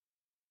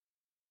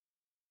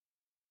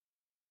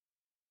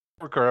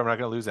Record. I'm not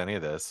going to lose any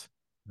of this.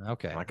 I'm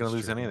Okay, not going that's to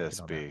lose true. any We of can this,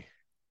 get on that. B.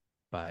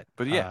 But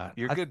But yeah,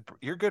 you're good.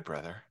 You're good,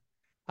 brother.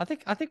 I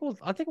think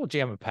we'll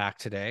jam a pack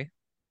today.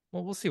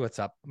 Well, we'll see what's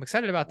up. I'm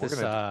excited about We're this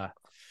gonna.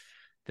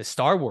 the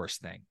Star Wars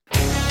thing.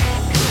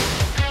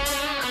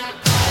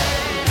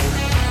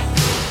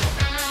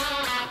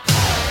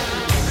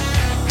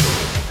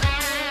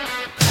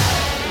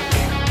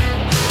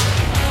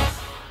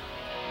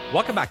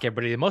 Welcome back,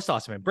 everybody, to the most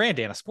awesome and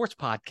Brandana sports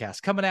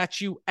podcast coming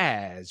at you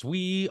as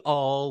we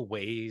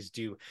always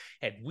do.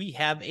 And we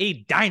have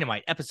a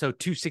dynamite episode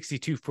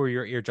 262 for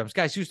your eardrums.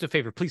 Guys, do us a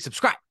favor, please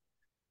subscribe.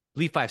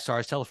 Leave 5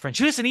 stars, tell a friend.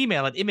 Shoot us an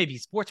email at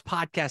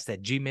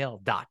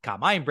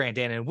mabsportspodcast@gmail.com. I am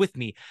Brandana, and with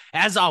me,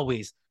 as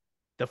always,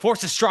 the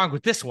force is strong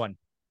with this one.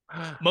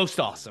 Most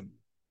awesome.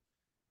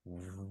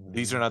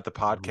 These are not the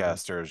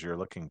podcasters you're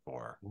looking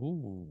for.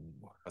 Ooh,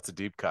 That's a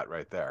deep cut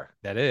right there.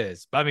 that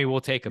is. But I mean, we'll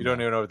take You them don't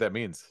though. even know what that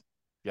means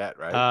yet,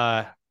 right?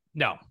 Uh,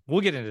 no,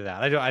 we'll get into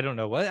that. I don't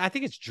know what. I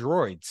think it's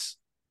droids.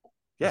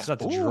 Yeah. It's not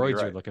the Oh, you're droids you're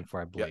right. looking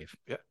for, I Yeah. believe.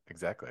 Yeah.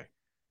 Exactly.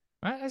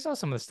 I saw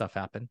some of this stuff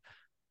happen.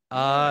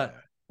 Uh, Yeah.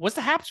 what's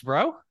the haps,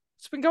 bro?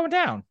 It's been going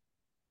down.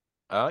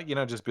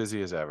 Just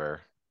busy as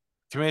ever.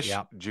 Kamish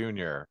Yeah.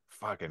 Jr.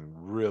 fucking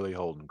really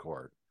holding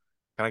court.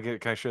 Can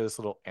I share this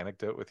little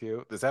anecdote with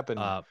you? This happened.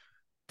 Uh,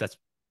 that's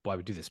why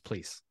we do this,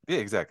 please. Yeah,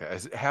 exactly.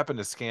 It happened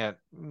to scant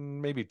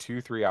maybe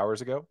 2, 3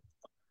 hours ago.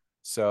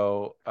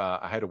 So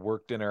I had a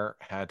work dinner,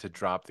 had to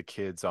drop the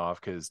kids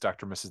off because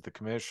Dr. Mrs. the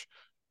commish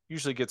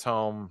usually gets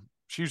home.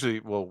 She usually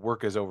will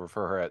work is over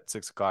for her at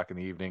 6 o'clock in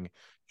the evening.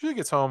 Usually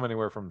gets home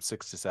anywhere from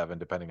 6 to 7,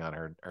 depending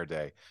on her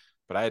day.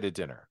 But I had a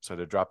dinner, so I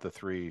had to drop the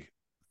three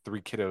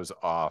kiddos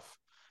off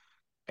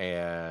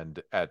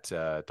and at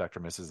Dr.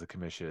 Mrs. the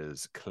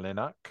commish's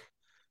clinic,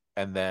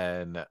 and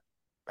then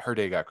her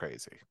day got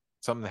crazy.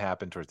 Something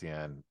happened towards the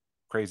end,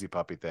 crazy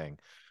puppy thing.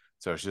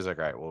 So she's like,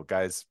 all right, well,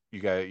 guys,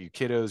 you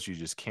kiddos, you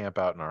just camp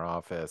out in our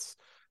office.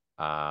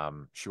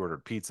 She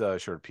ordered pizza.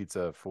 She ordered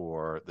pizza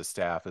for the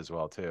staff as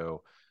well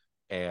too.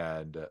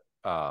 And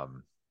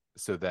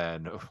so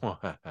then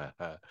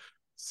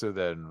so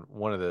then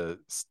one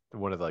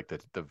of like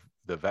the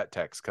vet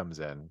techs comes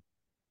in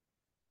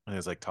and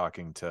is like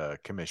talking to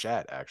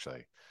Commichette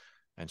actually.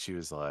 And she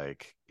was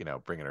like,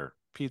 bringing her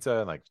pizza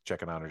and like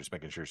checking on her, just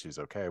making sure she's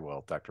okay.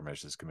 Well, Dr.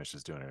 Commish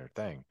is doing her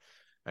thing.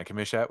 And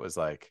Commichette was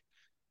like,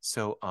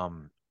 so,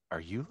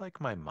 are you like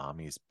my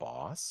mommy's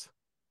boss?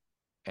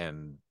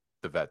 And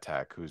the vet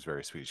tech, who's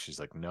very sweet, she's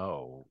like,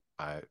 no,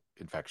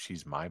 in fact,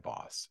 she's my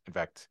boss. In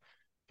fact,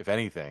 if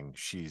anything,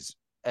 she's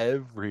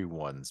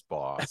everyone's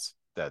boss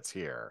that's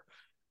here.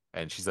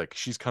 And she's like,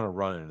 she's kind of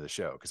running the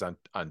show because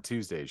on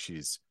Tuesday,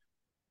 she's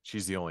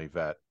the only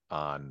vet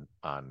on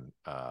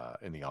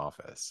in the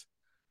office.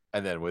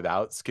 And then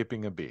without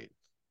skipping a beat,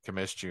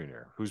 Kamish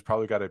Jr., who's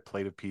probably got a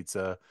plate of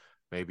pizza,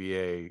 maybe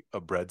a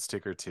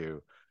breadstick or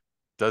two,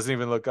 doesn't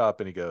even look up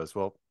and he goes,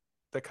 well,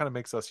 that kind of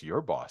makes us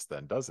your boss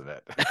then, doesn't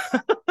it?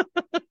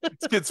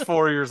 This kid's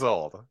 4 years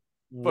old.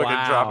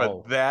 Fucking dropping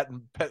Wow. that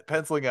and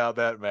penciling out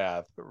that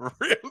math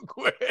real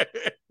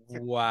quick.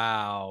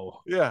 Wow.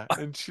 Yeah.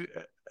 And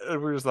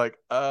we're just like,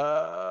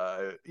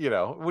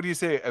 what do you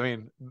say? I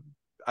mean,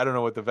 I don't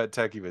know what the vet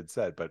tech even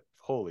said, but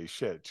holy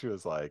shit. She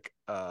was like,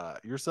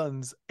 your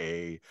son's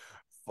a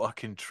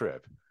fucking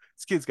trip.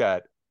 This kid's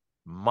got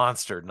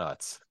monster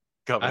nuts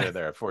coming I in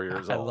there at 4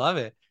 years I old. love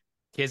it.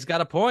 Kid's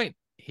got a point.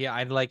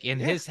 I like in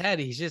Yeah. his head,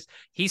 he's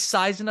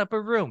sizing up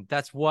a room.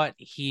 That's what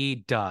he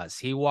does.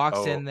 He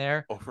walks in Oh,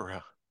 there.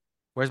 over.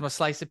 Where's my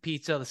slice of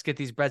pizza? Let's get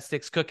these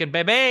breadsticks cooking,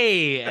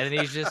 baby. And then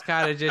he's just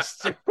kind of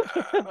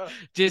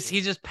just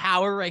he's just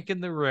power ranking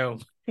the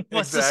room.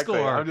 What's the Exactly.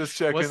 score? I'm just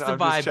checking. What's the I'm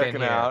just vibe in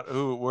checking here? out.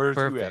 Where's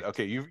who at? Perfect.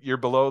 Okay, you're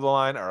below the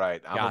line. All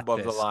right, I'm Got above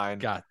the this. line.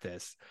 Got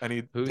this.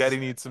 Daddy Who's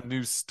needs some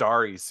new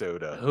Starry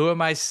soda. who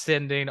am I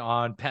sending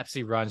on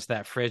Pepsi runs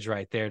that fridge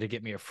right there to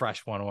get me a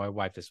fresh one while I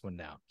wipe this one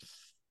down?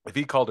 If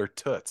he called her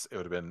Toots, it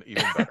would have been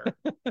even better.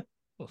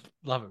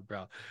 Love it,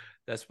 bro.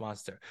 That's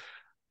monster.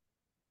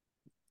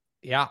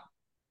 Yeah.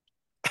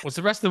 What's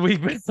the rest of the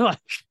week been like?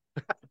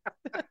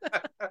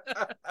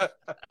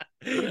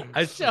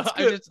 It's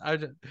good. I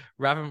just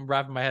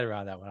wrapping my head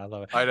around that one. I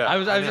love it. I know.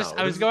 I know. I was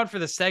This is going for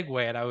the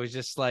segue, and I was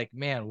just like,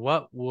 man,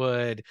 what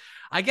would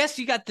I guess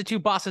you got the two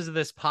bosses of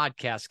this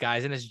podcast,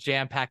 guys, and it's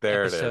jam-packed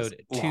there. It is. episode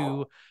Ooh.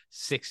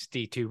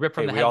 262. Rip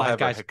from Hey, the we all headlines,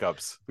 have our guys.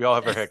 hiccups. We all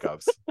have our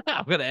hiccups.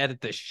 I'm gonna edit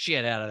the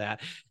shit out of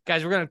that.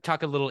 Guys, we're gonna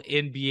talk a little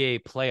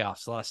NBA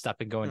playoffs. A lot of stuff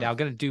been going down. I'm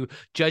gonna do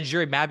Judge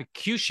Jury MAB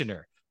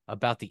Executioner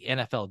about the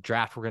NFL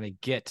draft. We're gonna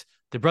get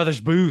the Brothers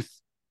Boothe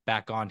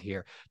back on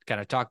here to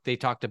kind of talk. They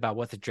talked about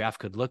what the draft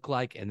could look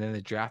like, and then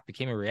the draft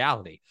became a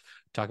reality.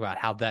 Talk about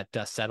how that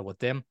settled with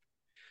them.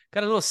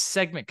 Got a little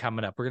segment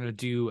coming up. We're gonna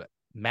do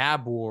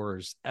MAB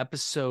Wars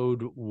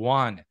episode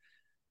 1.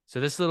 So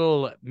this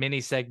little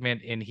mini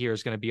segment in here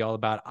is going to be all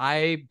about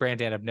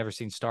Brandon, I've never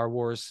seen Star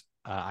Wars.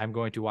 I'm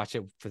going to watch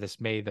it for this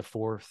May the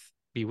 4th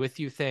be with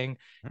you thing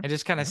and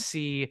just kind of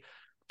see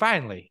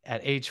finally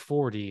at age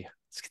 40.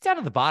 Let's get down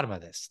to the bottom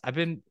of this. I've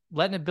been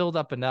letting it build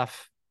up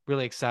enough.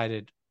 Really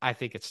excited. I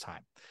think it's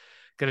time.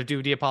 Gonna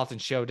do Neapolitan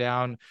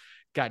Showdown.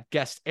 Got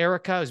guest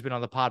Erica, who's been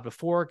on the pod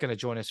before, gonna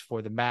join us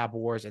for the MAB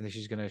Wars, and then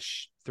she's gonna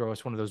throw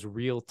us one of those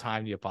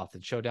real-time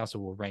Neapolitan Showdown. So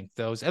we'll rank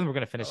those, and we're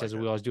gonna finish as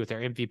we always do with our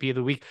MVP of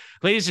the week.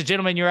 Ladies and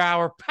gentlemen, your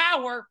hour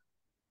power.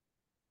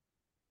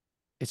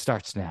 It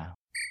starts now.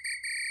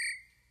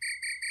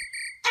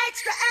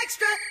 Extra,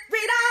 extra,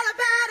 read all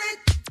about it.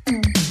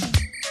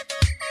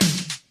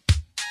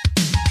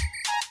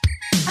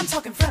 I'm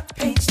talking front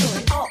page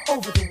story all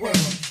over the world.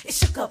 It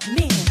shook up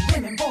men,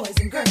 women, boys,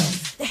 and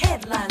girls. The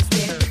headlines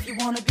read, if you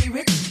want to be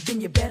rich,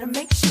 then you better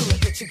make sure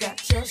that you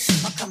got your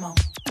shit. Oh, come on.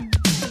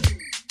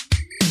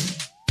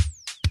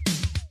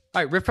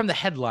 All right, rip from the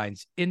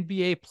headlines.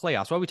 NBA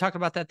playoffs. What are we talking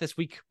about that this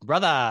week,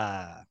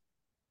 brother?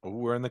 Ooh,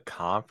 we're in the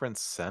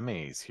conference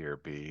semis here,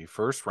 B.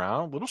 First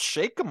round, little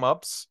shake 'em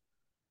ups.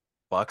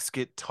 Bucks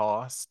get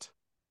tossed.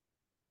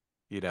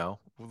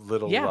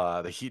 Little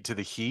the Heat to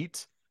the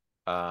Heat.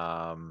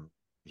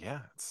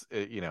 It's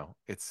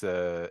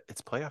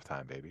it's playoff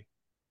time, baby.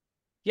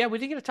 Yeah, we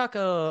did get to talk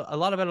a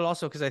lot about it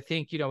also because I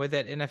think, with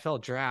that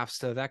NFL draft,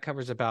 so that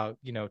covers about,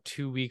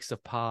 2 weeks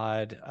of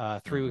pod,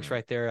 3 weeks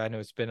right there. I know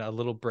it's been a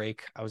little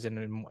break. I was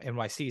in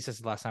NYC since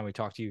the last time we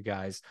talked to you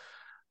guys.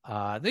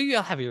 Maybe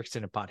I'll have your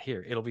extended pod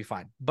here. It'll be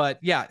fine. But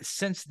yeah,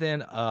 since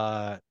then,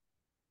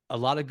 a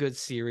lot of good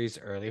series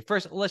early.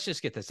 First, let's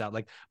just get this out.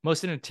 Like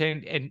most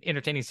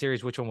entertaining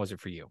series, which one was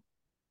it for you?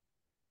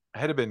 I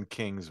had been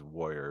Kings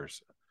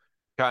Warriors.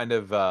 Kind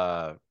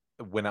of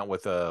went out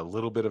with a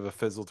little bit of a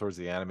fizzle towards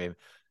the end. I mean,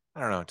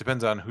 I don't know. It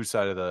depends on whose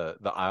side of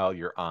the aisle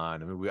you're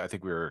on. I mean, I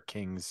think we were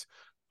Kings,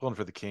 pulling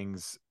for the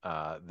Kings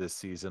this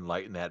season,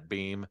 lighting that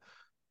beam.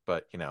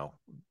 But,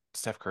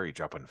 Steph Curry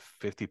dropping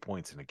 50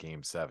 points in a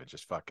game 7,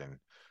 just fucking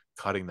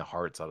cutting the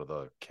hearts out of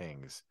the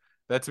Kings.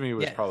 That to me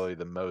was probably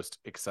the most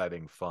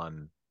exciting,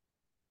 fun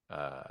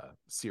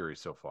series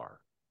so far.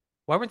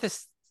 Why weren't the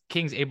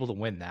Kings able to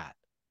win that?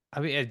 I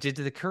mean, did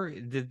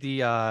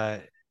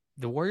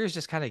the Warriors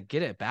just kind of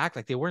get it back?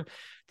 Like they weren't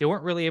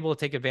really able to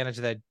take advantage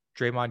of that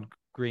Draymond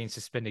Green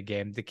suspended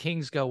game. The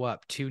Kings go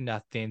up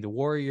 2-0. The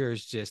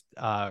Warriors just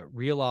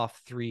reel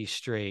off 3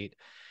 straight.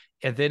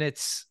 And then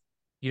it's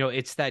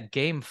that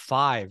game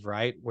 5,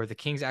 right? Where the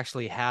Kings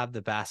actually have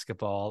the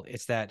basketball.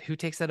 It's that who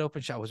takes that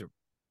open shot? Was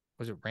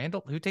it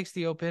Randall? Who takes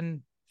the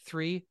open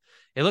 3?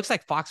 It looks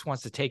like Fox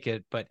wants to take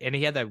it, and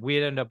he had that. We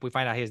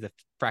find out he has the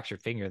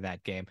fractured finger in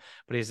that game,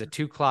 but he has a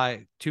two close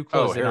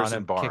in on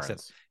him. Barnes. Kicks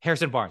it.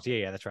 Harrison Barnes.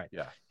 Yeah, that's right.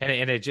 Yeah. And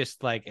it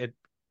just like it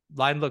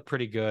line looked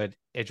pretty good.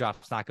 It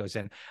drops, not goes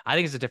in. I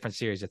think it's a different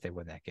series if they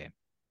win that game.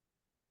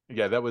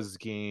 Yeah, that was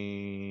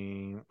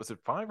game. Was it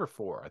 5 or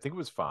 4? I think it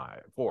was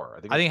 5. 4.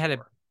 I think it had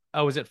 4.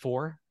 Oh, was it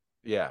 4?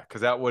 Yeah,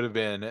 because that would have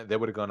been. They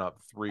would have gone up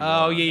 3-1.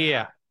 Oh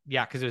yeah.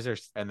 Because it was their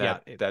and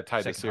that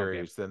tied the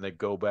series. Then they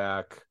go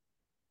back.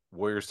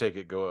 Warriors take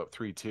it, go up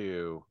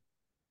 3-2.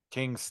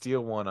 Kings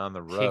steal one on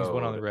the road. Kings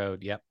won on the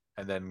road. Yep.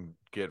 And then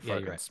get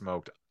fucking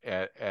smoked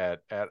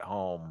at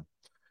home,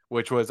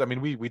 which was, I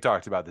mean, we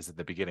talked about this at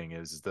the beginning.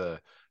 Is the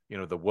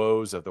the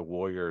woes of the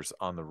Warriors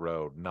on the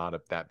road, not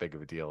that big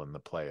of a deal in the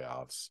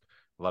playoffs.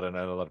 A lot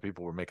of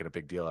people were making a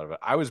big deal out of it.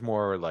 I was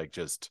more like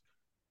just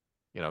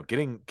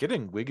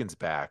getting Wiggins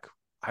back.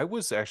 I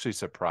was actually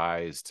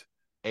surprised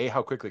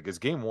how quickly, because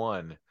game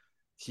 1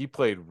 he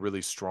played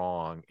really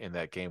strong in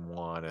that game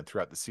 1 and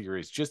throughout the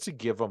series, just to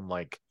give him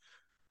like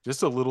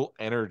just a little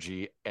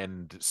energy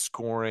and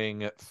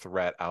scoring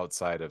threat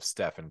outside of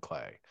Steph and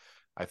Clay.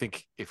 I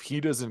think if he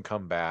doesn't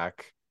come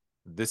back,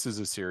 this is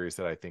a series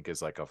that I think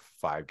is like a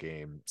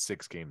 5-game,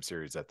 6-game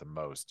series at the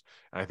most.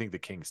 And I think the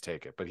Kings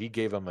take it, but he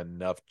gave them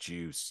enough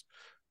juice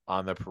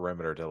on the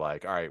perimeter to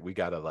like, all right, we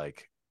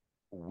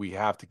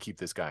have to keep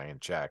this guy in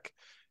check.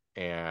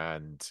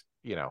 And,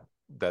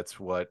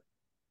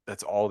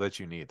 that's all that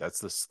you need. That's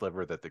the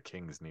sliver that the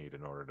Kings need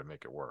in order to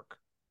make it work.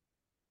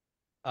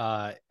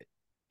 Yeah,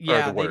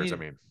 the Warriors,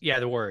 Yeah,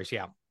 the Warriors,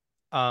 yeah.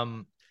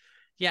 And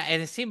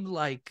it seemed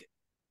like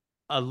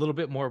a little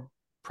bit more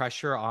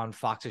pressure on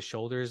Fox's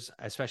shoulders,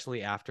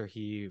 especially after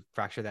he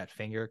fractured that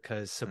finger,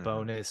 because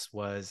Sabonis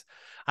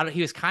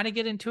he was kind of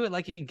getting into it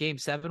like in game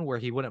 7, where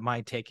he wouldn't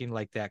mind taking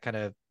like that kind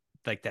of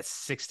like that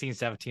 16,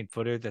 17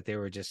 footer that they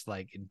were just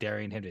like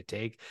daring him to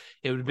take.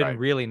 It would have been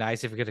really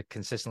nice if he could have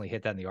consistently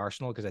hit that in the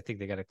Arsenal, because I think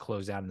they got to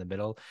close out in the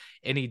middle.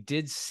 And he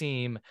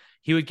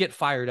would get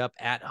fired up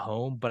at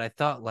home, but I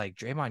thought like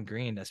Draymond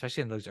Green,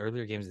 especially in those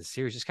earlier games of the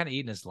series, just kind of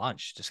eating his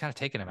lunch, just kind of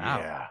taking him out.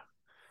 Yeah.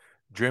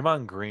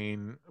 Draymond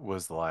Green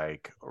was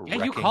like,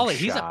 you call it.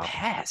 He's a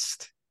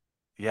pest.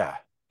 Yeah,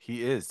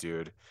 he is,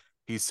 dude.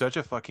 He's such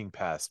a fucking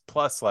pest.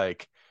 Plus,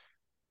 like,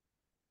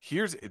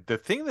 here's the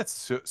thing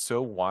that's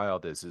so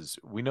wild is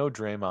we know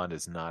Draymond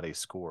is not a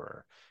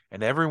scorer,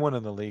 and everyone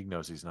in the league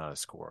knows he's not a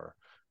scorer.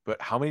 But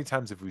how many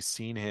times have we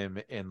seen him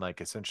in like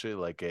essentially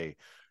like a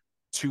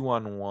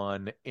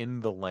 2-on-1 in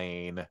the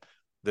lane?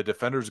 The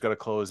defender's got to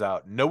close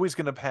out. Nobody's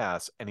going to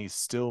pass, and he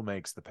still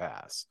makes the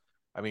pass.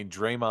 I mean,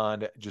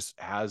 Draymond just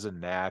has a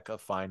knack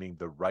of finding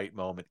the right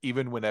moment,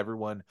 even when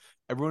everyone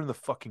in the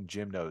fucking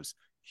gym knows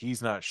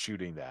he's not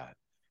shooting that.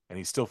 and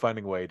he's still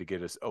finding a way to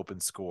get us open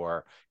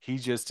score. He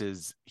just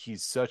is.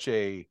 He's such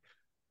a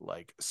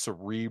like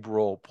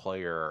cerebral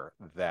player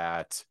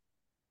that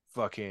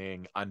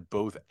fucking on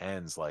both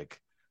ends. Like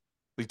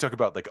we talk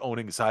about like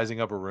sizing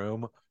up a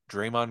room.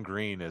 Draymond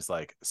Green is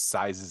like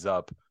sizes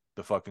up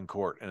the fucking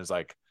court and is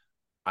like,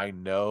 I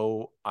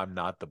know I'm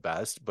not the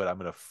best, but I'm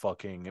gonna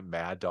fucking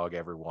mad dog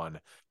everyone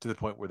to the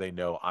point where they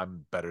know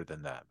I'm better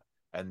than them.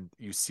 And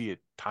you see it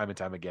time and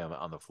time again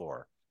on the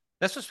floor.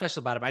 That's what's special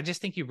about him. I just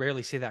think you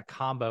rarely see that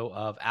combo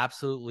of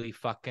absolutely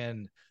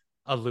fucking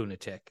a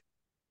lunatic,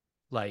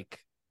 like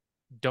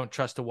don't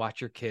trust to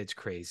watch your kids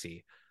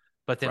crazy,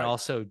 but then Right.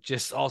 also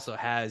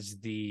has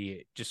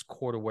the just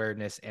court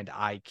awareness and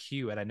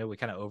IQ. And I know we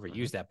kind of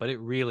overuse that, but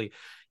it really,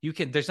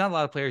 there's not a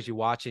lot of players you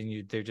watch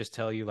and they just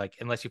tell you like,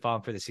 unless you follow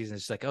him for the season,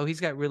 it's like, oh, he's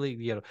got really,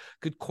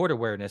 good court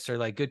awareness or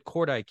like good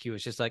court IQ.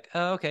 It's just like,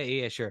 oh,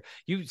 okay. Yeah, sure.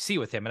 You see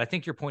with him. And I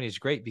think your point is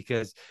great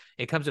because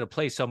it comes into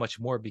play so much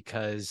more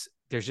because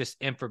there's just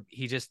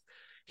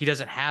he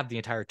doesn't have the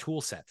entire tool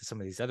set that some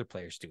of these other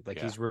players do. Like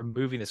he's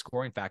removing the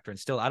scoring factor. And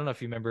still, I don't know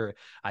if you remember,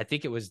 I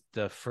think it was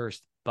the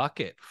first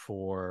bucket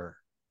for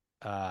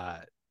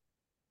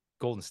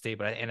Golden State,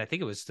 but I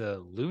think it was the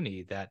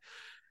Looney that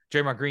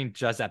Draymond Green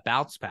does that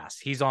bounce pass.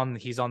 He's on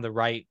the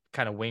right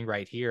kind of wing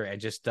right here and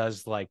just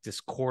does like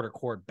this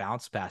court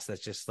bounce pass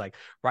that's just like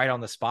right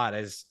on the spot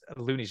as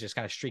Looney's just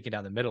kind of streaking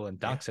down the middle and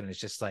dunks it. And it's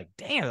just like,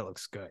 damn, it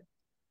looks good.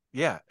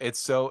 Yeah, it's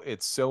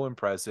so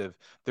impressive.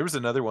 There was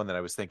another one that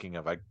I was thinking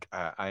of.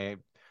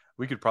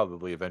 We could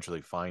probably eventually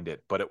find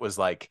it, but it was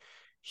like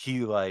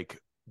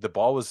the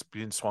ball was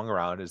being swung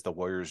around as the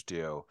Warriors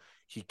do.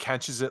 He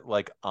catches it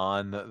like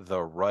on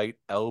the right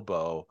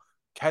elbow,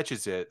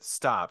 catches it,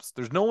 stops.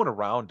 There's no one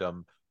around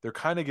him. They're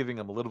kind of giving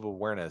him a little bit of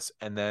awareness,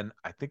 and then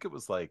I think it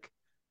was like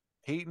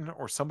Peyton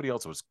or somebody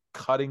else was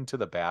cutting to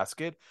the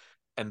basket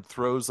and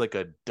throws like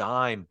a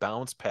dime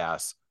bounce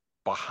pass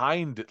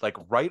behind it, like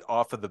right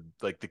off of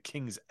the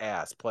King's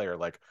ass player,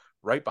 like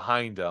right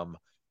behind him.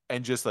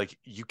 And just like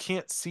you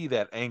can't see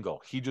that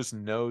angle. He just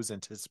knows,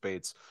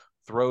 anticipates,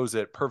 throws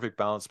it, perfect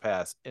bounce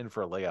pass in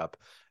for a layup.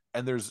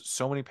 And there's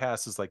so many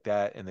passes like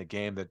that in the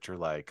game that you're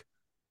like,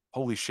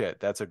 holy shit,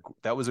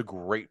 that was a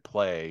great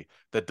play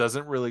that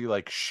doesn't really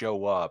like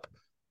show up,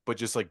 but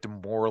just like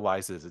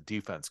demoralizes the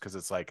defense because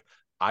it's like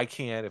I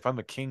can't, if I'm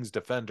a Kings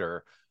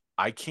defender,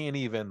 I can't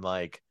even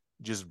like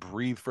just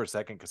breathe for a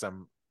second because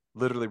I'm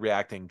literally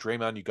reacting.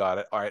 Draymond, you got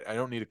it. All right, I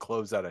don't need to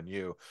close out on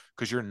you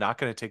because you're not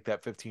going to take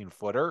that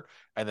 15-footer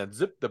and then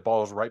zip the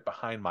ball's right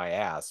behind my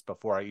ass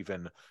before I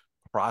even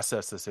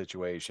process the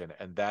situation.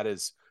 And that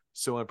is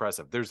so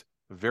impressive. There's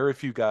very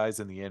few guys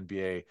in the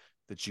NBA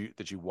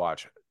that you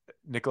watch.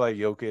 Nikola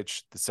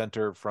Jokic, the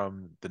center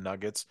from the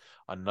Nuggets,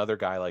 another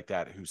guy like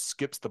that who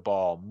skips the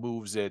ball,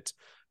 moves it,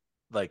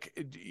 like,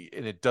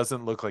 and it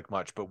doesn't look like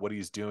much, but what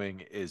he's doing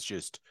is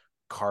just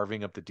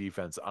carving up the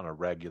defense on a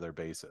regular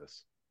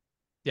basis.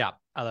 Yeah,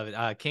 I love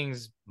it.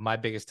 Kings, my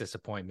biggest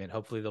disappointment.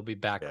 Hopefully they'll be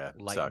back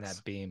lighting Sucks.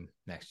 that beam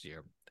next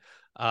year.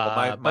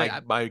 Well,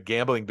 my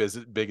gambling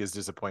biggest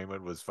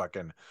disappointment was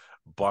fucking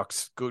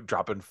Bucks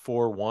dropping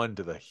 4-1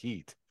 to the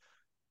Heat.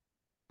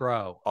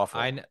 Bro,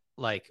 Awful.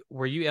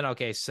 were you in?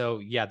 Okay, so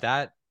yeah,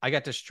 that I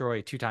got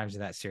destroyed 2 times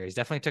in that series.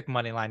 Definitely took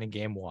money line in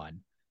game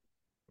one.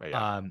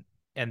 Yeah.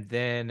 And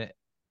then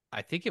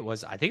I think it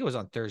was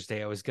on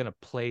Thursday. I was gonna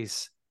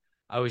place.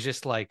 I was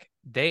just like,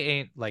 they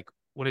ain't like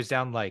when it was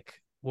down like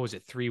what was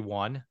it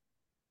 3-1,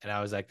 and I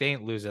was like, they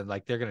ain't losing.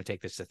 Like they're gonna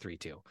take this to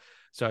 3-2.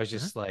 So I was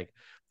just like,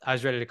 I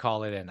was ready to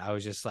call it in. I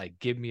was just like,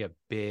 give me a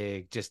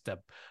big, just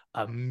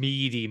a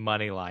meaty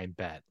money line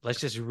bet. Let's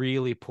just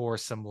really pour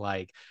some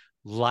like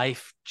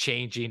life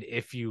changing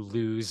if you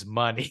lose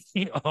money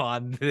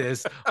on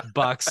this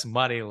Bucks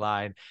money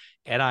line.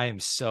 And I am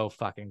so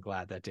fucking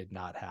glad that did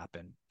not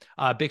happen.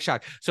 Big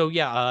shock. So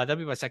yeah, that'd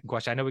be my second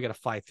question. I know we got to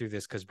fly through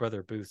this because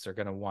brother Booths are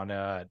going to want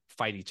to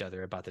fight each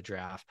other about the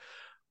draft,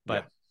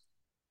 but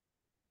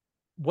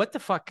what the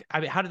fuck? I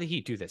mean, how did the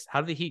Heat do this?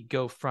 How did the Heat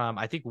go from,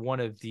 I think, one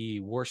of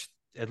the worst,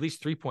 at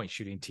least 3-point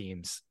shooting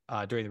teams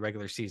during the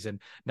regular season,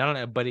 not on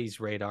anybody's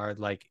radar,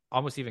 like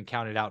almost even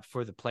counted out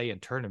for the play-in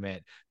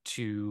tournament,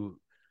 to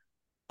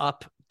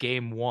up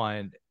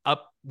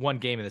one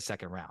game in the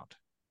second round.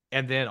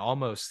 And then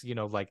almost,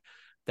 like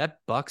that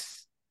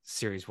Bucks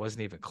series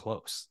wasn't even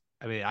close.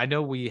 I mean, I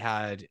know we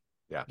had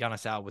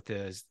Giannis out with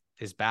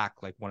his back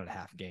like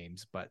 1.5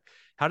 games, but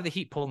how did the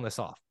Heat pulling this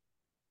off?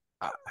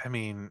 I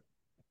mean,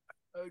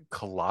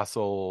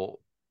 colossal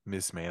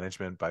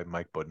mismanagement by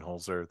Mike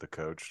Budenholzer, the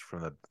coach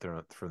from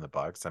the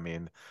Bucks. I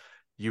mean,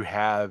 you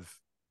have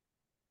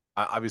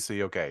obviously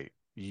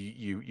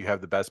you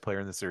have the best player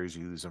in the series,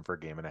 you lose him for a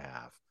game and a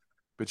half,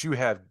 but you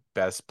have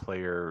best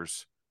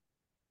players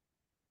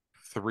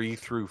 3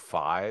 through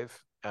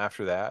 5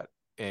 after that,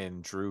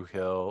 and Drew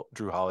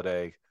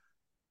Holiday,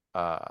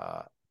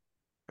 uh,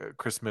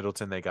 Chris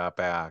Middleton, they got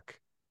back,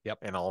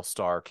 an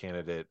all-star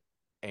candidate,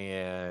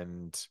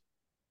 and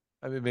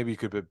I mean maybe you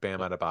could put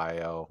Bam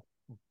Adebayo,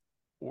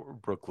 or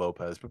Brooke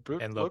Lopez, but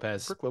And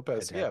Lopez. Brooke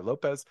Lopez, Head-to-head. yeah,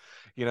 Lopez.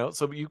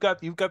 So you've got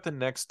the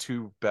next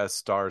two best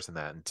stars in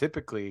that, and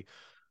typically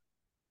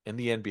in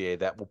the NBA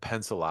that will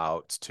pencil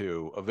out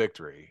to a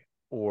victory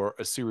or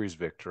a series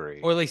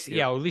victory, Or at least,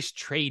 or at least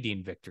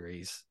trading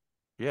victories.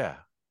 Yeah,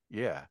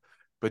 yeah.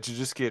 But you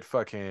just get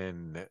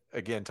fucking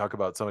again, talk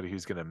about somebody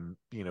who's gonna,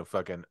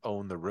 fucking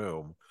own the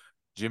room.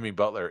 Jimmy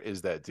Butler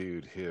is that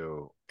dude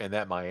who in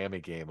that Miami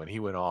game when he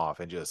went off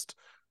and just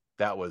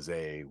that was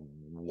a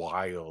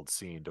wild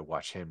scene to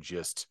watch him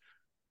just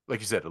like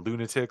you said, a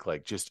lunatic,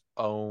 like just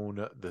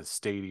own the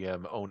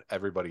stadium, own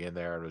everybody in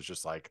there, and it was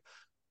just like,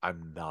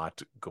 I'm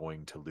not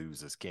going to lose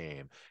this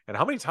game. And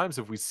how many times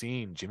have we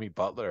seen Jimmy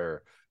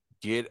Butler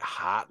get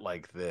hot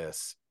like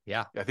this?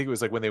 Yeah. I think it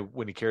was like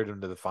when he carried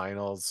him to the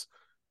finals,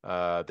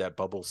 that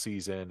bubble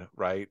season,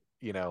 right?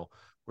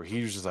 Where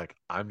he was just like,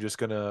 I'm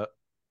gonna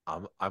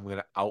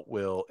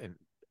outwill and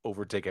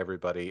overtake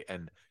everybody,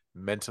 and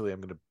mentally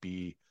I'm gonna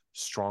be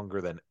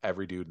stronger than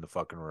every dude in the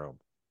fucking room.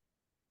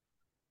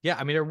 Yeah,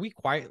 I mean, are we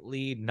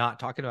quietly not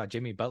talking about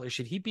Jimmy Butler?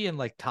 Should he be in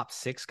like top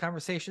 6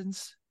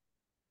 conversations?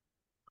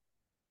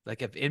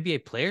 Like if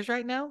NBA players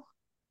right now?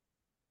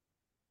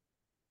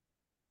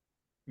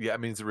 Yeah, I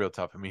mean it's real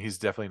tough. I mean, he's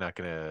definitely not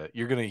gonna.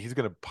 He's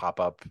gonna pop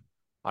up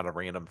on a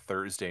random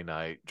Thursday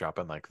night,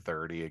 dropping like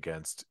 30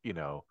 against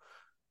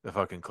the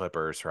fucking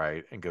Clippers,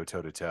 right, and go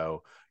toe to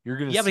toe. You're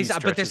gonna Yeah, see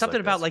but there's something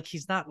about this. like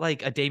he's not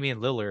like a Damian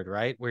Lillard,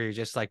 right? Where you're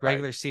just like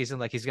regular season,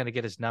 like he's gonna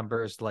get his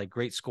numbers, like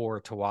great score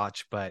to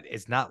watch, but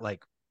it's not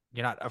like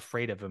you're not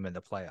afraid of him in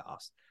the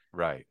playoffs.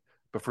 Right.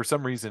 But for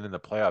some reason in the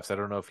playoffs, I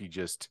don't know if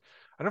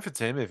it's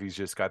him, if he's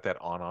just got that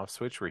on off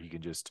switch where he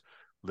can just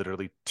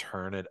literally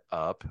turn it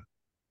up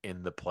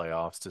in the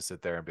playoffs to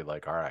sit there and be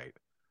like, all right,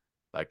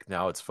 like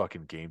now it's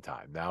fucking game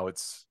time. Now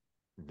it's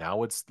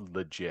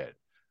legit.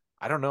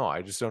 I don't know.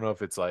 I just don't know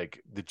if it's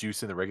like the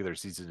juice in the regular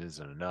season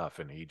isn't enough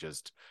and he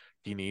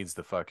needs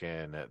the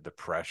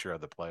pressure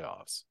of the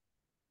playoffs.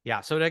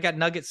 Yeah, so I got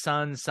Nuggets,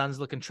 Suns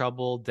looking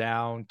trouble,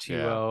 down 2-0.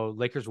 Yeah.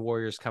 Lakers,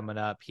 Warriors coming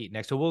up, Heat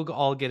next. So we'll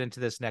all get into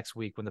this next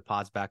week when the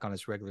pod's back on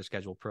its regular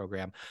schedule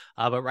program.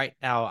 But right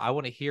now, I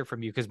want to hear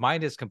from you because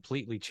mine has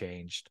completely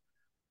changed.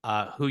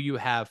 Who you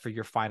have for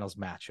your finals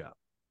matchup?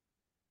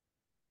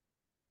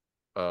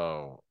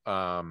 Oh,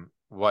 well,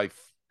 I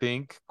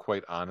think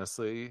quite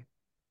honestly,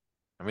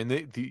 I mean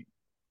the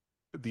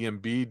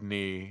Embiid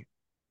knee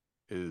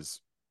is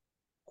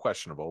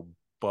questionable.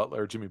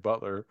 Jimmy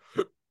Butler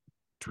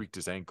tweaked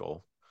his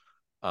ankle.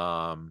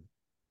 So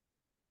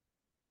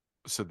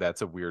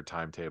that's a weird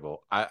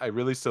timetable. I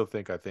really still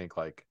think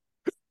like,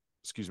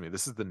 excuse me,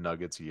 this is the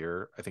Nuggets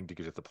year, I think, to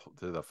get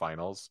to the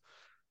finals.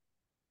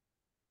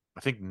 I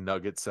think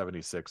Nuggets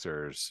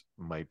 76ers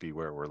might be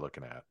where we're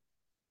looking at.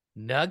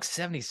 Nugs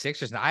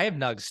 76ers. Now I have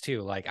Nugs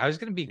too. Like I was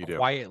going to be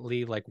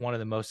quietly like one of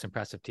the most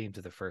impressive teams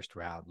of the first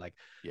round. Like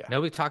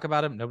nobody talk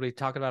about them. Nobody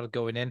talking about it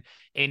going in.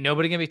 Ain't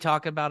nobody going to be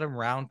talking about them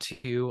round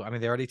 2. I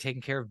mean, they're already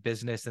taking care of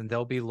business and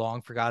they'll be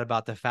long forgot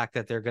about the fact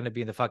that they're going to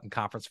be in the fucking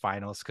conference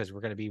finals because we're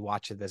going to be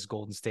watching this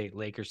Golden State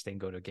Lakers thing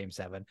go to game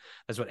 7.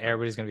 That's what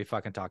everybody's going to be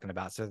fucking talking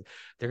about. So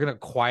they're going to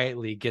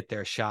quietly get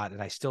their shot.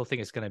 And I still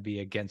think it's going to be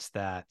against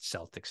that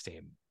Celtics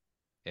team.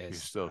 You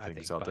still think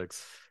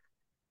Celtics?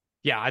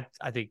 Yeah,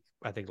 I think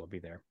it'll be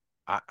there.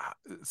 I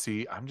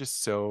see. I'm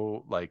just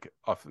so like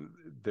off.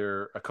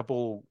 There a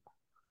couple.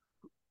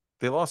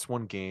 They lost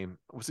one game.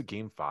 Was it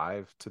game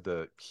 5 to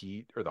the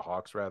Heat or the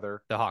Hawks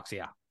rather? The Hawks,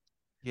 yeah.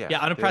 Yeah,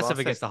 unimpressive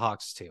against the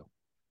Hawks too.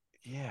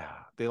 Yeah,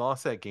 they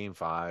lost that game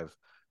 5.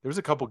 There was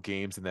a couple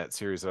games in that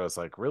series that I was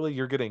like, really,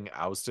 you're getting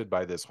ousted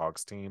by this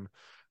Hawks team.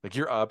 Like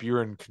you're up,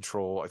 you're in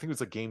control. I think it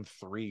was like game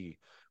 3.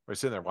 I was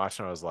sitting there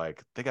watching. I was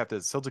like, they got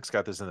this. Celtics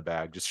got this in the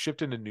bag. Just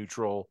shift into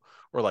neutral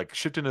or like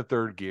shift into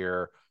third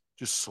gear.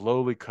 Just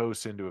slowly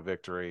coast into a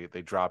victory.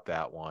 They dropped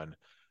that one.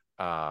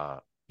 And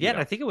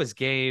I think it was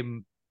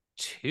game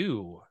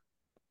 2.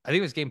 I think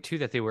it was game 2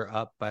 that they were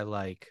up by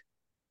like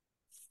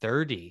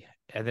 30.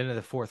 And then in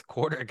the fourth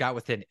quarter, it got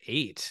within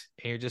 8.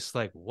 And you're just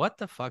like, what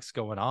the fuck's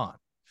going on?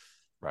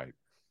 Right.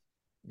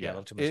 Yeah.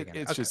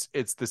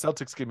 It's the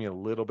Celtics give me a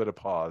little bit of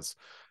pause.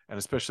 And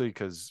especially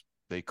because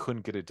they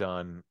couldn't get it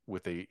done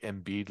with a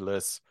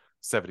Embiid-less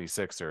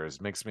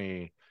 76ers. Makes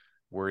me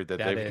worried that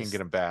they can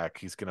get him back.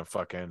 He's going to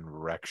fucking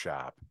wreck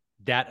shop.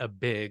 That a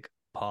big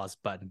pause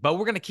button. But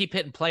we're going to keep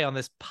hitting play on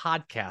this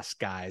podcast,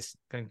 guys.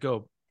 Going to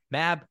go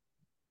MAB,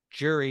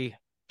 jury,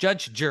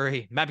 judge,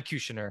 jury,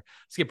 Mabicutioner.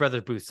 Let's get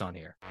Brothers Boothe on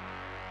here.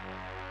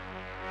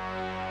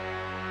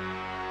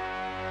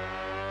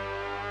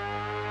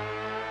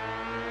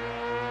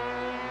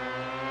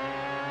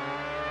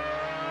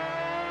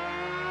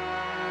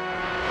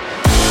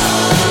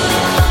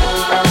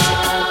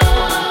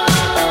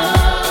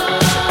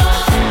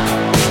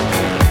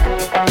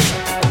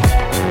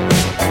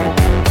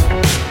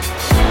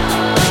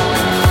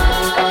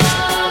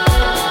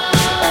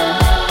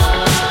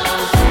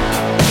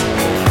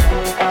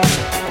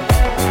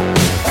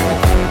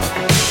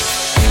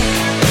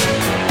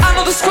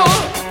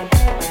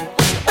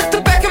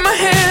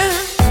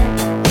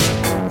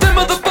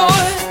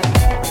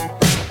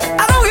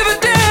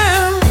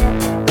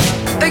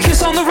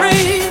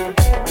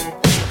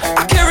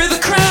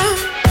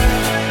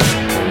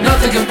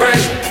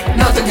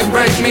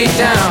 me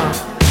down.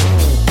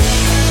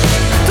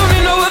 Don't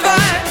you know if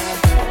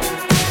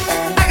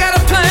I got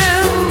a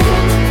plan?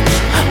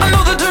 I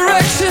know the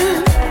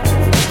direction,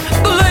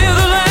 the lay of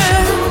the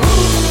land.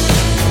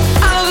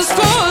 I know the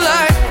score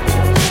like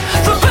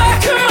the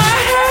back of my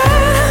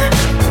hand.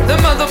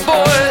 Them other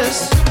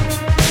boys,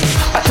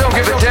 I don't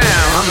give a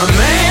damn. I'm the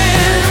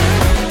man.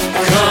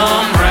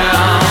 Come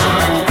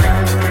round.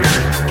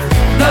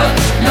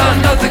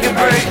 Nothing can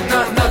break.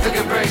 Nothing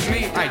can break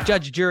me. All right,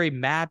 judge, jury,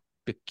 MAB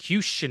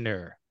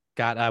executioner.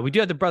 Got we do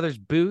have the Brothers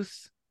Boothe.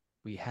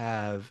 We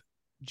have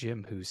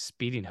Jim, who's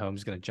speeding home,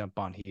 is going to jump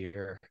on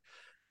here.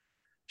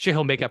 Sure,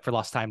 he'll make up for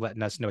lost time,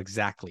 letting us know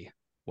exactly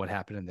what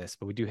happened in this.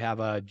 But we do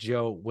have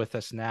Joe with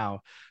us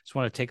now. Just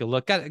want to take a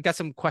look. Got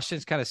some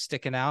questions kind of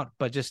sticking out,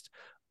 but just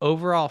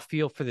overall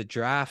feel for the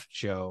draft,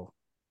 Joe.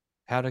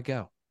 How'd it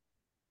go?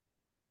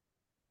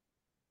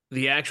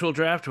 The actual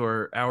draft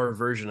or our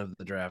version of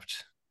the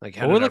draft? Like,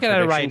 how Well, we're did our looking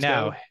at it right predictions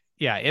now. go?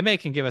 Yeah, MA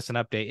can give us an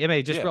update.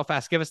 MA, just Yeah. real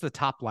fast, give us the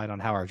top line on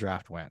how our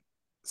draft went.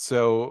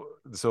 So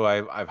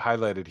I've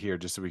highlighted here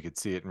just so we could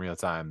see it in real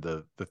time.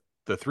 The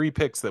 3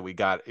 picks that we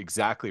got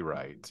exactly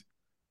right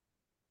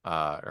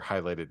are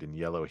highlighted in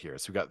yellow here.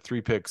 So we got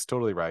 3 picks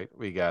totally right.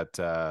 We got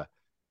the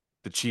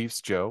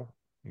Chiefs, Joe.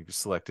 You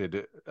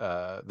selected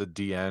the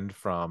D end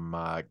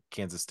from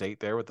Kansas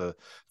State there with the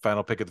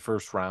final pick of the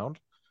first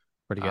round.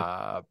 Pretty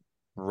good.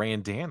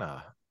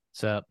 Brandana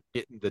What's up?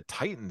 getting the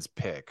Titans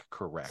pick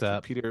correct. What's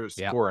up? Peter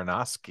Yep.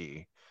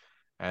 Skoronowski.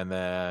 And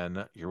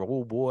then your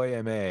old boy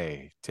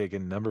MA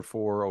taking number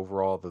 4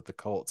 overall, the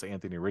Colts,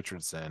 Anthony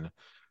Richardson.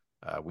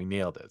 We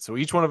nailed it. So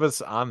each one of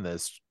us on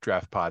this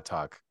draft pod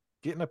talk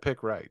getting a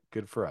pick right.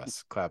 Good for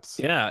us. Claps.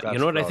 Yeah, claps you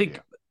know what? for I all of think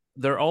you.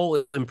 they're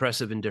all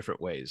impressive in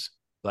different ways.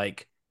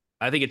 Like,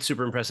 I think it's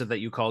super impressive that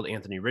you called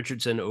Anthony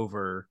Richardson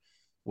over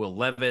Will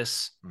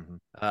Levis. Mhm.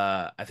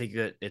 I think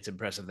that it's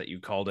impressive that you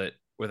called it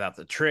without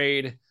the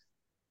trade.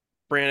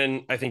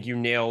 Brandon, I think you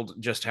nailed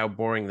just how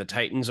boring the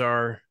Titans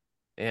are.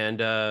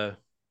 And I'll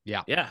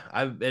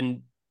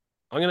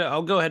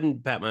go ahead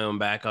and pat my own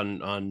back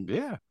on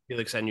Yeah.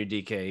 Felix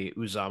Anudike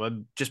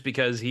Uzama just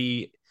because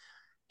he's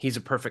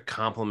a perfect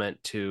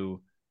complement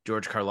to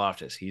George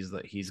Karlaftis.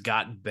 He's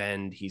got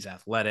bend, he's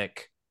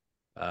athletic,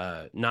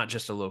 not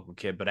just a local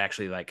kid, but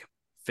actually like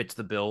fits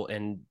the bill.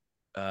 And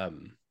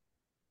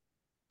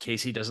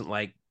Casey doesn't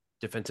like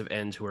defensive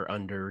ends who are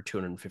under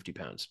 250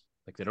 pounds.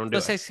 Like, they don't do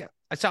it.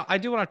 So I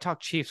do want to talk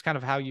Chiefs, kind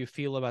of how you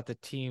feel about the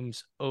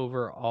team's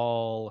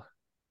overall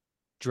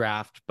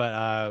draft,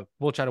 but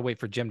we'll try to wait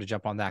for Jim to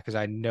jump on that because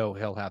I know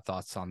he'll have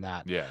thoughts on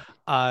that. Yeah.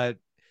 Uh,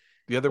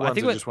 The other Well, I ones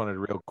think I what- just wanted to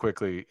real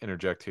quickly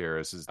interject here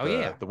is Oh,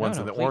 yeah. the ones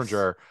No, in no, the orange please.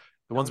 are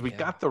the ones Oh, we yeah.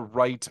 got the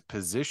right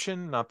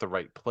position, not the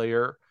right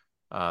player.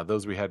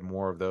 Those we had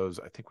more of those.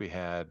 I think we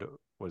had,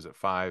 was it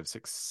 5,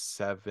 6,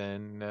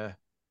 7,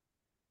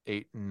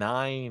 8,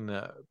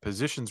 9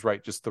 positions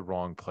right, just the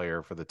wrong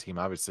player for the team.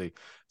 Obviously,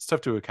 it's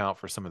tough to account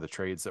for some of the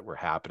trades that were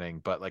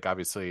happening, but like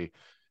obviously,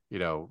 you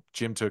know,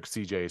 Jim took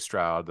CJ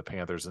Stroud, the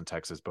Panthers and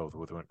Texas both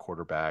went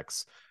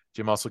quarterbacks.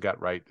 Jim also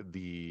got right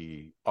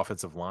the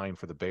offensive line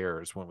for the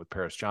Bears, went with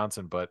Paris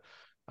Johnson, but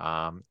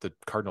the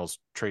Cardinals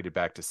traded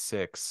back to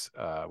 6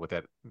 with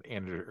that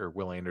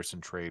Will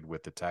Anderson trade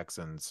with the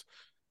Texans.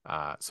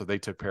 So they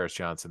took Paris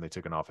Johnson. They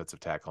took an offensive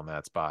tackle in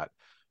that spot.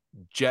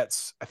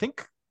 Jets, I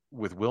think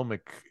with Will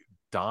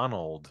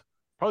McDonald,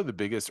 probably the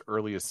biggest,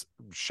 earliest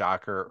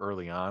shocker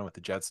early on with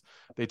the Jets.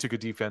 They took a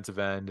defensive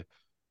end.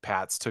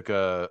 Pats took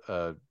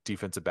a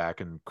defensive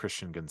back and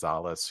Christian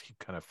Gonzalez. He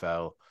kind of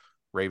fell.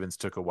 Ravens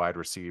took a wide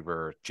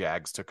receiver.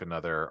 Jags took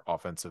another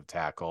offensive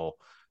tackle.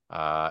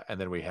 And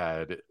then we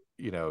had,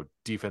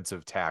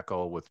 defensive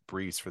tackle with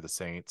Brees for the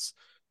Saints.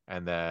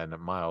 And then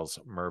Miles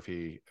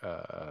Murphy,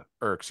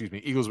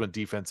 Eagles went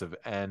defensive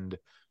end,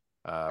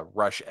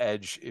 rush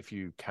edge, if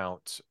you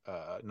count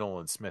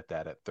Nolan Smith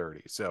at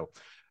 30. So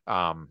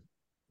I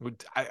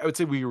would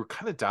say we were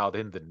kind of dialed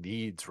in the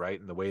needs, right?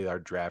 And the way our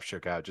draft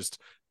shook out,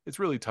 it's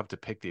really tough to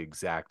pick the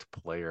exact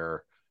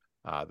player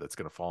that's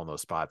going to fall in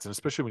those spots. And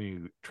especially when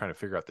you're trying to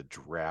figure out the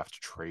draft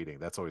trading,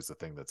 that's always the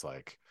thing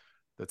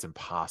that's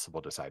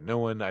impossible to decide. No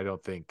one, I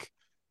don't think,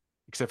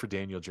 except for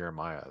Daniel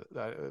Jeremiah,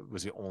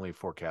 was the only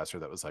forecaster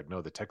that was like,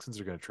 no, the Texans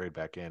are going to trade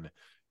back in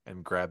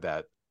and grab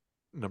that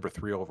number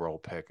 3 overall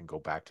pick and go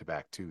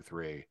back-to-back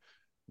 2-3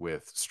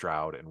 with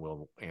Stroud and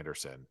Will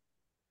Anderson.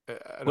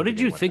 What did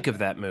you think of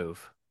that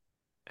move?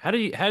 How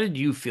did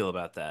you feel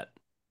about that?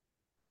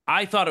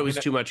 I thought it was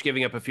too much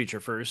giving up a future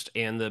first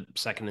and the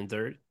second and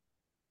third.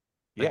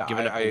 Yeah,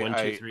 giving up a 1,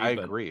 2, 3. I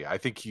agree. I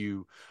think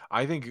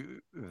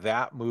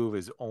that move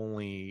is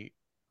only,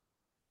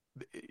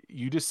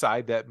 you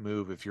decide that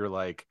move if you're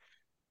like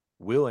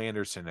Will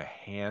Anderson,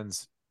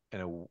 hands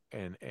in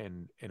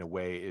a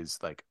way is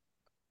like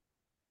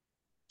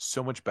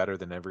so much better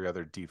than every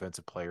other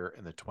defensive player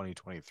in the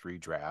 2023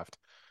 draft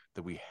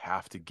that we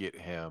have to get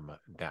him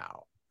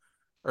now,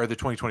 or the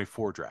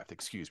 2024 draft,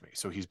 excuse me.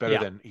 So he's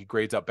better he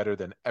grades up better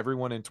than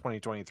everyone in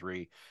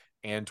 2023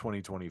 and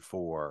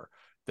 2024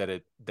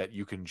 that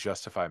you can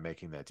justify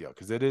making that deal.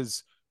 Cause that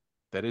is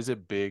a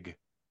big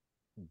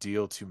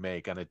deal to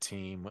make on a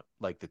team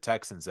like the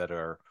Texans that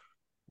are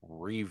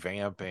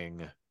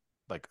revamping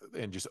like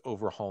and just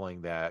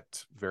overhauling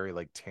that very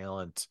like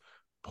talent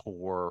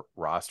poor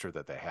roster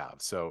that they have.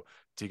 So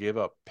to give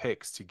up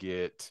picks to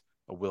get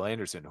a Will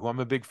Anderson, who I'm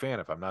a big fan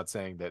of, I'm not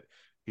saying that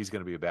he's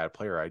going to be a bad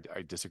player.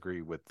 I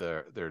disagree with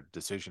their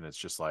decision. It's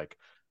just like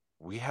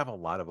we have a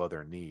lot of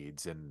other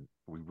needs and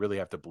we really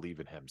have to believe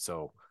in him.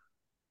 So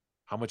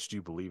how much do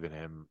you believe in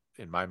him?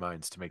 In my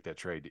minds, to make that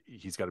trade,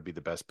 he's got to be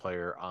the best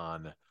player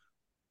on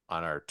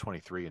our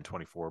 23 and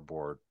 24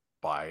 board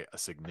by a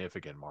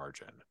significant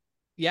margin.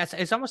 Yeah,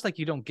 it's almost like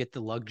you don't get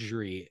the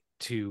luxury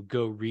to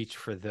go reach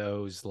for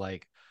those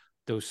like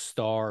those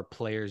star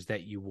players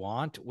that you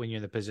want when you're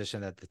in the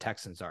position that the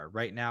Texans are.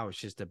 Right now, it's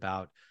just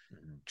about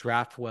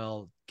draft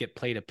well, get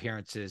plate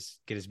appearances,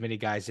 get as many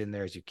guys in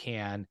there as you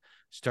can,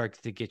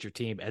 start to get your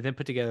team, and then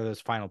put together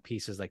those final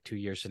pieces like 2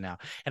 years from now.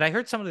 And I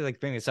heard somebody like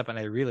bring this up, and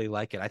I really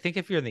like it. I think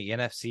if you're in the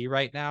NFC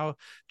right now,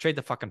 trade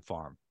the fucking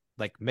farm.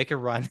 Like make a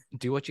run,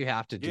 do what you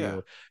have to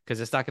do, because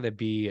it's not going to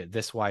be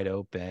this wide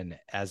open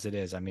as it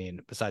is. I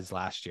mean, besides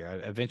last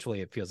year,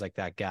 eventually it feels like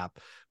that gap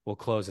will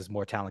close as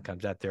more talent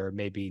comes out there.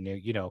 Maybe,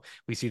 you know,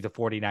 we see the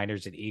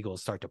 49ers and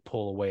Eagles start to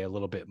pull away a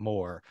little bit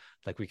more,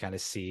 like we kind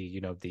of see,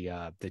 you know,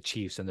 the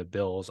Chiefs and the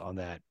Bills on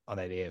that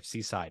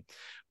AFC side.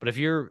 But if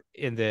you're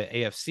in the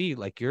AFC,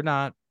 like you're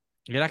not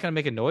going to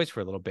make a noise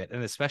for a little bit,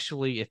 and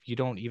especially if you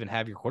don't even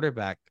have your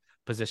quarterback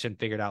position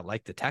figured out,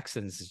 like the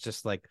Texans, it's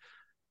just like,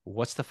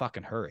 what's the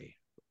fucking hurry?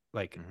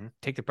 Like,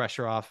 take the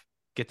pressure off,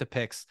 get the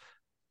picks,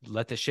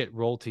 let the shit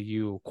roll to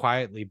you,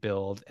 quietly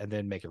build, and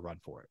then make a run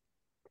for it.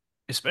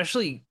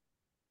 Especially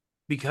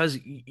because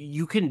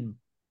you can,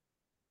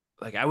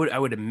 like, I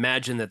would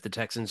imagine that the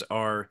Texans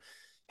are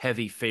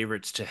heavy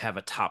favorites to have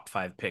a top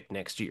 5 pick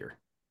next year,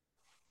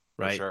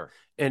 right? For sure.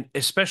 And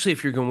especially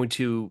if you're going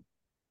to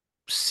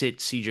sit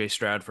CJ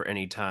Stroud for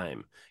any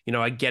time. You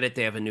know, I get it.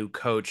 They have a new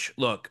coach.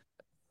 Look,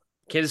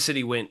 Kansas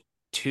City went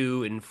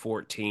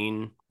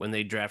 2-14 when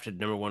they drafted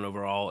number 1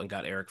 overall and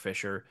got Eric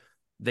Fisher.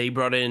 They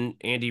brought in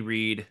Andy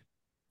Reid.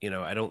 You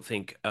know, I don't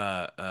think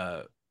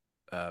I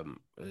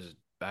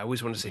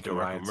always want to say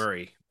DeMarco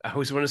Murray. I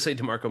always want to say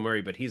DeMarco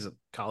Murray, but he's a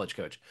college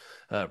coach,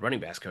 running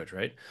backs coach,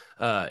 right?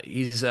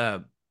 He's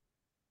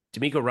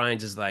D'Amico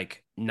Ryans is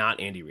like not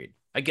Andy Reid.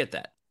 I get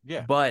that.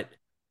 Yeah. But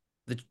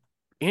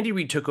Andy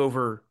Reid took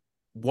over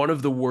one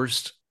of the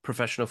worst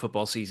professional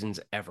football seasons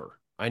ever.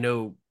 I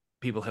know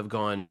people have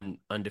gone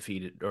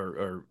undefeated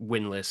or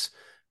winless,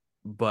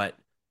 but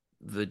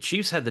the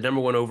Chiefs had the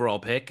number 1 overall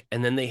pick,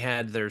 and then they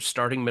had their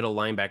starting middle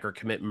linebacker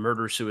commit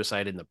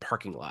murder-suicide in the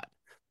parking lot.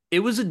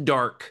 It was a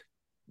dark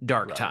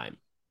time.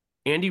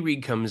 Andy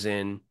Reid comes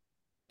in,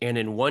 and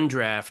in one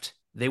draft,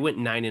 they went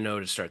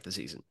 9-0 to start the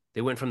season.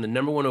 They went from the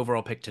number 1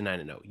 overall pick to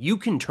 9-0. You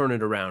can turn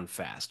it around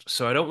fast.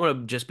 So I don't want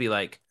to just be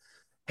like,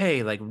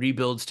 hey, like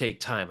rebuilds take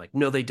time. Like,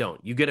 no, they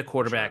don't. You get a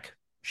quarterback,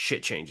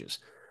 shit changes.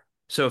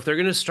 So if they're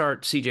going to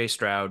start CJ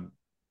Stroud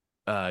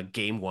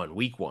game 1,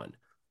 week 1,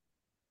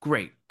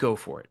 great, go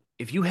for it.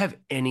 If you have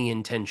any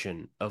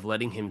intention of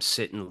letting him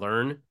sit and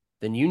learn,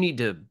 then you need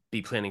to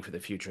be planning for the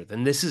future.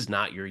 Then this is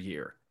not your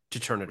year to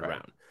turn it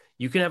around.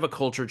 You can have a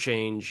culture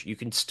change. You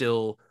can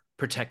still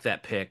protect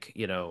that pick.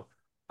 You know,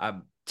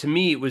 to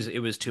me, it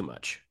was too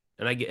much.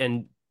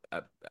 And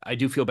I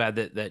do feel bad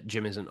that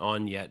Jim isn't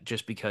on yet,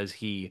 just because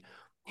he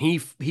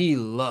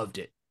loved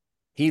it.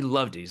 He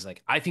loved it. He's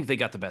like, I think they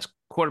got the best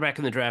quarterback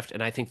in the draft,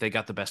 and I think they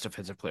got the best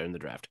offensive player in the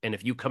draft. And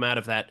if you come out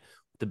of that,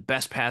 the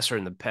best passer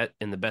and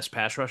the best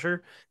pass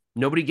rusher,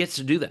 nobody gets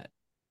to do that.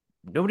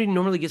 Nobody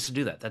normally gets to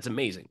do that. That's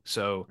amazing.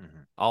 So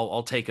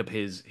I'll take up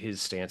his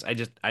stance. I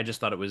just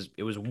thought it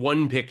was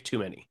one pick too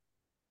many.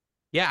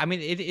 Yeah, I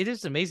mean, it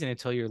is amazing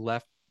until you're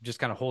left just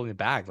kind of holding the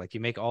bag. Like you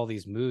make all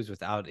these moves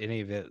without any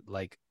of it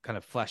like kind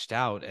of fleshed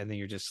out, and then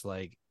you're just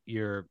like,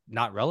 you're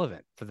not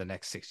relevant for the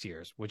next 6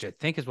 years, which I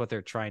think is what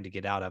they're trying to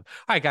get out of.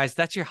 All right, guys,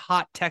 that's your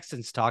hot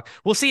Texans talk.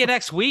 We'll see you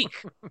next week.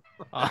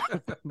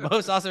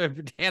 Most awesome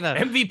Brandana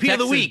MVP Texans of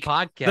the week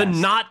podcast. The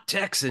not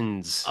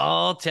Texans.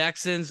 All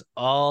Texans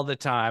all the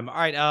time. All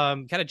right,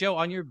 kind of Joe,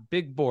 on your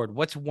big board,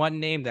 what's one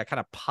name that kind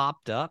of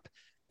popped up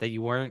that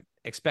you weren't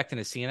expecting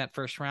to see in that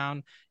first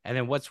round? And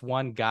then what's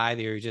one guy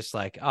that you're just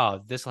like, oh,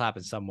 this will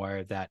happen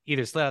somewhere, that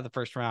either slid out of the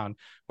first round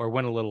or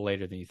went a little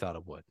later than you thought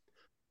it would?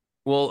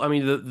 Well, I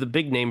mean, the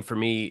big name for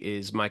me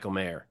is Michael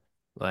Mayer.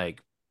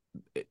 Like,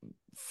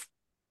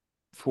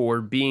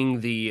 for being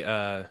the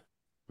am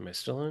I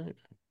still on it?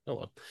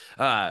 Oh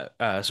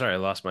well. Sorry, I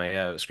lost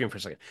my screen for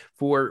a second.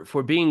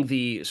 For being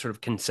the sort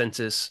of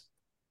consensus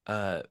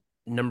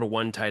number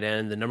 1 tight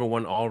end, the number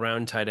 1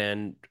 all-around tight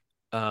end,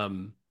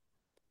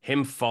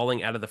 him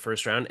falling out of the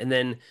first round, and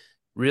then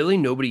really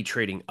nobody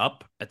trading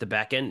up at the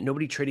back end,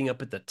 nobody trading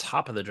up at the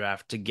top of the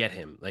draft to get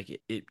him. Like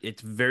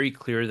it's very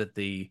clear that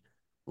the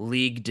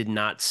league did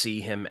not see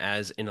him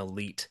as an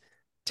elite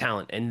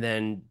talent. And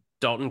then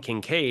Dalton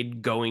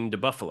Kincaid going to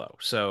Buffalo.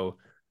 So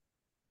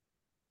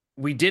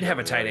we did have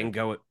a tight end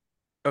go.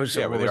 Oh,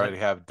 so but they already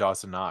have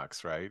Dawson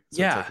Knox, right?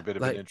 So it's like a bit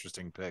of an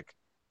interesting pick.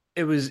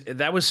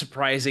 That was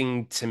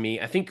surprising to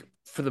me. I think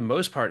for the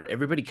most part,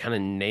 everybody kind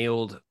of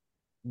nailed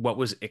what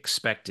was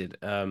expected.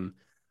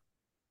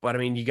 But I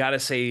mean, you got to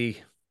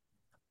say,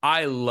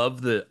 I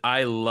love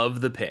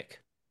the pick.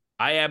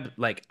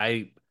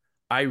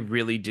 I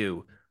really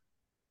do.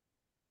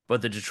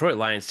 But the Detroit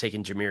Lions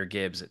taking Jahmyr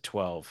Gibbs at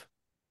 12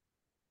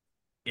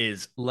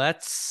 is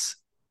Let's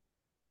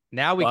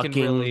now we can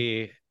fucking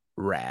really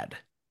rad.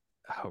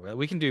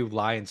 we can do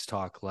Lions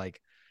talk. Like,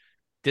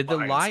 did the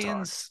Lions talk.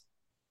 Lions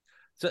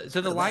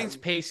so the Lions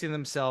pacing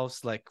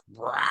themselves like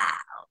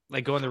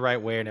going the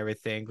right way and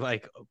everything.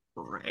 Like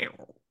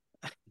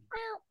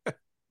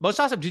most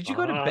awesome. Did you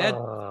go to bed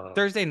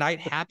Thursday night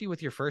happy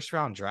with your first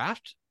round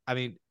draft? I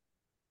mean,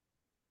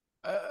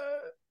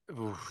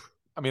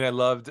 I mean, I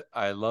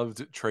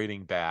loved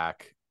trading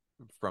back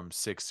from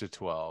 6 to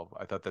 12.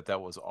 I thought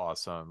that was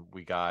awesome.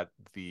 We got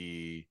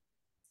the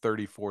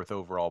 34th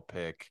overall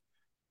pick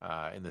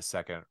in the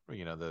second,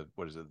 the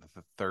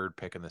third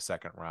pick in the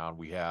second round.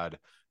 We had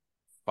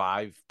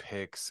 5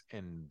 picks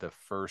in the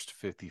first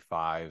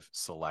 55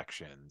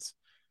 selections.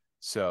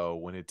 So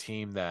when a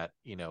team that,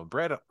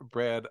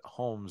 Brad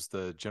Holmes,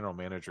 the general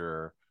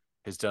manager,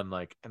 has done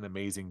like an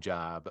amazing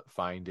job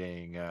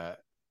finding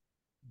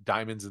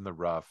diamonds in the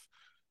rough,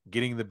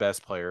 getting the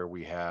best player.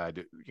 We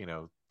had,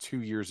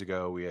 2 years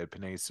ago, we had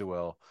Penei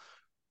Sewell,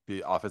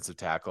 the offensive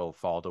tackle,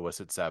 fall to us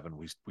at 7.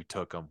 We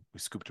took him, we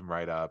scooped him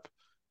right up.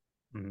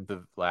 Mhm.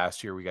 The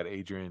last year we got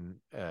Adrian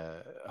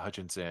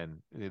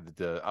Hutchinson,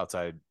 the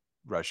outside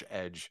rush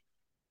edge.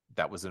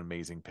 That was an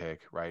amazing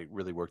pick, right?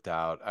 Really worked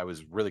out. I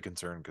was really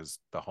concerned because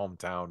the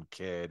hometown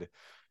kid,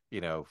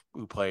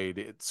 who played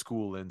at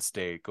school in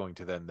state, going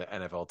to then the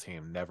NFL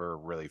team, never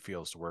really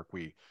feels to work.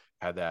 We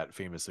had that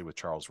famously with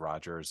Charles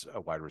Rogers,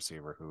 a wide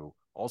receiver who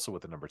also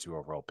with the number 2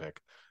 overall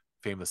pick,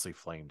 famously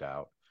flamed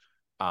out.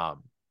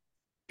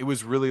 It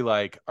was really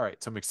like, all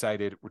right, so I'm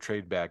excited. We're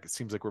trading back. It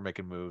seems like we're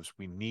making moves.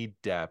 We need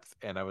depth.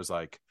 And I was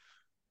like,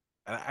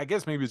 and I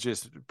guess maybe it's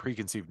just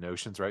preconceived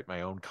notions, right?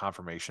 My own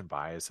confirmation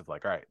bias of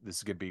like, all right, this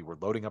is going to be, we're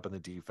loading up on the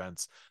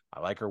defense.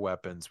 I like our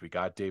weapons. We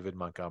got David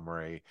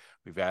Montgomery.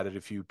 We've added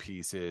a few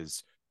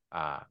pieces.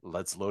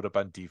 Let's load up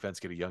on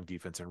defense, get a young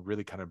defense, and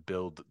really kind of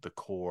build the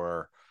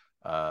core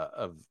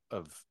of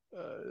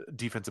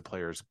defensive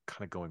players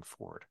kind of going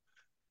forward.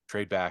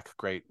 Trade back,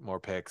 great, more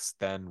picks.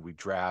 Then we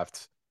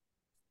draft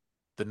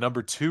the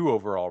number 2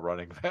 overall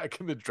running back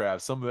in the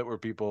draft. Some of it were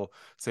people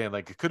saying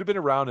like it could have been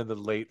around in the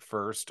late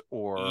first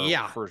or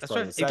yeah, first that's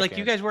part of right. the It's like you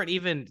second. guys weren't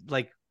even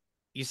like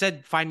you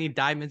said finding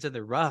diamonds in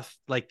the rough.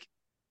 Like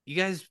you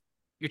guys,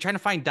 you're trying to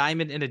find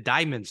diamond in a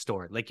diamond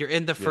store. Like you're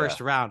in the Yeah. first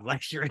round.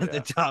 Like you're in the Yeah.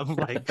 top.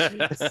 Like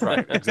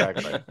Right,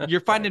 exactly.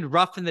 you're finding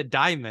rough in the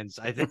diamonds.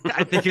 I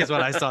think is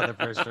what I saw in the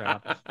first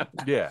round.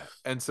 Yeah.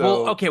 And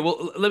Well, so okay.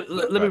 Well, let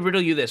me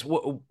riddle you this.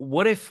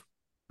 What if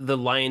the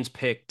Lions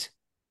picked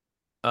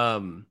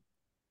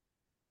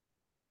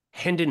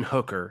Hendon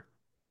Hooker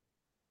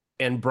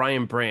and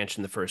Brian Branch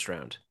in the first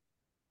round,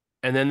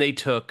 and then they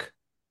took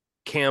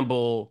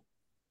Campbell,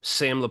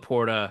 Sam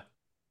Laporta,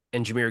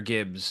 and Jahmyr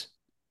Gibbs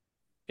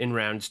in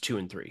rounds 2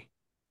 and 3?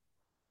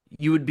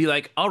 You would be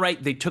like, all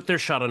right, they took their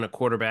shot on a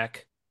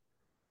quarterback,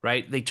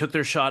 right? They took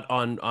their shot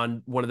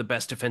on one of the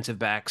best defensive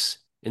backs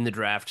in the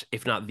draft,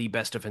 if not the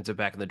best defensive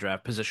back in the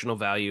draft. Positional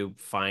value,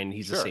 fine.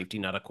 He's a sure. safety,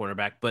 not a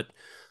cornerback. But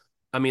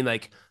I mean,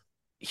 like,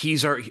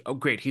 he's our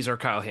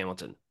Kyle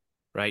Hamilton,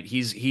 right?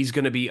 He's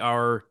going to be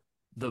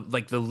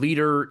the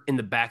leader in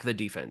the back of the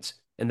defense.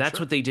 And that's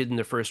Sure. what they did in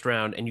the first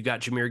round. And you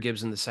got Jahmyr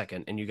Gibbs in the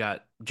second, and you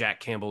got Jack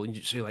Campbell. And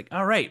so you're like,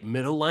 all right,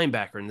 middle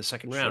linebacker in the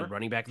second round, Sure.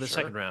 running back in the Sure.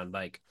 second round.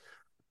 Like,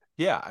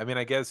 Yeah, I mean,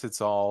 I guess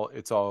it's all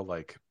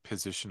like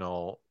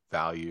positional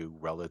value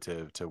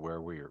relative to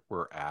where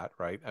we're at,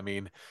 right? I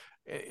mean,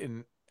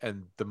 in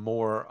and the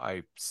more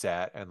I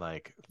sat and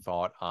like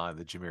thought on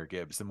the Jahmyr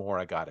Gibbs, the more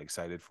I got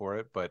excited for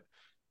it. But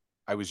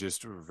I was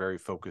just very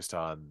focused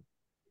on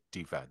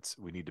defense.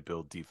 We need to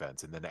build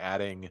defense, and then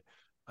adding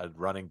a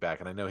running back.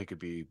 And I know he could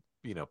be,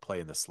 play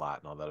in the slot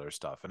and all that other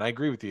stuff. And I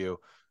agree with you.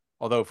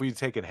 Although if we'd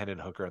taken Hendon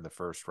Hooker in the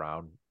first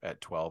round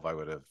at 12, I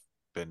would have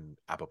been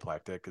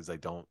apoplectic because I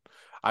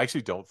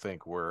actually don't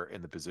think we're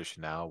in the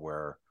position now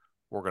where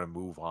we're going to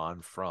move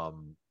on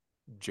from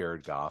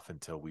Jared Goff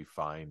until we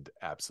find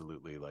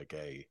absolutely like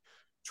a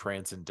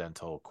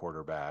transcendental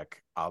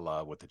quarterback, a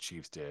la what the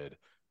Chiefs did,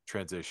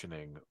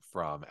 transitioning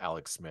from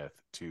Alex Smith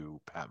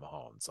to Pat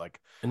Mahomes. Like,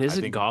 and I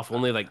isn't think, Goff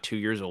only like 2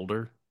 years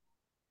older?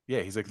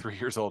 yeah, he's like 3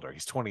 years older.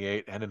 He's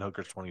 28. Hendon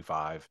Hooker's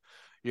 25.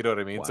 You know what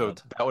I mean? So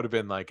Wild. that would have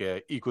been like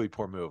a equally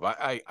poor move.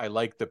 I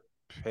like the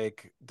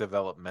pick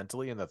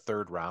developmentally in the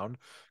third round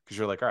because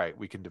you're like, all right,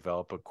 we can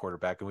develop a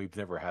quarterback, and we've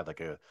never had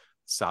like a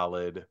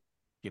solid,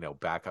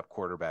 backup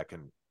quarterback,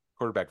 and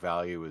quarterback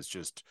value is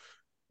just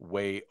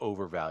way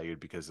overvalued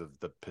because of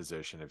the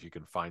position. If you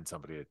can find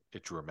somebody,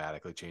 it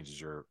dramatically changes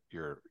your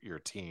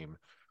team.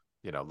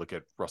 Look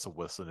at Russell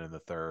Wilson in the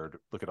third.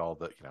 Look at all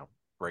the,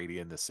 Brady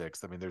in the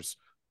sixth. I mean, there's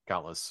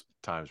countless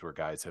times where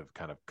guys have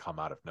kind of come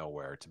out of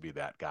nowhere to be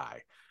that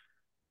guy.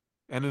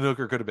 And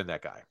Hooker could have been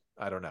that guy.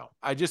 I don't know.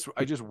 I just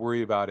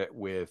worry about it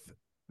with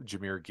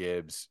Jahmyr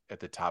Gibbs at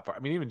the top. I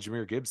mean, even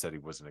Jahmyr Gibbs said he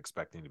wasn't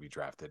expecting to be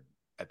drafted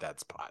at that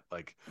spot.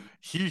 Like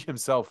he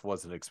himself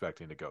wasn't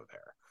expecting to go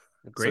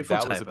there. Grateful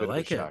that was type. a bit I of a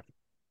like it. shock.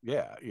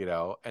 Yeah,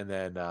 and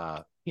then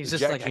He's the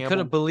just Jack like, I Campbell,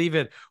 couldn't believe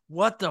it.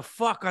 What the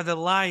fuck are the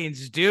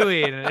Lions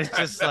doing? And it's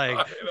just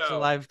like it's a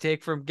live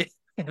take from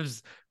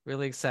Gibbs.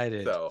 Really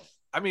excited. So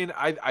I mean,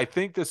 I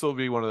think this will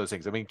be one of those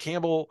things. I mean,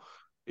 Campbell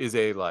is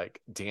a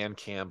like Dan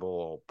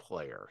Campbell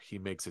player. He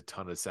makes a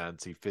ton of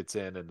sense. He fits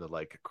in the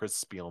like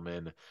Chris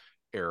Spielman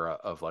era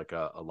of like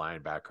a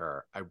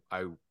linebacker.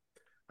 I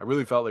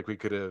really felt like we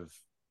could have,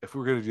 if we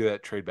were going to do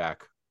that, trade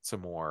back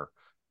some more,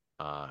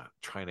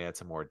 try and add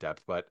some more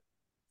depth. But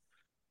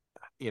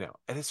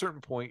at a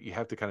certain point, you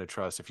have to kind of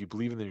trust. If you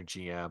believe in your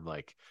GM,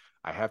 like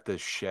I have to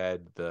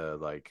shed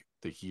the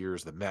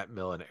years, the Matt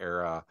Millen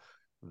era,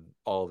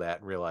 all that,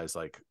 and realize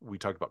like we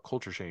talked about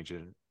culture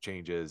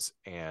changes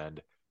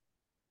and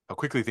how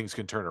quickly things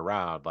can turn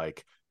around.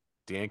 Like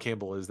Dan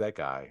Campbell is that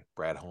guy.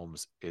 Brad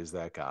Holmes is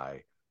that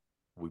guy.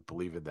 We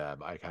believe in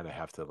them. I kind of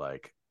have to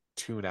like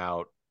tune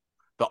out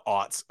the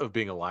aughts of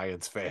being a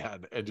Lions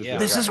fan and just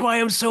This is why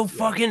I'm so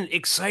fucking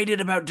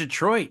excited about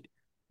Detroit.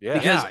 Yeah.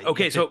 Because you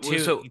okay, have to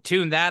so you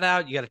tune that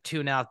out. You got to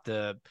tune out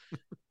the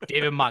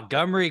David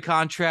Montgomery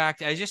contract.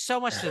 There's just so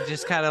much to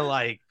just kind of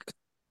like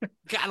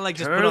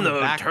just put on the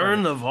back turn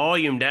burner. the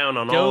volume down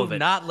on Do all of it.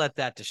 not let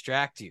that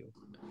distract you.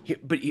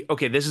 But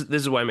okay, this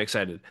is why I'm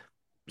excited.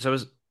 So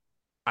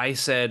I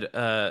said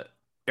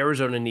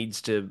Arizona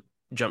needs to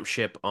jump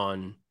ship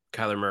on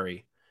Kyler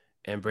Murray,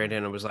 and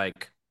Brandana was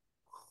like,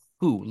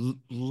 "Who?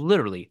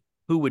 Literally,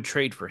 who would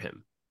trade for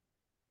him?"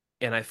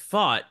 And I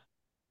thought,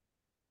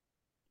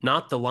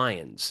 not the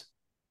Lions.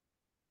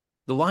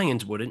 The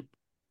Lions wouldn't.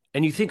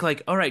 And you think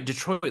like, all right,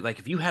 Detroit, like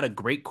if you had a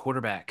great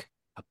quarterback,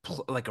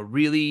 like a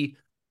really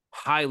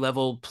high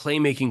level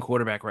playmaking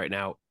quarterback right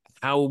now,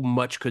 how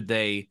much could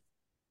they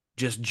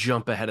just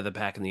jump ahead of the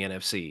pack in the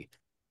NFC?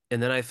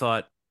 And then I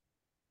thought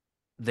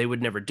they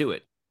would never do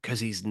it because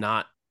he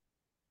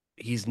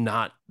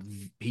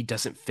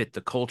doesn't fit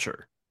the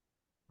culture.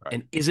 Right.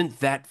 And isn't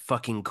that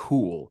fucking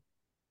cool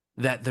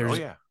that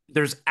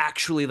there's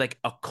actually like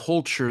a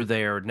culture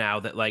there now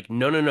that like,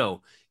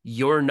 no,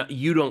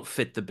 you don't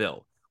fit the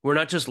bill. We're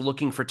not just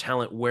looking for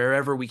talent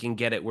wherever we can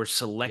get it. We're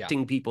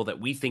selecting people that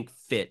we think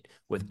fit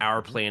with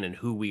our plan and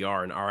who we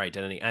are and our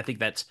identity. And I think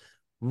that's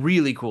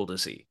really cool to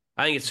see.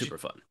 I think it's super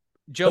fun.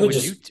 Joe,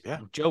 would you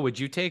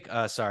take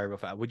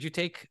would you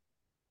take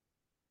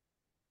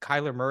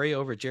Kyler Murray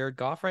over Jared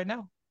Goff right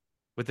now?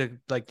 With the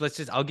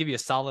I'll give you a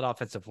solid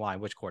offensive line.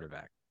 Which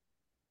quarterback?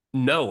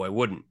 No, I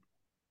wouldn't.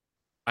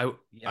 I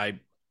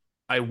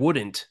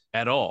wouldn't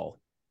at all.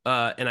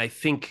 And I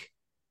think,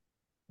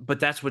 but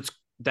that's what's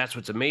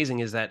amazing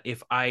is that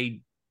if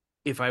I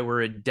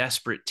were a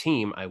desperate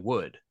team, I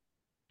would.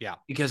 Yeah,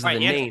 because of the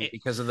name,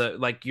 because of the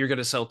like, you're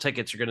gonna sell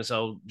tickets, you're gonna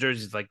sell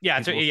jerseys. Like,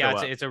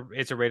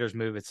 it's a Raiders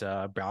move, it's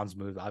a Browns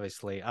move,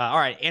 obviously. All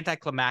right,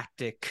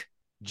 anticlimactic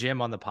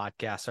Jim on the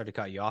podcast. Sorry to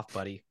cut you off,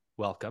 buddy.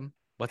 Welcome.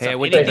 What's up? I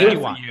went Anything to you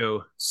want?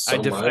 you.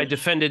 I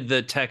defended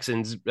the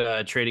Texans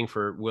trading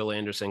for Will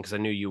Anderson because I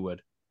knew you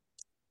would.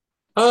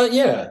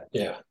 Yeah.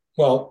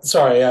 Well,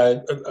 sorry,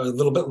 a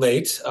little bit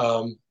late.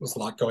 There's a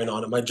lot going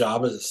on at my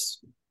job, as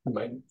you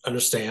might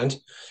understand.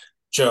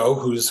 Joe,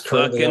 who's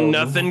currently fucking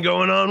nothing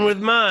going on with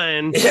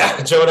mine.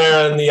 Yeah, Joe and I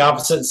are on the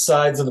opposite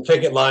sides of the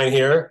picket line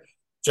here.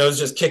 Joe's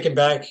just kicking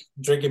back,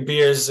 drinking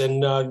beers, and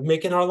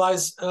making our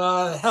lives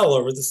hell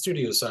over the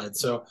studio side.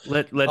 So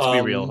let's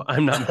be real.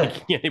 I'm not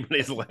making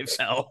anybody's life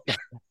hell.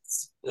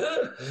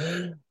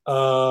 Some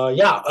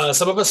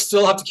of us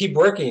still have to keep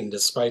working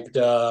despite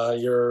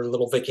your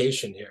little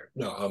vacation here.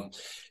 No,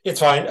 it's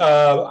fine.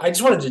 I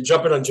just wanted to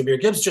jump in on Jahmyr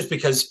Gibbs just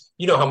because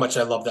you know how much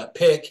I love that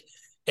pick.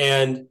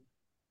 And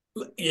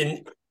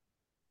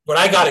what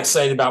I got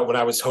excited about when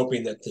I was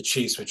hoping that the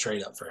Chiefs would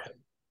trade up for him.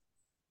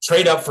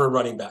 Trade up for a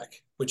running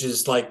back, which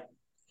is like,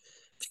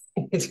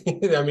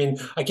 I mean,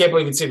 I can't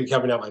believe it's even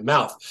coming out my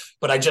mouth,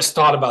 but I just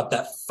thought about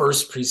that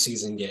first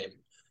preseason game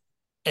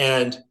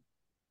and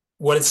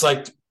what it's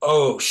like.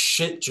 Oh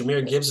shit,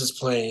 Jahmyr Gibbs is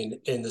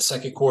playing in the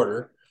second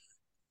quarter.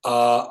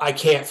 I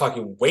can't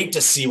fucking wait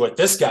to see what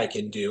this guy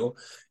can do.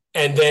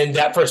 And then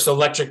that first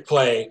electric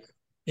play,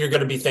 you're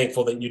going to be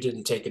thankful that you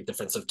didn't take a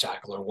defensive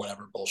tackle or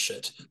whatever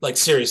bullshit. Like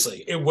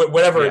seriously,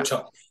 whatever it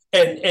took.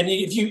 And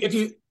if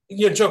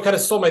you Joe kind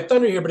of stole my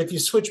thunder here, but if you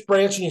switch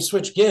Branch and you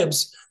switch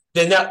Gibbs,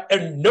 then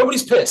and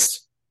nobody's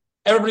pissed.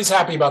 Everybody's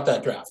happy about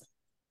that draft.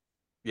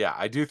 Yeah,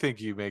 I do think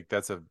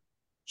that's a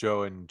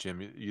Joe and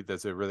Jim.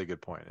 That's a really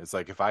good point. It's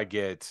like if I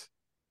get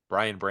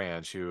Brian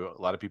Branch, who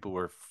a lot of people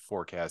were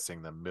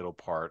forecasting the middle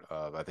part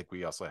of, I think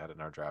we also had it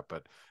in our draft,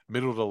 but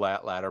middle to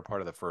latter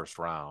part of the first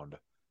round,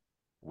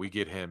 we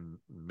get him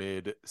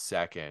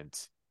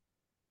mid-second.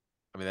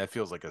 I mean, that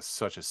feels like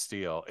such a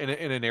steal in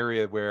an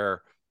area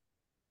where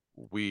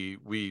we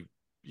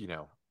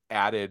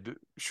added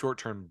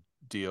short-term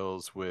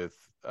deals with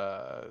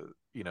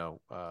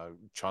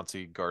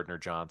Chauncey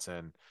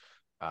Gardner-Johnson,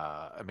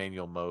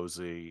 Emmanuel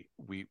Mosley.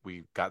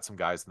 We got some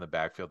guys in the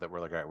backfield that were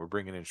like, all right, we're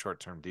bringing in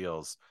short-term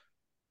deals.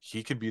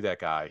 he can be that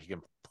guy. He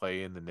can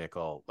play in the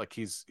nickel. Like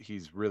he's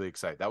really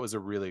excited. That was a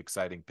really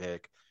exciting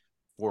pick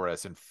for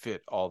us and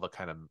fit all the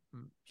kind of,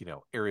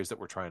 areas that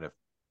we're trying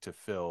to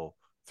fill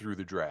through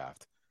the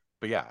draft.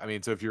 But yeah, I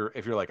mean, so if you're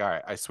like, all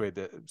right, I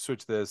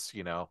switch this,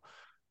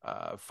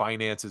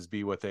 finances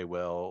be what they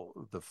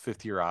will, the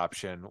 5th-year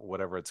option,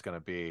 whatever it's going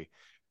to be,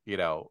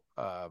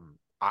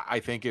 I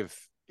think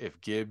if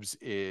Gibbs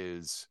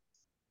is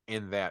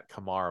in that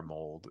Kamara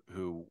mold,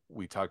 who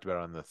we talked about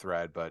on the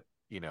thread, but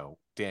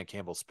Dan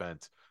Campbell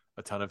spent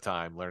a ton of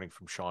time learning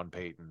from Sean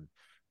Payton,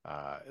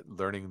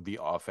 learning the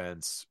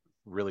offense,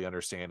 really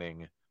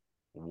understanding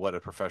what a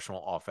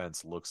professional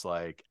offense looks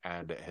like,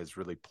 and has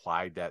really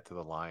applied that to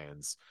the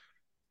Lions.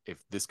 If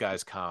this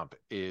guy's comp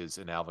is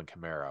an Alvin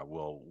Kamara,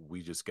 well,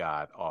 we just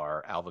got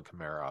our Alvin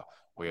Kamara.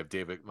 We have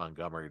David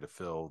Montgomery to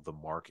fill the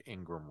Mark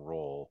Ingram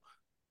role,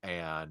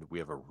 and we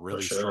have a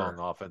really strong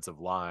offensive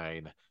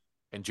line.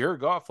 And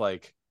Jared Goff,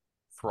 like,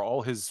 for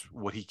all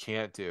what he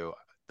can't do,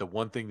 the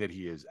one thing that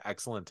he is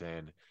excellent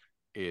in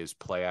is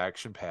play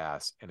action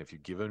pass. And if you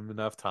give him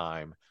enough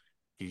time,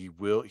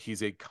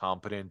 he's a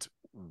competent,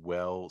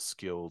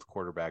 well-skilled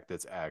quarterback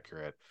that's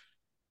accurate.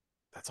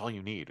 That's all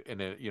you need. And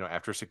then,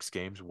 after 6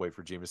 games, wait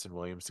for Jameson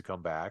Williams to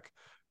come back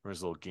from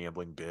his little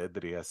gambling bid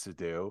that he has to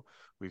do.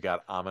 We've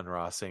got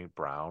Amon-Ra St.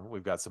 Brown.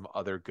 We've got some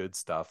other good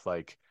stuff.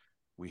 Like,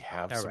 we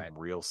have some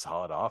real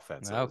solid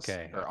offenses.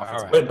 Okay. All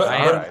right.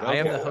 I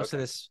am the host of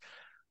this.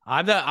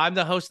 I'm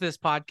the host of this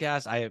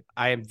podcast.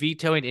 I am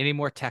vetoing any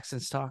more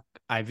Texans talk.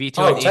 I'm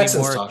vetoing any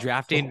more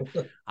drafting.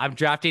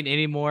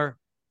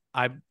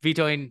 I'm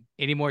vetoing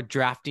any more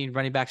drafting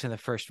running backs in the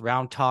first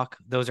round talk.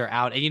 Those are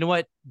out. And you know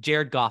what?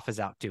 Jared Goff is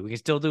out too. We can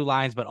still do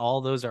Lions, but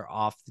all those are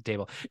off the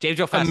table. James,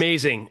 real fast.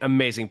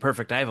 Amazing.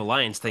 Perfect. I have a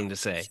Lions thing to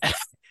say.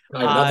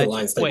 Another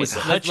Lions thing. With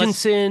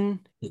Hutchinson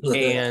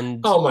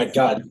and oh my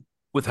God,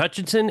 with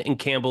Hutchinson and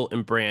Campbell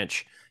and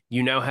Branch,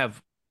 you now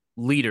have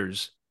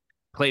leaders,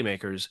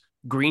 playmakers,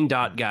 green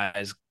dot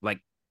guys,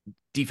 like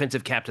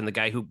defensive captain, the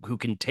guy who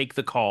can take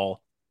the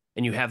call.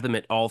 And you have them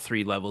at all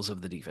 3 levels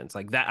of the defense.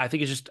 Like that, I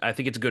think it's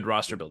a good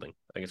roster building.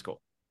 I think it's cool.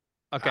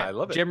 Okay. I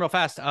love it. Jim, real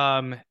fast.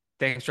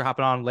 Thanks for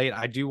hopping on late.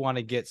 I do want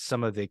to get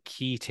some of the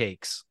key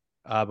takes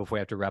before we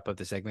have to wrap up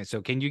the segment.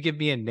 So can you give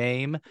me a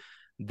name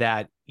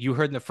that you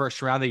heard in the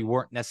first round that you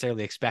weren't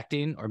necessarily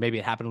expecting, or maybe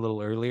it happened a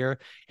little earlier?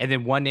 And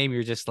then one name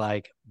you're just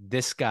like,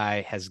 this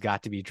guy has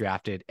got to be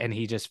drafted, and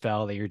he just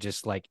fell, that you're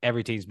just like,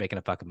 every team's making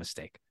a fucking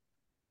mistake.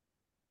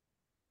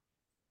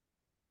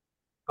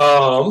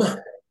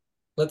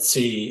 Let's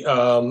see.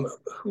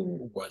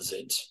 Who was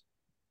it?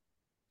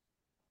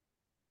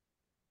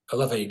 I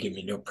love how you give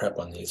me no prep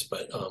on these,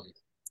 but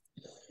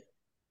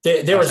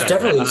there was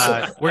definitely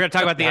we're going to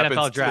talk about the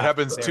NFL draft. It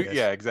happens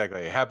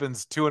exactly. It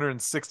happens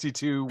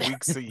 262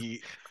 weeks in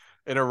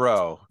a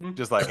row,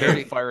 just like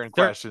firing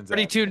questions.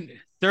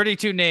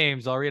 32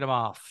 names. I'll read them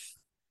off.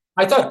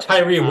 I thought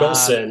Tyree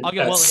Wilson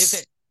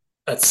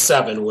at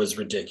 7 was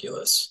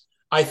ridiculous.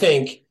 I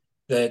think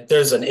that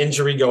there's an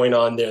injury going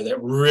on there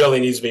that really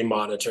needs to be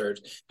monitored.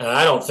 And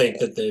I don't think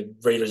that the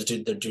Raiders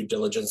did their due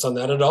diligence on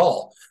that at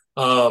all.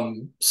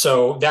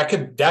 So that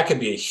could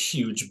be a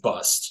huge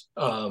bust.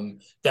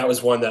 That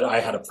was one that I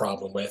had a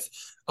problem with.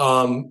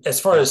 As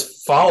far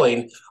as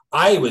falling,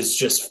 I was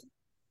just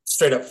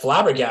straight up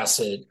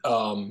flabbergasted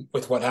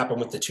with what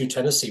happened with the 2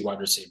 Tennessee wide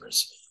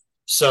receivers.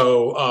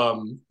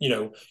 So,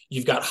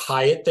 you've got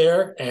Hyatt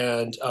there,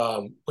 and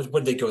what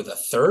did they go, the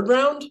 3rd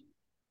round?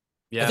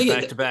 Yeah,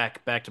 back to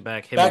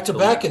back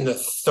in the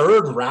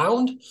 3rd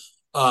round.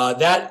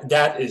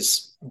 That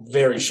is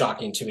very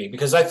shocking to me,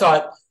 because I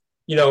thought,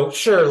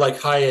 sure, like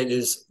Hyatt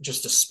is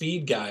just a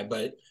speed guy,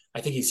 but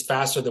I think he's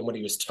faster than what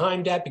he was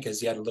timed at because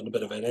he had a little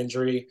bit of an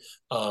injury.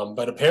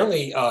 But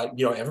apparently,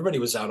 everybody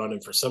was out on him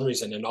for some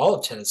reason in all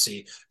of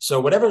Tennessee. So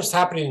whatever's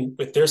happening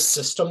with their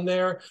system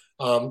there,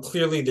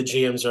 clearly the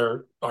GMs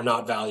are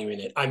not valuing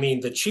it. I mean,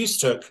 the Chiefs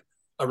took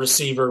a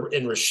receiver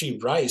in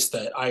Rashee Rice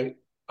that I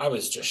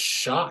was just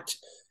shocked.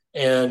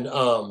 And,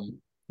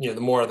 the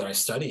more that I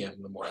study him,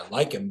 the more I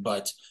like him.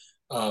 But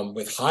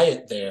with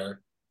Hyatt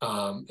there,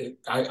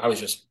 I was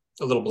just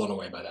a little blown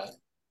away by that.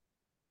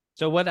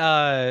 So what,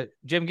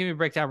 Jim, give me a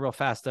breakdown real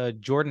fast.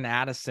 Jordan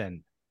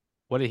Addison,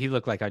 what did he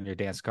look like on your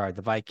dance card?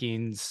 The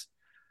Vikings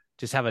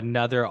just have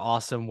another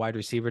awesome wide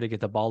receiver to get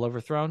the ball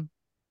overthrown?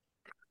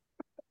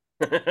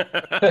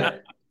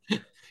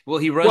 Well,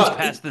 he runs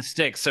past the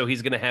sticks, so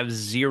he's going to have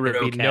zero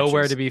catches.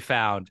 Nowhere to be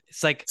found.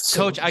 It's like,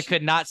 Coach, I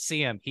could not see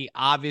him. He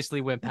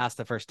obviously went past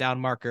the first down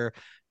marker.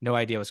 No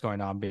idea what's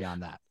going on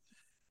beyond that.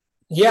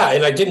 Yeah,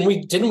 and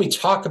didn't we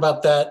talk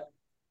about that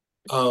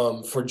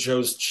for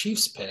Joe's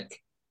Chiefs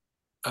pick?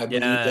 I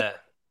believe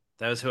that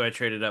was who I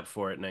traded up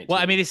for at 19. Well,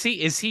 I mean, is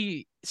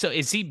he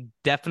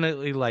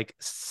definitely like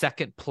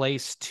second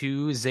place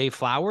to Zay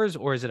Flowers,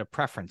 or is it a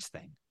preference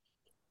thing?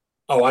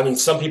 Oh, I mean,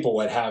 some people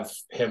would have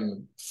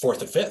him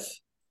 4th or 5th.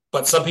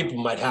 But some people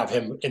might have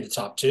him in the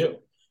top 2.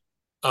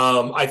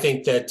 I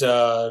think that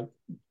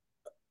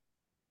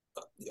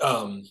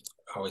I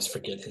always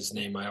forget his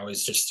name. I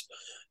always just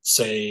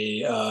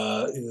say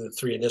the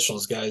three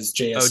initials guys,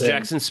 JSN. Oh,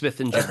 Jackson Smith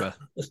and Jigba.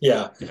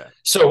 Yeah. Yeah.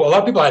 So a lot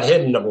of people had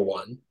him number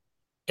one.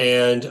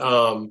 And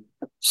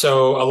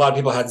so a lot of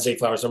people had Zay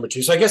Flowers number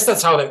two. So I guess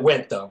that's how it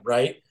went, though,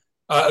 right?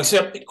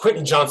 Except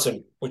Quentin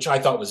Johnson, which I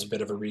thought was a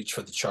bit of a reach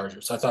for the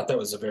Chargers. I thought that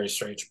was a very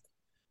strange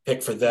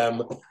pick for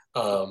them.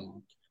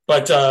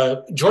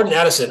 But Jordan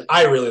Addison,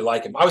 I really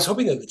like him. I was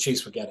hoping that the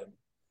Chiefs would get him.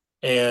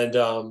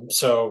 And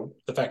so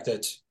the fact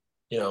that,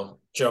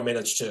 Joe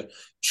managed to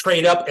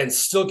trade up and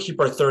still keep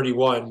our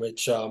 31,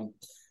 which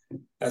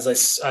as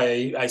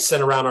I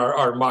sent around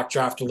our mock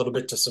draft a little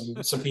bit to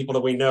some people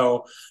that we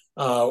know,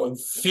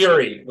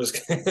 Fury was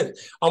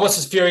almost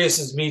as furious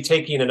as me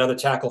taking another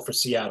tackle for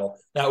Seattle.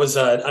 That was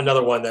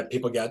another one that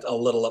people got a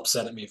little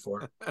upset at me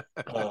for.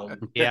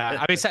 Yeah,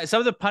 I mean, some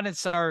of the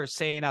pundits are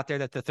saying out there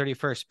that the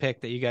 31st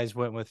pick that you guys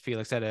went with,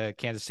 Felix, out of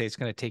Kansas State, is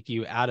going to take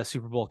you out of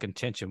Super Bowl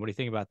contention. What do you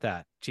think about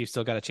that? Chiefs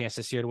still got a chance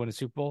this year to win a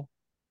Super Bowl?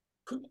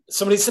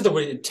 Somebody said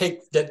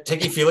that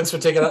Takey Felix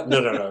would take it out.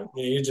 No.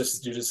 You're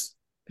just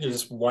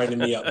winding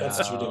me up. That's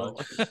what you're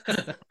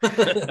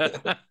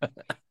doing.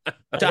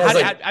 So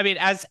I mean,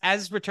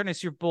 as returning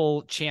Super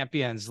Bowl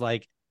champions,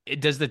 like,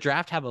 does the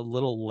draft have a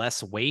little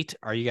less weight?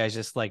 Are you guys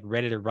just like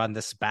ready to run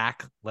this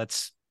back?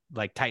 Let's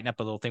like tighten up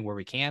a little thing where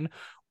we can,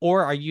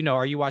 or are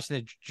you watching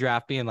the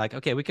draft being like,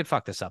 okay, we could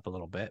fuck this up a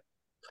little bit?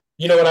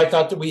 You know what? I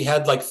thought that we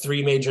had like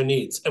three major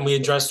needs, and we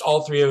addressed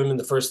all three of them in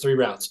the first three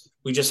rounds.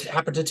 We just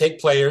happened to take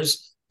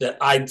players that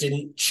I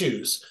didn't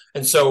choose,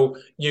 and so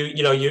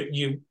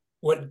you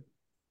what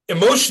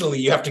emotionally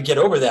you have to get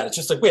over that. It's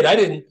just like, wait, I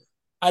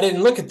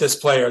didn't look at this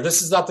player.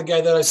 This is not the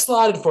guy that I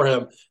slotted for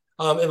him.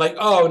 And like,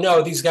 oh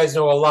no, these guys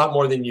know a lot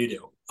more than you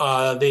do.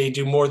 They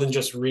do more than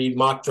just read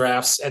mock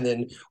drafts and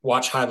then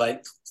watch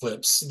highlight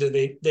clips.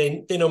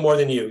 They know more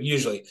than you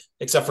usually,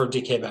 except for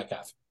DK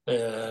Metcalf.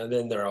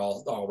 Then they're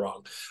all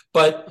wrong.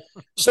 But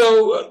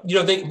so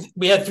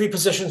we had three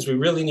positions we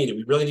really needed.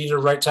 We really needed a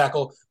right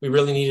tackle. We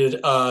really needed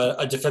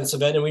a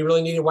defensive end, and we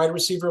really needed a wide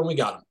receiver, and we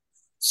got him.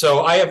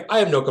 So I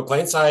have no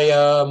complaints.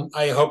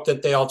 I hope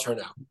that they all turn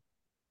out.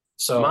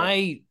 So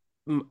I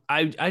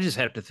just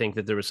have to think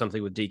that there was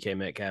something with DK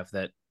Metcalf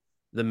that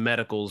the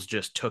medicals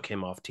just took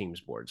him off teams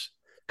boards.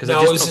 Because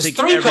it was his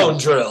three-cone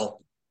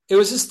drill. It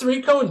was his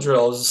three-cone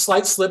drill. It was a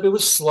slight slip. It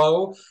was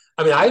slow.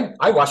 I mean,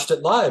 I watched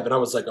it live, and I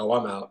was like, oh,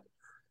 I'm out.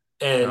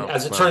 And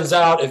as it turns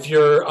out, if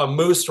you're a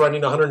moose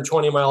running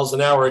 120 miles an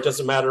hour, it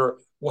doesn't matter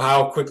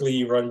how quickly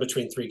you run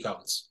between three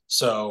cones.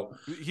 So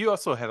he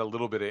also had a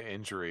little bit of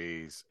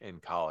injuries in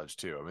college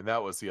too. I mean,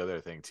 that was the other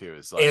thing too.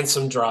 Is like, and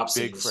some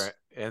dropsies.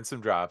 And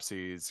some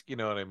dropsies. You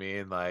know what I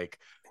mean? Like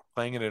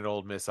playing in an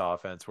Ole Miss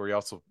offense where he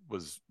also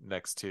was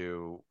next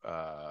to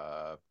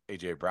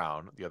AJ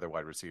Brown, the other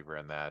wide receiver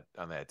on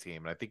that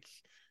team. And I think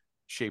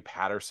Shea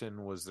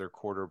Patterson was their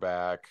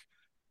quarterback.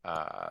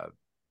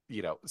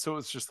 So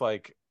it's just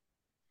like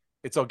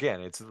it's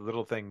the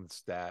little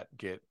things that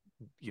get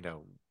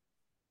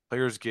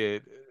players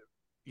get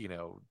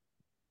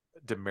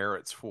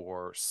demerits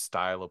for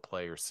style of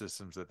play or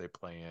systems that they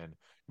play in.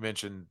 You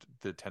mentioned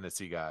the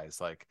Tennessee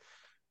guys. Like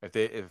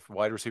if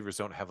wide receivers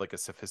don't have like a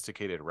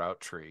sophisticated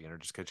route tree and are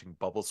just catching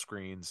bubble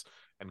screens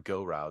and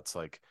go routes,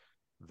 like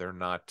they're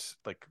not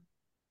like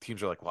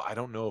teams are like, well, I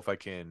don't know if I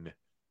can.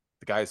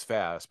 The guy's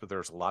fast, but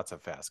there's lots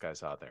of fast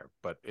guys out there.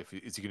 But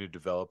is he going to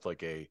develop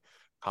like a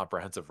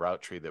comprehensive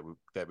route tree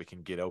that we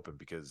can get open,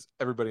 because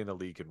everybody in the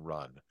league can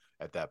run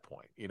at that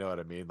point. You know what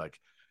I mean? Like,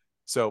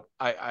 so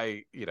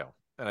I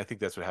and I think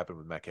that's what happened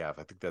with Metcalf.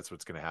 I think that's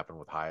what's going to happen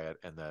with Hyatt.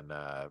 And then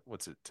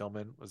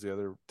Tillman was the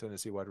other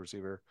Tennessee wide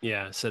receiver.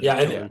 Yeah.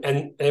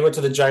 And they went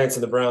to the Giants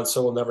and the Browns,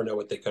 so we'll never know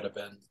what they could have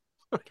been.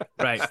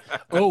 Right.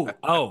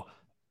 Oh,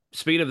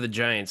 speaking of the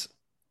Giants,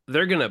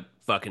 they're going to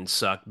fucking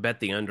suck. Bet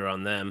the under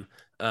on them.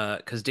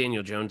 Because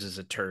Daniel Jones is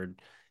a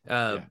turd. He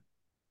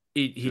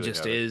really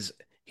just is.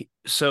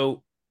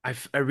 So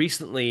I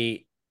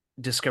recently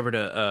discovered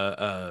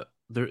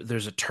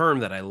there's a term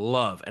that I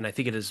love, and I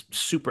think it is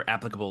super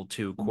applicable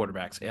to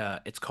quarterbacks.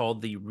 It's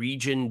called the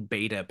region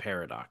beta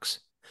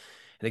paradox.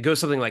 And it goes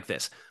something like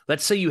this.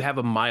 Let's say you have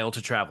a mile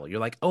to travel. You're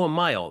like, oh, a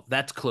mile,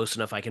 that's close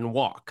enough, I can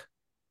walk.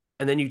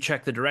 And then you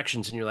check the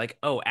directions and you're like,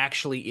 oh,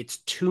 actually, it's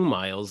 2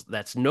 miles.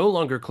 That's no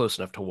longer close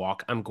enough to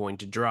walk. I'm going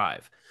to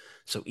drive.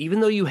 So even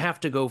though you have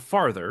to go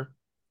farther,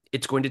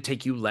 it's going to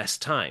take you less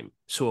time.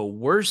 So a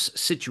worse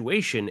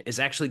situation is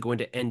actually going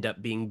to end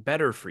up being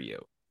better for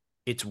you.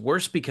 It's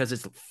worse because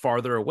it's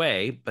farther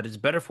away, but it's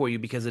better for you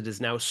because it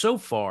is now so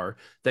far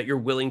that you're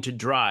willing to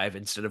drive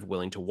instead of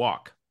willing to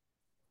walk.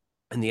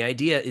 And the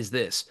idea is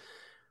this.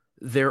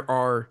 There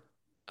are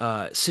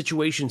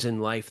situations in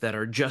life that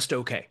are just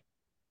okay.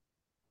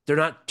 They're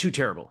not too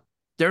terrible.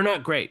 They're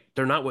not great.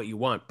 They're not what you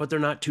want, but they're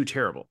not too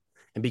terrible.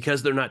 And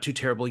because they're not too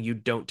terrible, you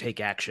don't take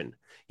action.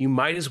 You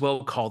might as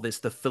well call this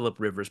the Phillip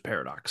Rivers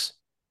paradox.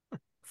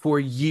 For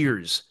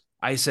years,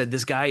 I said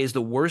this guy is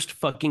the worst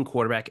fucking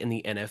quarterback in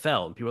the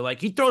NFL. And people are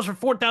like, he throws for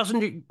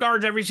 4,000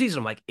 yards every season.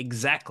 I'm like,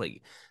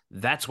 exactly.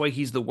 That's why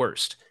he's the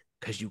worst,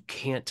 because you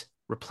can't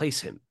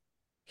replace him.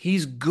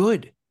 He's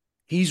good.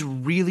 He's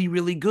really,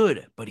 really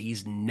good, but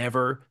he's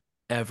never,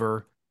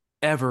 ever,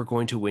 ever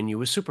going to win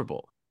you a Super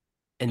Bowl.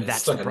 And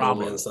that's Stuck the in no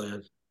problem. man's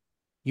land.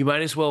 You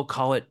might as well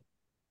call it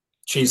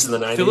Chiefs in the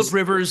 90s. Phillip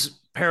Rivers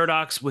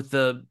paradox with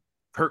the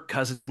Kirk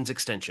Cousins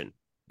extension.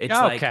 It's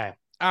okay.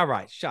 All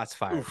right. Shots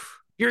fired. Oof,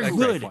 you're Great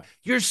good. point.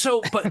 You're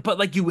so, but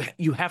like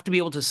you have to be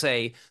able to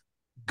say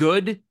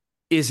good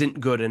isn't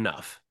good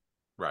enough.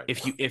 Right.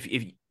 If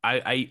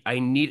I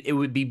need, it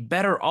would be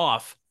better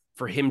off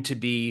for him to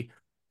be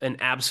an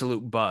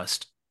absolute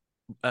bust.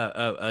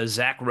 A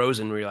Zach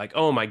Rosen where you're like,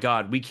 oh my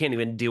God, we can't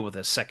even deal with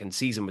a second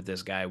season with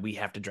this guy. We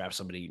have to draft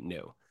somebody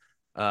new.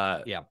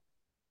 Yeah.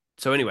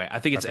 So anyway, I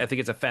think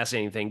it's a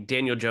fascinating thing.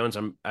 Daniel Jones,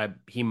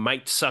 he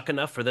might suck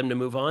enough for them to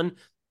move on,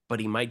 but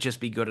he might just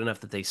be good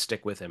enough that they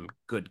stick with him.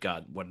 Good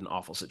God, what an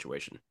awful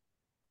situation.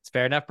 It's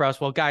fair enough, bros.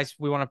 Well, guys,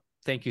 we want to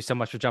thank you so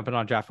much for jumping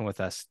on drafting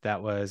with us.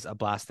 That was a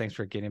blast. Thanks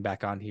for getting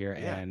back on here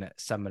and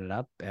summing it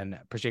up, and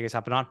appreciate you guys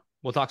hopping on.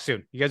 We'll talk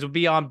soon. You guys will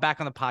be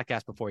back on the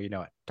podcast before you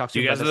know it. Talk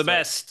soon. You guys are the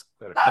best.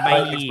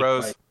 Bye. Thanks,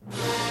 bros.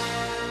 Bye.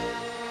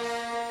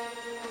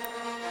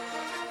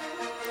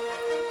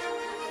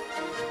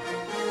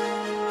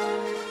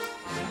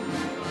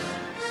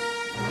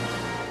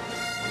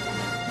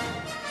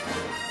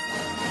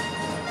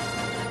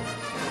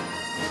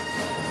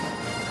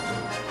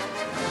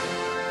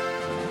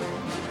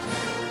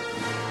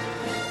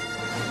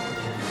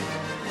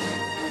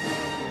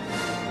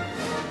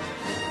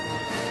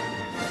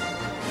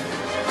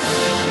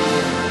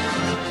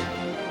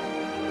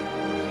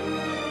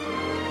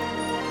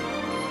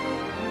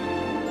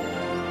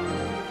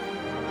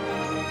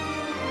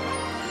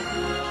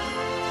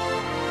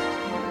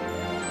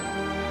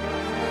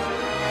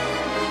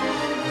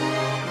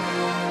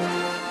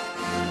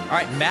 All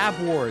right, MAB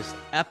Wars,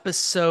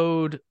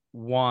 episode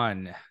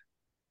 1.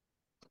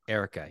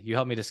 Erica, you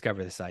helped me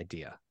discover this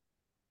idea.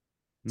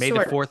 May the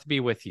 4th be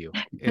with you.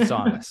 It's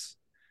on us.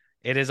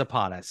 It is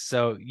upon us.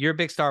 So you're a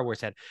big Star Wars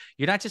head.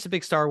 You're not just a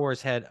big Star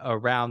Wars head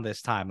around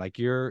this time. Like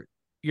you're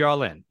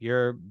all in.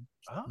 You're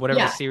whatever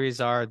the series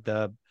are,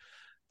 the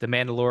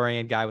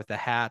Mandalorian guy with the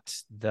hat,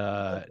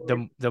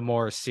 the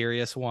more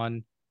serious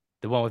one.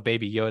 The one with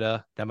Baby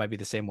Yoda, that might be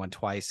the same one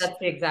twice. That's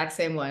the exact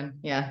same one.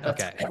 Yeah.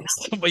 Okay.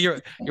 But you're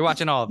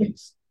watching all of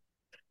these.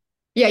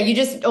 Yeah, you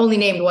just only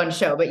named one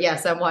show, but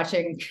yes, I'm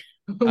watching.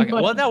 Okay.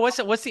 Well, no,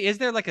 is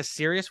there like a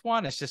serious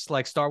one? It's just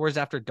like Star Wars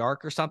After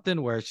Dark or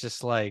something where it's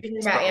just like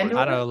I don't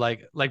know,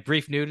 like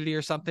brief nudity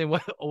or something.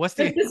 What's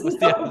the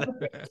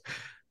other?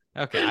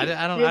 Okay,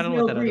 I don't know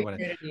what that other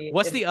one is.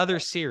 What's the other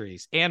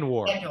series? And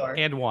War.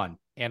 And War.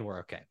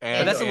 Okay.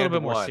 But that's a little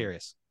bit more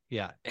serious.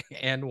 Yeah.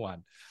 And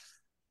One.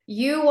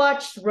 You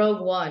watched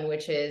Rogue One,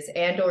 which is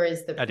Andor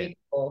is the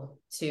prequel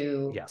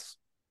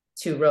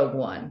to Rogue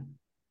One.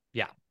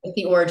 Yeah. Like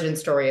the origin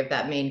story of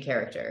that main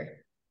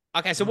character.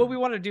 Okay, so what we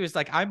want to do is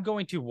like I'm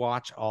going to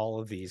watch all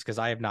of these because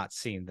I have not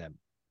seen them.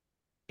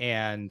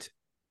 And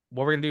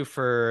what we're gonna do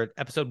for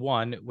episode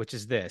 1, which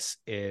is this,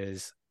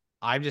 is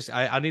I need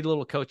a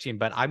little coaching,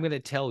 but I'm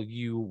gonna tell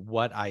you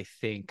what I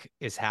think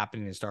is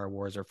happening in Star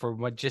Wars, or for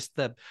what just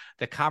the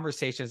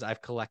conversations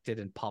I've collected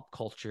in pop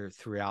culture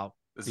throughout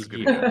the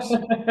years.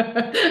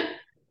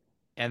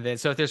 And then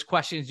so if there's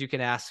questions you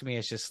can ask me,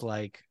 it's just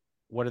like,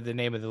 what are the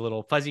name of the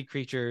little fuzzy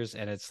creatures?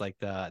 And it's like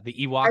the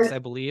Ewoks, I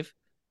believe.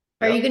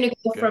 Are you going to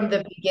go from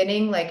the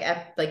beginning, like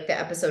the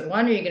episode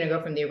 1, or are you going to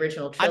go from the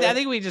original trilogy? I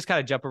think we just kind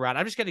of jump around.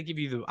 I'm just going to give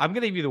you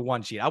the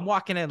one sheet. I'm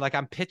walking in like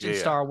I'm pitching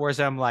Star Wars.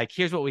 And I'm like,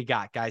 here's what we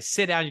got, guys.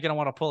 Sit down. You're going to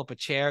want to pull up a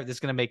chair. This is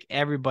going to make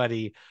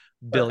everybody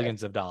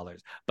billions of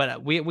dollars.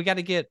 But we got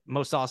to get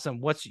most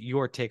awesome. What's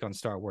your take on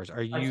Star Wars?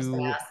 Are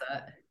you?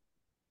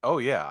 Oh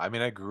yeah, I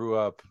mean, I grew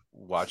up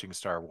watching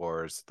Star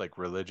Wars like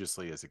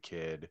religiously as a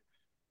kid.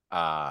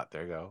 There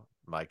you go,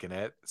 Mike in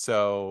it.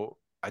 So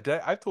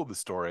I've told the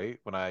story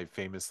when I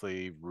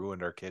famously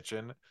ruined our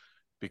kitchen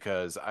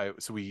because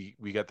we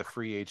got the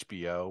free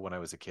HBO when I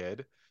was a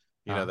kid.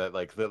 You know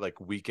that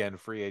weekend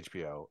free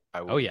HBO.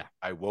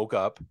 I woke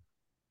up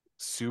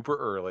super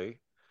early,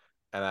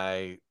 and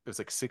it was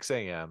like 6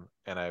 a.m.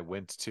 and I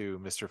went to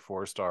Mr.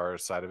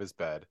 4-Star's side of his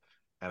bed,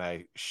 and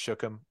I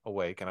shook him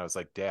awake, and I was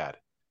like, "Dad,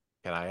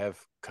 can I have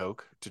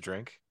Coke to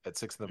drink at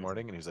 6 a.m?"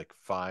 And he was like,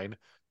 "Fine,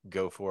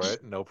 go for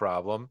it. No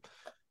problem."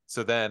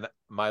 So then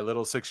my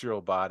little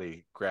 6-year-old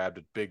body grabbed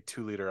a big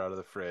 2-liter out of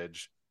the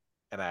fridge,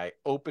 and I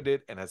opened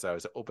it. And as I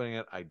was opening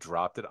it, I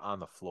dropped it on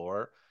the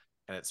floor,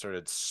 and it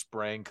started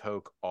spraying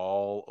Coke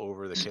all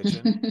over the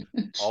kitchen,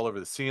 all over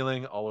the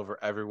ceiling, all over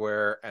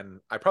everywhere. And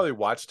I probably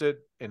watched it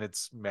in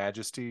its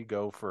majesty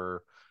go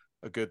for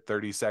a good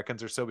 30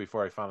 seconds or so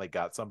before I finally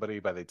got somebody.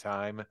 By the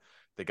time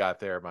they got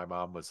there, my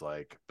mom was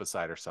like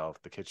beside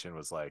herself. The kitchen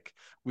was like,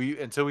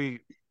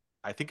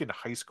 I think in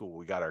high school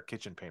we got our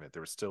kitchen painted.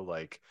 There was still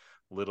like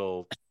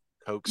little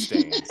Coke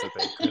stains that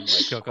they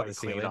couldn't like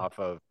clean off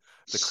of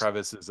the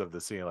crevices of the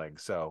ceiling.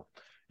 So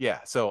yeah,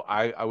 so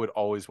I would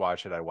always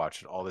watch it. I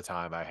watched it all the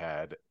time. I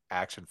had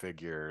action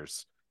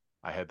figures.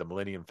 I had the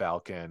Millennium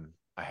Falcon.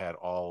 I had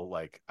all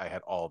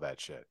that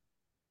shit.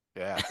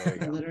 Yeah, there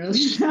you go. Literally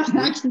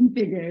action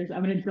figures.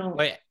 I'm an adult.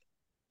 Wait,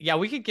 Yeah,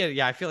 we could get.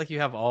 Yeah, I feel like you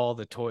have all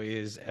the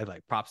toys and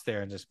like props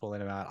there and just pulling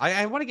them out.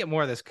 I want to get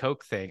more of this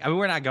Coke thing. I mean,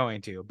 we're not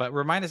going to, but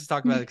remind us to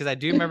talk about it because I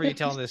do remember you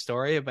telling this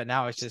story. But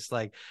now it's just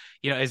like,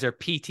 is there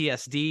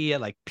PTSD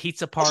at like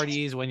pizza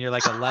parties when you're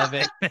like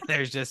 11?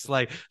 There's just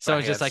like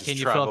someone's just like, can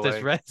you fill up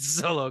this red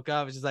Solo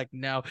cup? It's just like,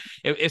 no.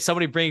 If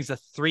somebody brings a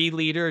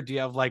 3-liter, do you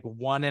have like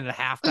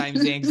 1.5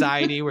 times the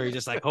anxiety where you're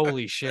just like,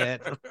 holy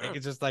shit? Like,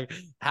 it's just like,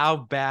 how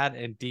bad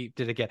and deep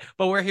did it get?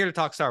 But we're here to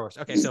talk Star Wars.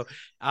 Okay, so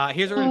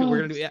here's what we're gonna do.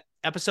 We're gonna do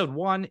episode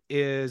 1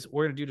 is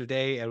we're gonna do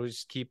today, and we'll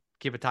just keep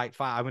a tight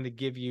file. I'm gonna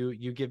give you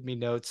give me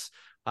notes,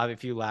 have a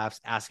few laughs,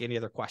 ask any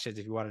other questions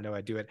if you want to know.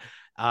 I do it.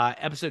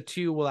 Episode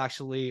 2 we'll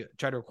actually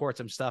try to record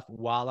some stuff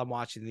while I'm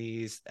watching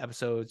these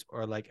episodes,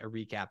 or like a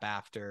recap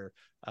after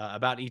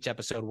about each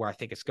episode, where I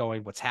think it's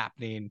going, what's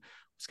happening,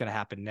 what's gonna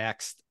happen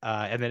next.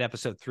 And then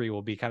episode 3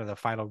 will be kind of the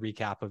final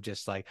recap of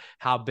just like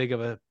how big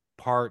of a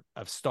part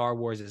of Star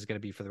Wars is going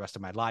to be for the rest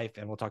of my life.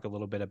 And we'll talk a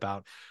little bit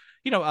about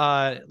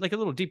like a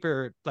little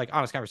deeper, like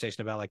honest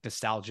conversation about like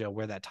nostalgia,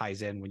 where that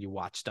ties in when you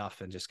watch stuff,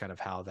 and just kind of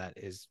how that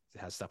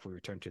has stuff we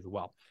return to the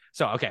well.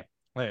 So, okay,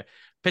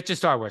 pitch of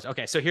Star Wars.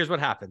 Okay, so here's what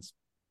happens.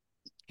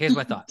 Here's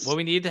my thought. What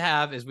we need to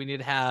have is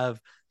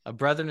a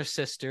brother and a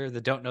sister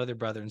that don't know their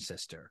brother and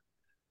sister.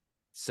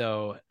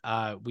 So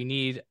we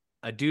need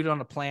a dude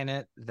on a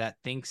planet that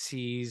thinks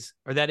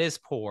that is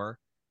poor,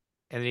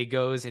 and then he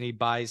goes and he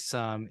buys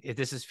some. If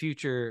this is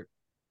future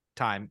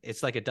time,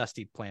 it's like a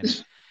dusty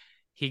planet.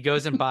 He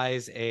goes and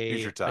buys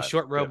a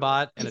short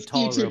robot and a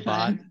tall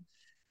robot.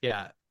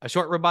 Yeah, a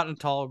short robot and a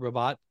tall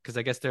robot, because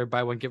I guess they're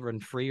buy one, get one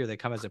free, or they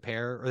come as a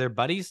pair, or they're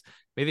buddies.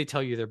 Maybe they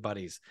tell you they're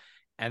buddies.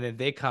 And then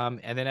they come,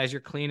 and then as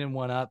you're cleaning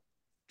one up,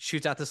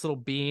 shoots out this little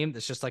beam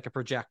that's just like a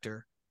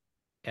projector.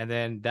 And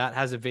then that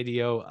has a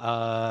video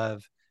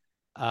of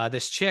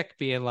this chick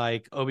being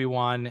like,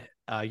 Obi-Wan,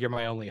 you're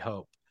my only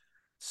hope.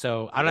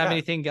 So I don't have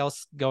anything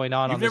else going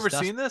on. You've never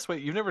seen this?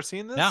 Wait, you've never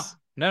seen this? No.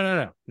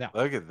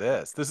 Look at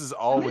this. This is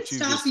all what you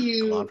just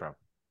come on from.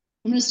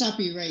 I'm going to stop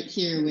you right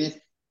here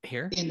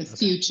in the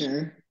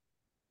future,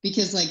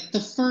 because like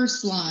the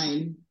first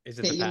line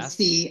that you'll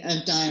see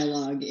of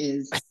dialogue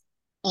is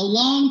a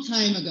long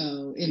time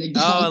ago in a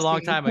galaxy. Oh, a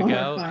long time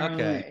ago. Far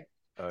Okay.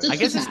 So I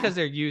guess it's because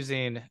they're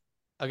using.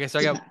 Okay, so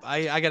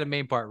I got a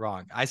main part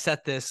wrong. I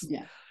set this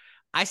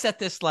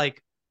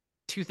like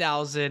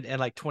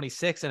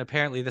 2026, and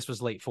apparently this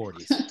was late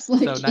 40s. That's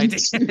like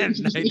so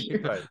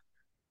 19. Right.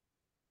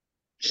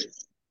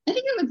 I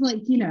think it was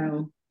like,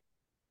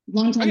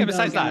 long time ago.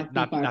 Besides that,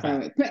 not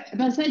bad.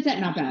 Besides that,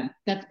 not bad.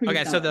 That's pretty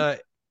okay. Solid.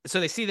 So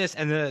they see this,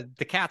 and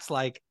the cat's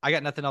like, I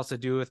got nothing else to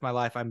do with my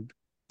life. I'm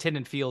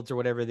tending fields or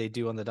whatever they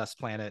do on the dust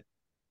planet.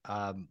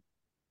 Not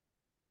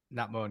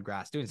mowing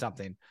grass, doing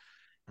something.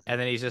 And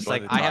then he's just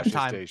like, I have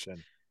time.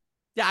 Station.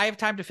 Yeah, I have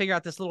time to figure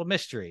out this little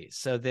mystery.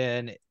 So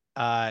then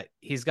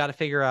he's got to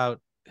figure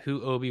out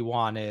who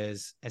Obi-Wan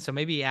is. And so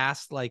maybe he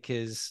asked like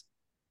his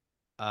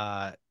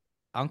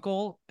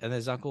uncle, and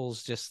his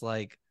uncle's just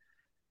like,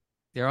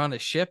 they're on a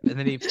ship, and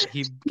then he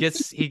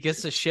gets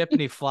a ship, and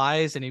he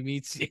flies, and he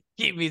meets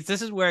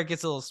this is where it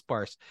gets a little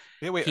sparse.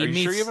 Yeah, wait, are you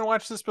sure you haven't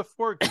watched this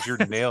before? Because you're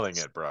nailing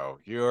it, bro.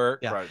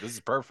 Bro, this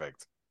is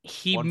perfect.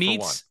 He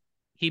meets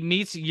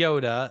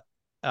Yoda.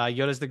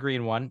 Yoda's the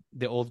green one,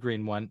 the old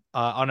green one,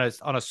 on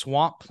a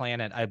swamp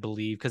planet, I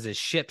believe, because his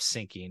ship's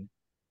sinking.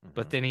 Mm-hmm.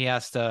 But then he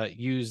has to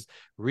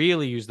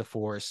really use the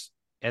Force,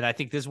 and I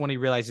think this is when he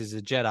realizes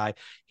he's a Jedi.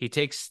 He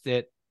takes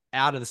it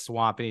out of the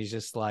swamp, and he's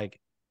just like,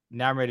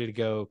 now I'm ready to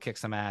go kick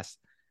some ass.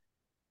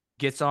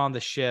 Gets on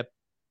the ship,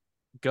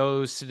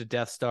 goes to the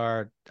Death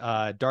Star.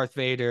 Darth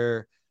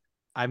Vader,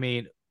 I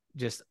mean,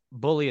 just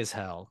bully as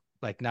hell,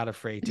 like not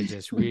afraid to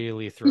just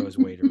really throw his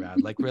weight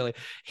around. Like really,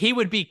 he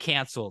would be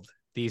canceled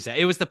these days.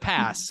 It was the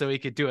past, so he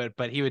could do it,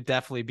 but he would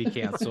definitely be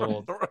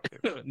canceled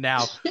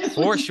now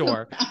for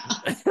sure.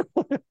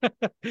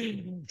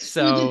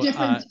 So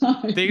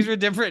things were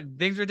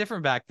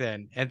different back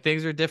then, and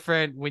things are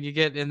different when you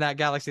get in that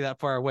galaxy that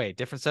far away.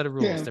 Different set of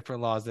rules,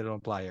 different laws that don't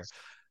apply here.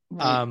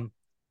 Right.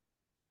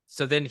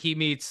 So then he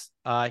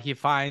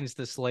finds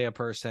this Leia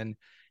person,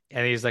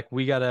 and he's like,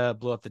 we gotta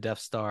blow up the Death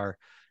Star.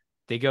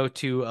 They go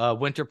to a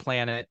winter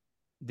planet.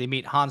 They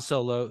meet Han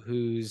Solo,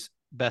 whose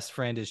best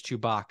friend is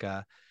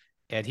Chewbacca,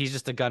 and he's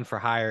just a gun for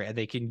hire, and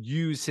they can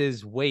use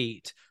his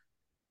weight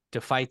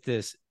to fight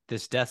this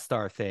Death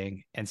Star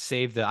thing and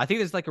save I think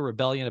there's like a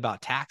rebellion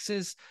about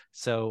taxes.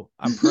 So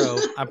I'm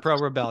pro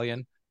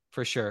rebellion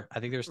for sure.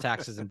 I think there's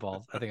taxes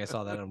involved. I think I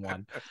saw that in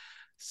one.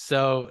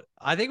 So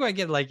I think I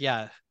get like,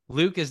 yeah,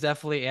 Luke is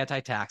definitely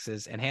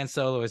anti-taxes, and Han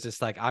Solo is just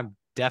like, I'm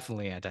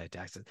definitely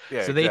anti-taxes.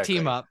 Yeah, so they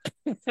team up.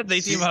 They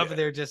team up, and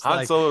they're just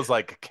Han Solo's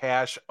like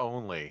cash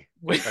only.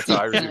 That's how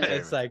I receive it.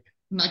 It's like,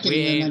 not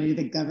giving money to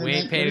the government. We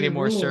ain't paying any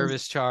more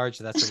service charge.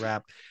 That's a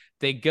wrap.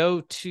 They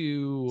go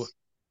to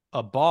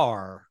a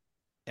bar,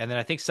 and then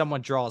I think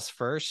someone draws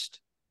first.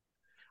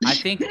 I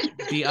think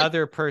the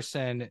other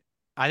person,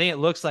 I think it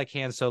looks like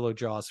Han Solo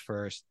draws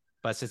first,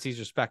 but since he's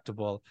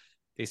respectable,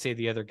 they say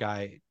the other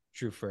guy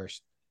drew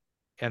first.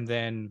 And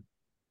then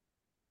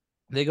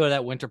They go to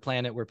that winter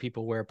planet where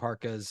people wear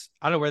parkas.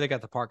 I don't know where they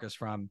got the parkas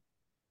from.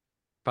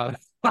 Probably,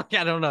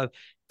 I don't know.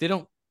 They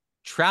don't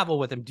travel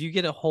with them. Do you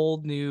get a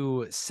whole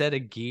new set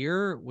of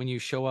gear when you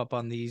show up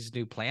on these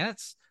new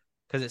planets?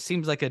 Because it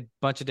seems like a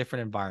bunch of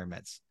different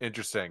environments.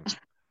 Interesting.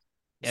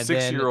 And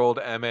 6-year-old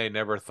MA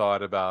never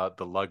thought about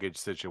the luggage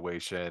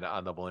situation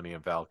on the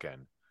Millennium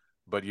Falcon,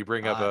 but you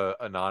bring up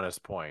an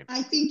honest point.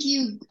 I think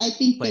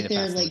that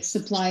they're like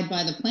supplied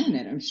by the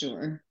planet, I'm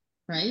sure,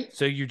 right?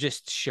 So you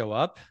just show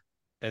up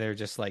and they're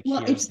just like,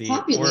 well, it's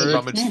populated.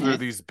 Rummage through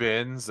these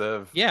bins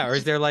of or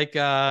is there like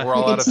we're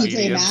all out of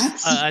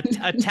mediums. a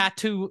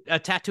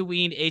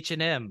Tatooine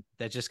H&M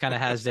that just kind of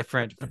has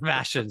different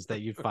fashions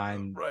that you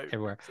find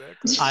everywhere.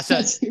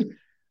 Exactly.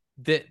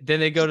 Then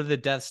they go to the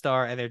Death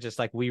Star and they're just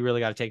like, we really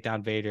got to take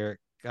down Vader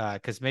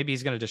because maybe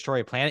he's going to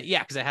destroy a planet. Yeah,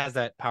 because it has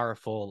that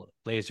powerful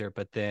laser.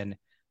 But then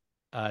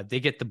they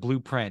get the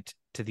blueprint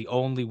to the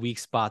only weak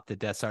spot, the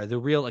Death Star, the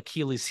real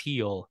Achilles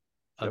heel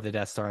of the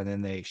Death Star, and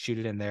then they shoot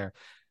it in there.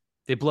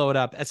 They blow it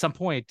up. At some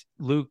point,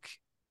 Luke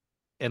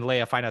and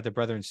Leia find out they're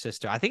brother and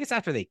sister. I think it's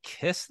after they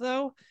kiss,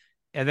 though.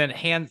 And then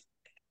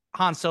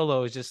Han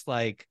Solo is just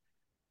like,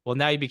 well,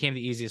 now you became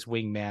the easiest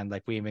wingman.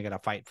 Like, we ain't gonna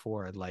fight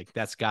for it. Like,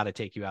 that's got to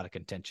take you out of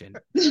contention.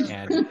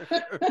 And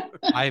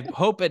I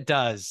hope it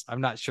does. I'm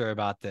not sure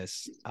about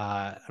this.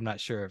 I'm not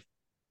sure if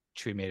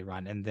Chewie made a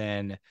run. And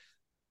then,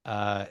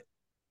 I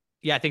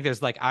think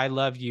there's like, I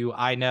love you,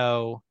 I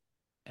know.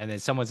 And then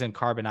someone's in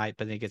carbonite,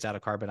 but then he gets out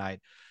of carbonite.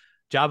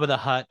 Jabba the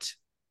Hutt,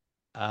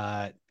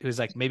 who's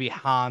like maybe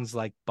Han's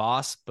like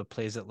boss, but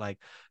plays it like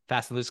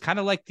fast and loose, kind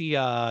of like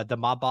the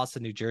mob boss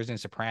in New Jersey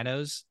and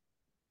Sopranos,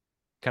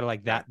 kind of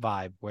like that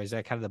vibe. Whereas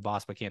they're kind of the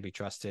boss but can't be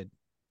trusted.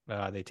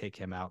 They take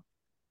him out.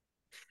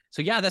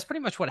 So that's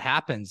pretty much what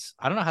happens.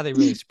 I don't know how they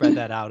really spread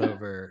that out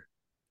over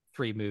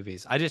 3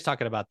 movies. I just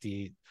talking about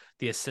the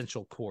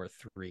essential core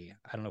 3.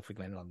 I don't know if we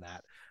landed on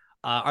that.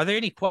 Are there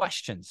any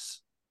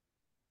questions?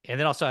 And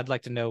then also, I'd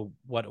like to know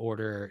what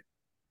order.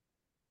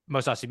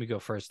 Most awesome, you go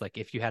first. Like,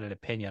 if you had an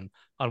opinion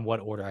on what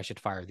order I should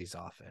fire these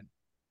off in.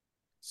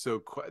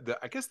 So,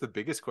 I guess the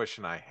biggest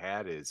question I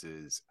had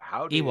is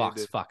how did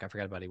Ewoks? Fuck, I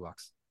forgot about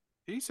Ewoks.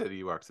 You said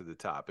Ewoks at the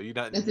top, but you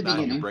not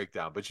in your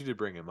breakdown, but you did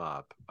bring him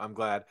up. I'm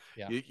glad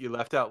you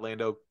left out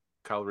Lando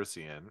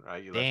Calrissian,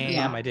 right? You left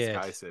Damn, I did.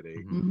 Sky City.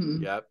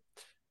 Mm-hmm. Yep.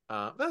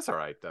 That's all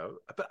right though.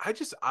 But I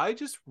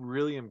just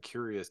really am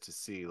curious to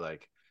see,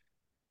 like,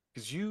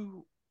 because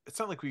it's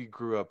not like we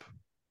grew up,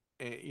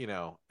 in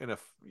a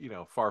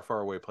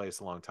far away place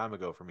a long time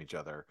ago from each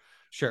other.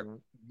 Sure.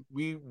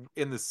 We're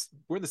in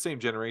the same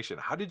generation.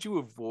 How did you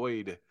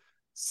avoid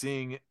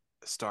seeing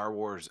Star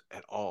Wars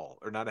at all,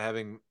 or not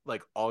having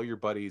like all your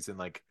buddies in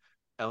like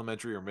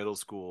elementary or middle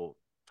school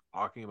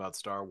talking about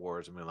Star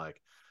Wars and being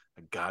like,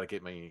 I gotta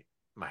get my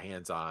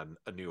hands on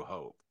A New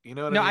Hope? You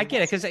know what I mean? I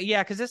get it,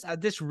 because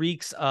this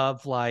reeks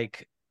of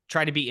like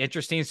trying to be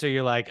interesting. So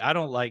you're like, I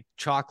don't like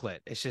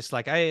chocolate. It's just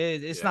like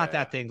it's not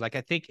that thing. Like,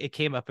 I think it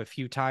came up a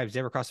few times,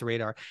 never crossed the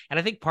radar. And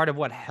I think part of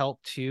what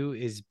helped too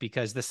is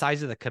because the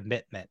size of the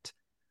commitment.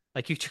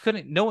 Like,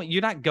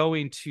 you're not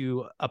going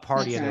to a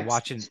party and they're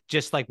watching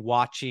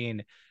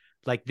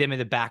like them in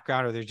the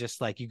background, or they're just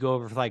like, you go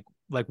over for like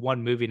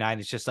one movie night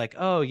and it's just like,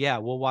 oh yeah,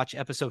 we'll watch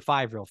episode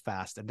 5 real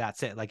fast and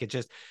that's it. Like,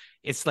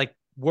 it's like,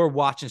 we're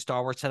watching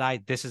Star Wars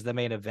tonight, this is the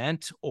main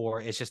event, or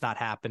it's just not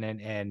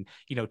happening. And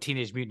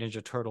Teenage Mutant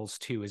Ninja Turtles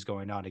 2 is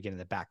going on again in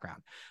the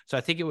background. So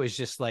I think it was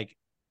just like,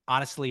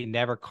 honestly,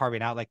 never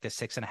carving out like the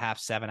 6.5,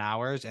 7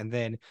 hours. And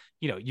then,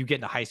 you get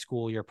into high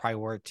school, you're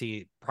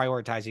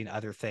prioritizing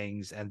other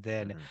things. And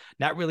then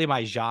not really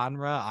my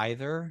genre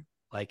either.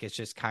 Like, it's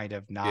just kind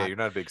of not. Yeah, you're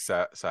not a big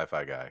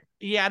sci-fi guy.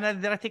 Yeah.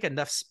 And then I think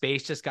enough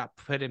space just got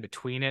put in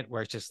between it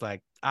where it's just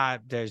like, I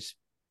don't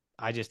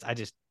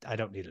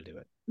need to do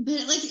it. But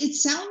like, it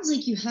sounds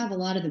like you have a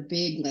lot of the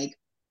big like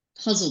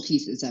puzzle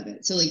pieces of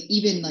it. So like,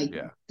 even like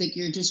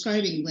you're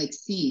describing like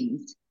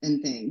scenes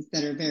and things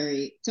that are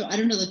very, so I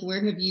don't know, like,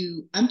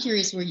 I'm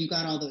curious where you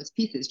got all those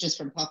pieces, just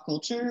from pop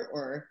culture,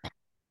 or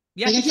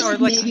I feel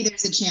like maybe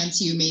there's a chance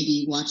you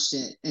maybe watched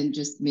it and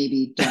just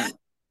maybe don't.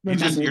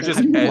 You're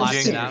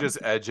just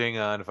edging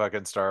on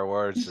fucking Star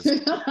Wars,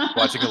 just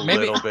watching a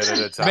little bit at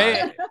a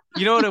time.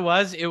 You know what it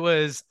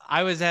was?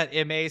 I was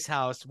at MA's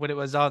house when it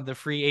was on the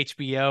free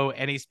HBO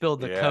and he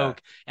spilled the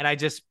Coke, and I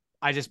just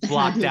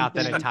blocked out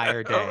that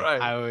entire day.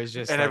 Right. I was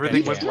just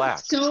everything went black.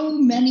 So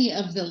many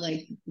of the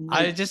like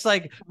I just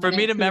like, for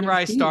me to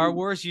memorize Star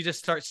Wars, you just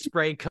start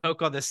spraying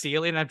Coke on the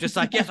ceiling. And I'm just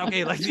like, yes,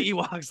 okay, like the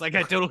Ewoks. Like,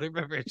 I totally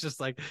remember. It's just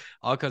like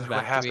all comes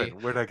back to me.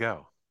 Where'd I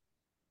go?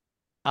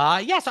 So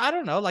I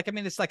don't know. Like, I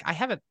mean, it's like I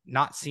haven't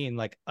not seen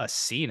like a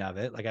scene of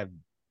it. Like,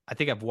 I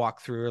think I've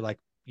walked through, like,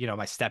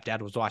 my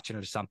stepdad was watching it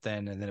or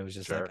something, and then it was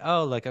just like,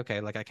 oh, like, okay,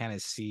 like I kind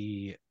of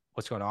see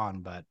what's going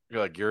on, but you're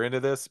like, you're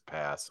into this?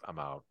 Pass. I'm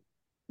out.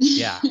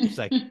 Yeah, it's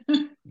like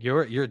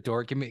you're a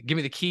dork. Give me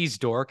the keys,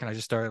 dork. And I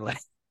just started like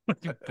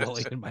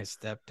bullying my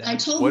stepdad. I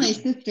told my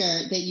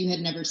sister that you had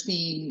never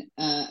seen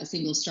a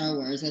single Star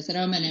Wars. I said,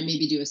 oh, I'm gonna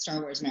maybe do a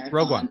Star Wars marathon.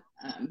 Rogue One.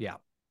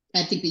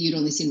 I think that you'd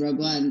only seen Rogue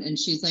One, and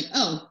she's like,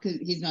 "Oh, because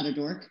he's not a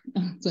dork."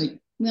 It's like,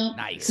 well,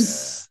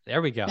 nice. Yeah.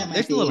 There we go. That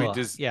There's might a little.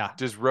 be- yeah.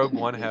 Does Rogue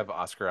One have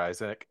Oscar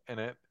Isaac in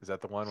it? Is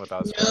that the one with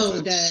Oscar No,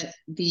 Isaac?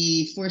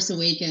 the Force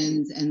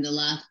Awakens and the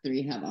last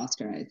three have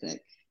Oscar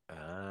Isaac.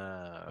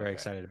 Very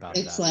excited about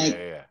It's that.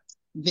 like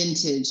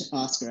vintage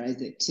Oscar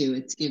Isaac too.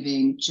 It's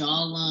giving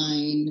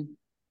jawline.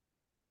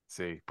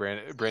 See,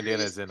 Brandana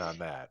is in on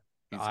that.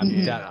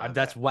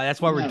 That's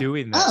why we're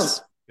doing this. Oh,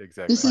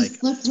 exactly. This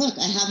is look.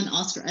 I have an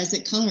Oscar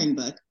Isaac coloring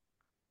book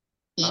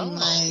in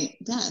my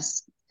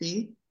desk.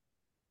 See,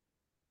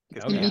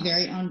 it's going to be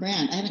very on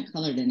brand. I haven't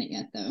colored in it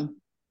yet, though.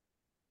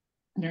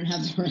 I don't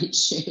have the right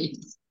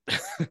shades.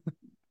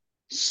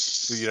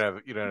 So you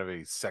don't have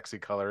any sexy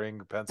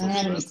coloring pencils? I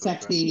don't have any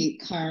sexy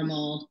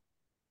caramel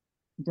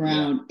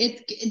brown. Yeah.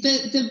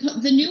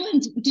 It's the new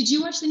ones. Did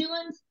you watch the new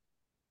ones?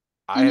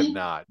 I have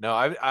not. No,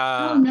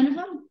 none of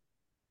them.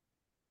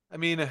 I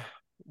mean,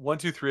 1,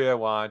 2, 3 I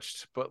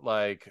watched, but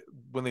like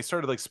when they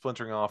started like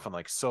splintering off on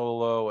like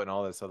Solo and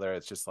all this other,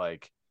 it's just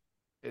like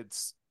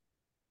it's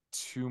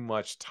too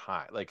much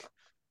time. Like,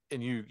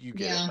 and you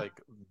get it. Like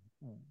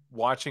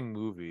watching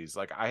movies,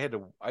 like I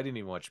didn't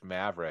even watch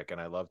Maverick, and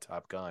I love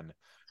Top Gun,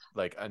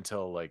 like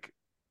until like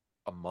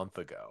a month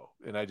ago,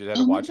 and I just had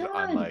to watch it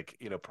on like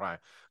Prime.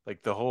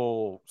 Like the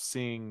whole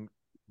seeing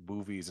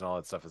movies and all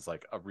that stuff is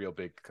like a real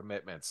big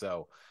commitment.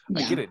 So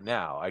I get it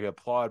now. I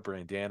applaud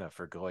Brandana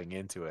for going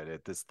into it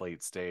at this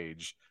late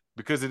stage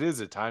because it is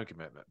a time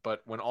commitment.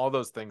 But when all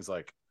those things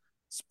like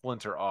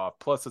splinter off,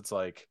 plus it's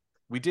like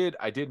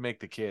I did make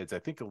the kids, I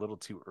think a little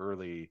too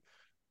early,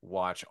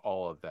 watch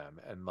all of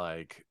them, and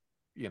like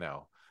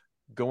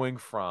going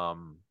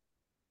from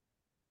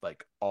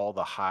like all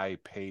the high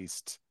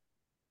paced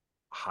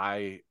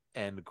high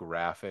end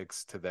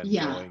graphics to then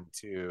going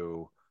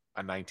to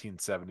a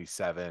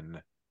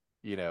 1977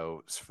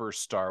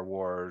 first Star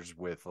Wars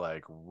with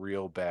like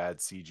real bad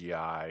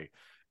CGI,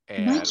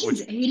 and my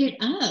kids ate it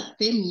up.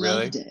 They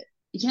loved it.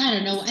 Yeah, I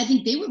don't know. I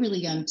think they were really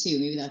young too.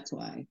 Maybe that's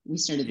why we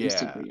started them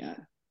super young.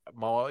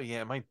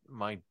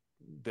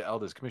 The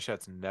eldest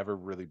Kamishat's never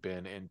really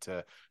been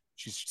into.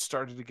 She's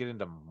started to get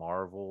into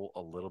Marvel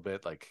a little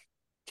bit, like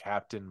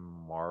Captain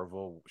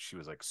Marvel. She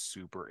was like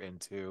super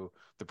into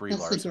the Brie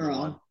Larson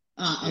one.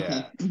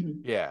 Okay.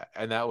 Yeah,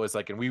 and that was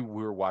like, and we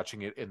were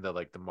watching it in the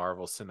like the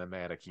Marvel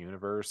Cinematic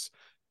Universe,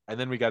 and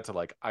then we got to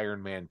like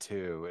Iron Man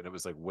 2, and it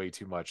was like way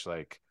too much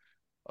like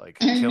Iron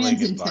killing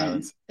Man's and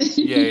violence.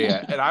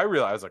 Yeah, and I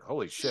realized like,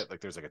 holy shit,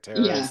 like there's like a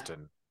terrorist,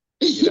 and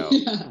so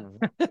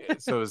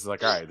it was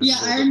like, all right, this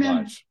is a little bit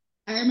much.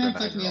 Iron Man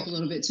fucked me up a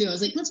little bit too. I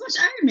was like, let's watch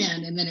Iron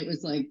Man, and then it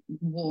was like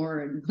war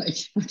and like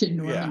fucking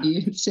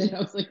Normandy and shit. I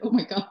was like, oh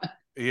my god.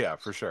 Yeah,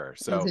 for sure.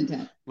 So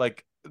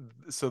like,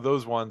 so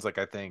those ones, like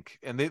I think,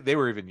 and they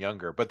were even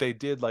younger, but they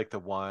did like the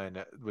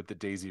one with the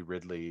Daisy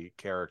Ridley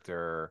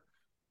character.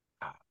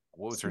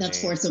 What was her name?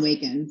 That's Force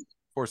Awakens.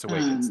 Force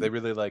Awakens. They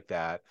really like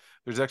that.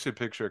 There's actually a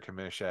picture of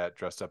Kamishat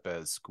dressed up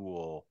as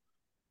school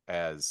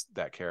as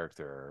that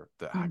character.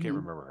 I can't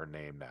remember her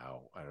name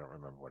now. I don't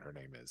remember what her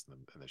name is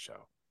in the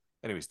show.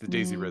 Anyways, the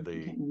Daisy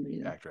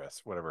Ridley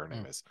actress, whatever her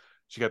name is,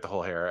 she got the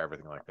whole hair,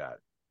 everything like that.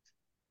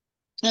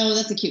 Oh,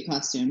 that's a cute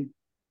costume.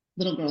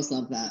 Little girls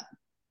love that.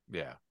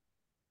 Yeah.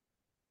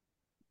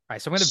 All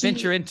right, so I'm going to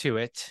venture into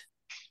it.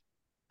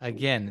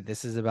 Again,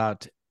 this is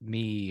about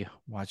me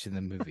watching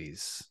the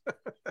movies.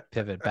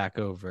 Pivot back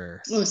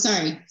over. Oh,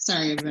 sorry,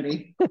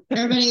 everybody.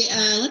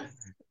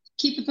 Let's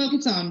keep the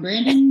focus on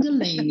Brandon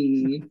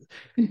Delaney.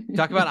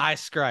 Talk about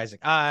Oscar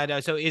Isaac. No,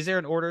 so is there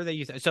an order that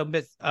you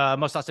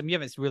most awesome? You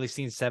haven't really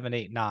seen 7,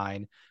 8,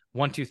 9.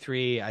 1, 2,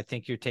 3. I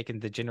think you're taking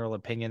the general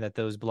opinion that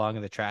those belong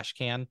in the trash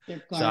can.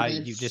 So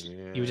you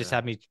just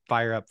have me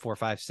fire up 4,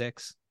 5,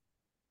 6.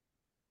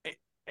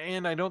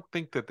 And I don't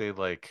think that they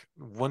like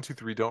 1, 2,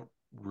 3 don't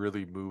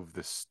really move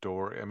the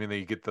story. I mean,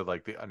 they get the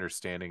like the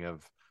understanding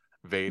of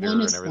Vader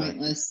and everything.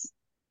 Pointless.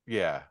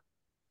 Yeah,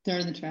 they're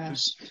in the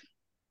trash.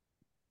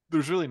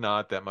 There's really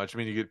not that much. I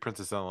mean, you get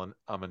Princess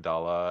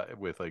Amidala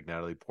with like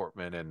Natalie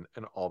Portman and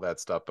all that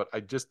stuff, but I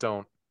just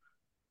don't.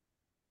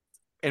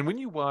 And when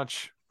you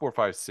watch 4,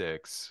 5,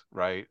 6,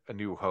 right? A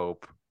New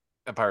Hope,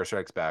 Empire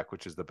Strikes Back,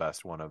 which is the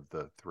best one of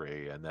the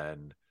 3, and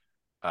then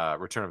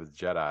Return of the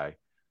Jedi.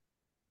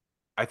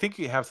 I think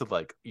you have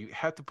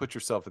to put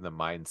yourself in the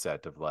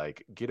mindset of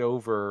like get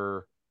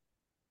over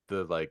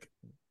this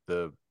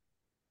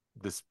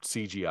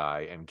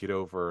CGI and get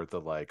over the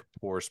like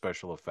poor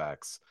special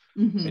effects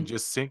and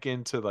just sink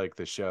into like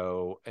the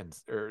show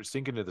or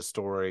sink into the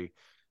story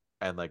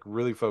and like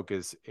really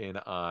focus in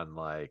on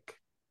like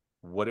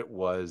what it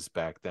was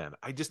back then.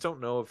 I just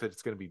don't know if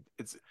it's going to be,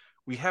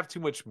 we have too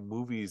much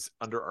movies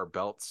under our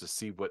belts to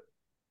see what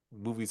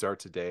movies are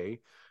today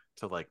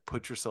to like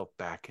put yourself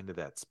back into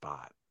that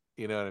spot.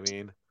 You know what I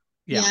mean?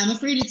 Yeah, I'm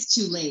afraid it's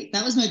too late.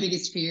 That was my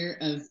biggest fear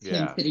of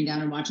him sitting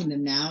down and watching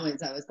them now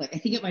is I was like, I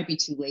think it might be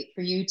too late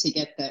for you to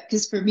get that.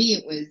 Because for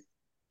me,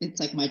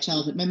 it's like my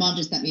childhood. My mom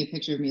just sent me a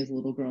picture of me as a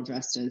little girl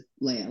dressed as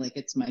Leia. Like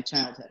it's my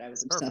childhood. I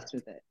was obsessed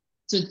with it.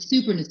 So it's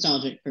super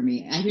nostalgic for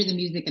me. I hear the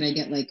music and I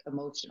get like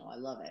emotional. I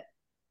love it.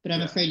 but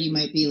I'm afraid you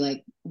might be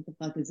like, what the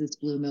fuck is this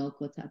blue milk?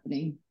 What's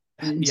happening?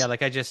 And yeah,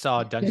 like I just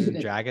saw Dungeons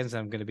and Dragons, and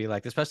I'm going to be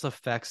like, the special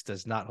effects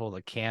does not hold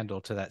a candle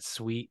to that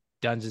sweet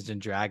Dungeons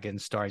and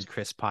Dragons starring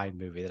Chris Pine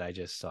movie that I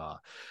just saw.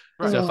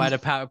 Right. So if I had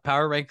a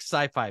power rank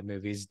sci-fi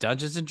movies,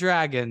 Dungeons and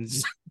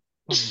Dragons,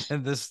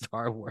 and the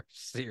Star Wars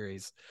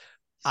series,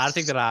 I don't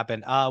think that'll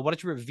happen. Why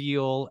don't you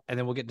reveal, and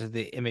then we'll get to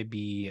the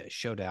MAB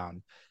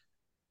showdown.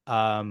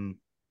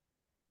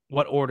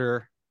 What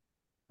order?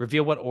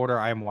 Reveal what order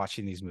I am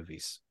watching these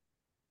movies.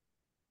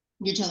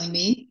 You're telling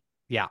me?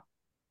 Yeah.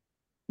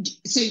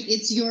 So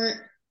it's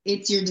your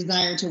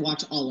desire to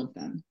watch all of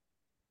them.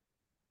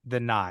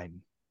 The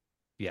 9,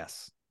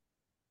 yes.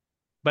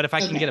 But if I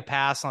can get a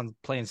pass on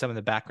playing some in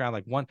the background,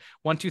 like 1,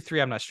 2,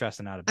 3, I'm not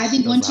stressing out about. I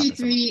think 1, 2,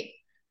 3,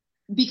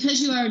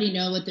 because you already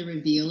know what the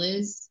reveal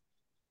is.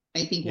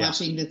 I think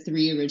watching the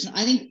 3 original.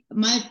 I think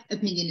my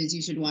opinion is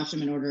you should watch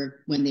them in order of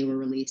when they were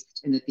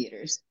released in the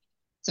theaters.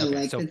 So the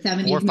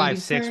 70s, 4,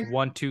 5, 6,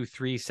 1, 2,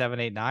 3, 7,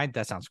 8, 9.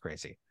 That sounds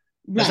crazy.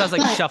 That sounds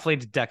like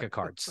shuffling a deck of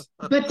cards.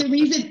 But the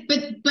reason,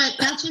 but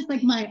that's just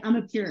like I'm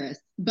a purist.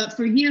 But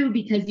for you,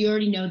 because you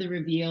already know the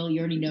reveal, you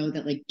already know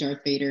that like Darth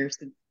Vader,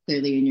 so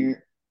clearly in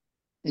your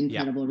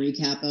incredible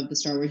recap of the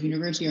Star Wars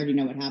universe, you already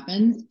know what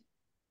happens.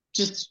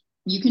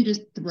 You can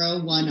just throw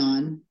 1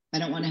 on. I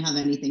don't want to have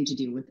anything to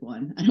do with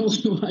 1. I don't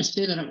want to watch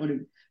it.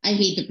 I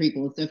hate the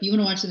prequels. So if you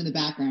want to watch them in the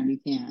background, you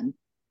can.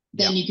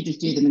 Then you could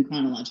just do them in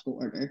chronological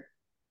order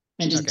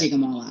and just dig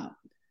them all out.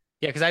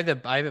 Yeah, because I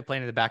have it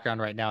playing in the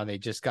background right now, and they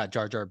just got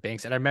Jar Jar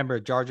Binks, and I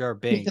remember Jar Jar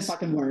Binks. He's the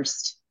fucking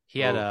worst. He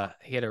had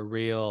a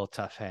real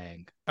tough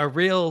hang, a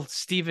real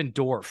Steven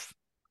Dorff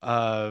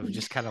of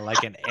just kind of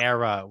like an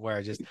era where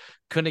I just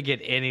couldn't get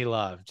any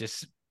love.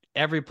 Just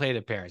every plate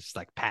appearance, just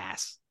like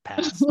pass.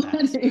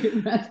 What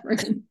a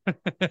reference.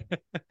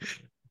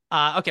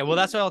 Okay, well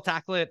that's how I'll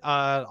tackle it.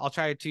 I'll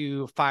try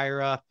to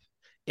fire up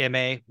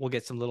MA. We'll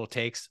get some little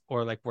takes,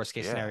 or like worst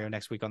case scenario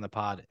next week on the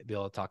pod, be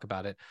able to talk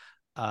about it.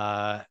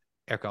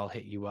 Erica, I'll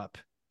hit you up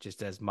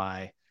just as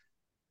my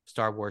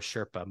Star Wars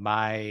Sherpa,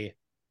 my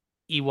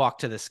Ewok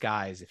to the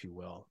skies, if you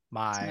will.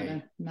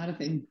 My not a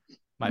thing.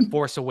 My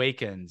Force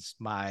Awakens,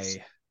 my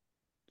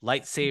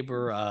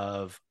lightsaber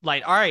of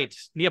light. All right,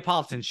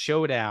 Neapolitan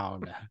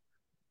showdown.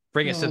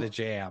 Bring us to the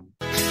jam.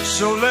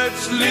 So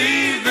let's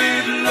leave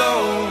it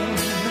alone,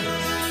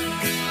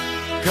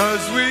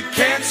 'cause we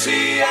can't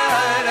see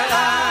eye to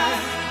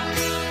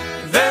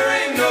eye.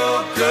 There ain't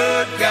no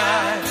good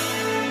guy,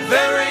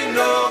 there ain't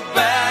no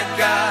bad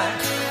guy.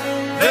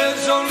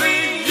 There's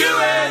only you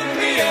and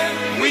me,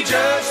 and we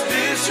just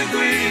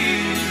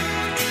disagree.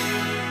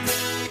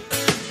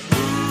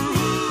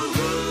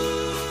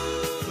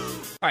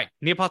 All right,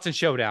 Neapolitan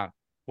showdown.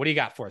 What do you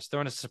got for us?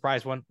 Throwing a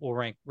surprise one. We'll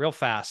rank real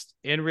fast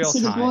in real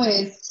time. The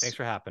boys, thanks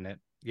for happening.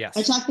 Yes.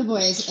 I talked to the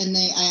boys, and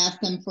I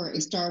asked them for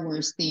a Star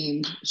Wars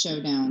themed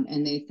showdown,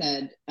 and they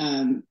said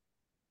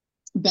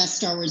best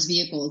Star Wars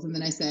vehicles. And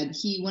then I said,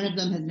 one of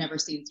them has never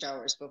seen Star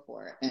Wars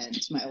before. And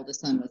my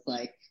oldest son was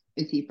like,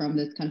 is he from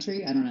this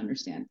country? I don't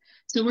understand.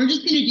 So we're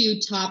just going to do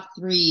top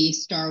 3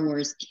 Star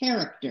Wars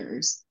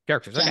characters.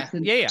 Jackson,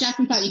 okay. Yeah.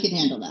 Jackson thought you could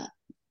handle that.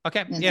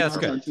 Okay. Yeah, that's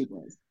good.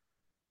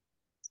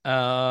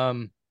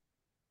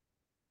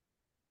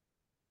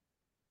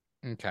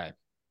 Okay.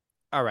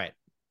 All right.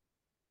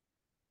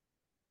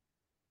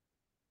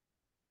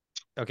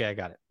 Okay, I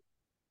got it.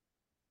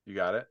 You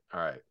got it?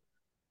 All right.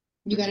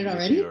 You got it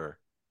already?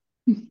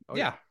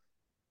 Yeah.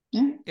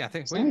 Yeah, I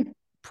think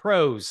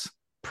pros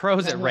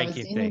at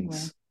ranking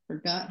things.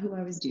 Forgot who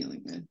I was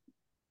dealing with.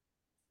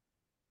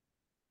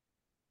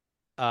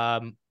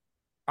 All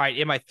right,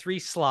 in my 3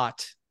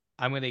 slot,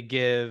 I'm gonna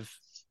give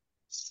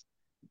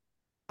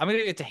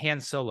it to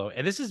Han Solo.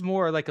 And this is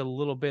more like a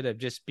little bit of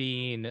just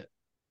being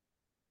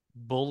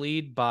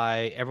bullied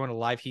by everyone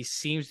alive. He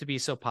seems to be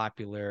so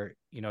popular.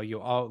 You know, you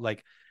all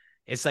like,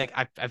 it's like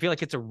I feel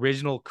like it's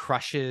original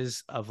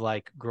crushes of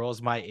like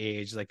girls my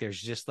age. Like there's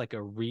just like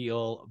a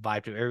real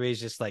vibe to it. Everybody's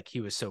just like, he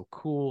was so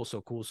cool.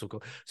 So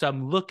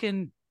I'm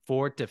looking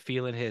forward to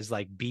feeling his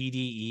like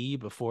BDE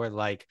before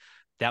like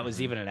that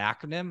was even an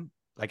acronym.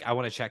 Like I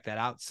want to check that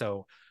out.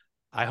 So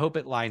I hope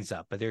it lines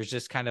up. But there's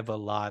just kind of a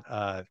lot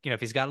of, if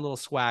he's got a little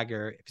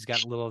swagger, if he's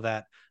got a little of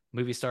that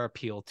movie star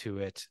appeal to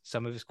it,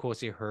 some of his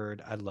quotes you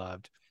heard, I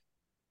loved.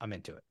 I'm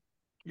into it.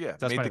 Yeah,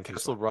 that's made the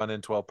Kessel Run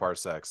in 12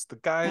 parsecs. The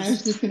guy's I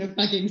was just gonna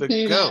fucking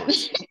say goat.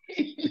 that.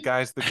 The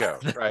guy's the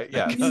goat, right?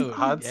 Yeah.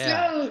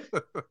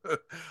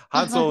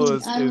 Han Solo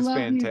is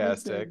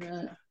fantastic.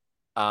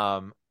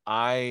 I'm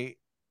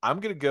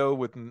gonna go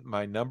with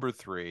my number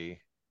 3.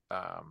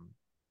 I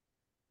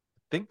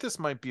think this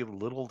might be a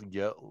little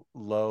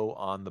low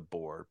on the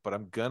board, but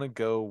I'm gonna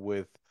go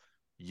with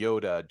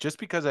Yoda, just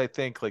because I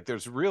think like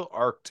there's real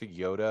arc to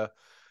Yoda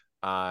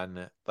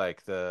on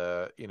like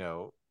the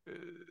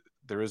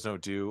there is no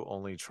do,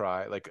 only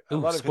try. Like a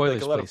lot of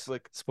spoilers,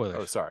 spoilers.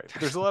 Oh, sorry.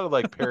 There's a lot of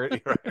like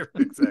parody, right?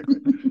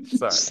 Exactly.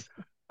 Sorry.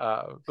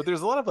 But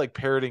there's a lot of like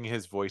parroting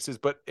his voices.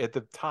 But at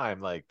the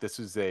time, like this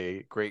was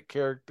a great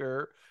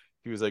character.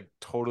 He was like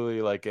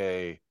totally like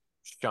a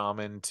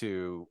shaman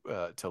to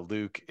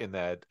Luke in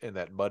that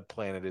mud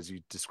planet as you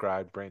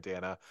described,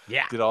 Brandana.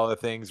 Yeah. Did all the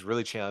things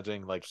really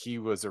challenging. Like he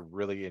was a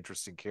really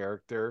interesting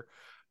character.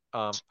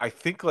 I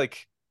think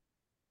like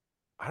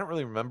I don't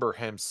really remember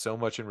him so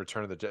much in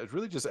Return of the Jedi. It's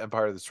really just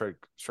Empire of the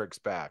Strikes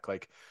Back.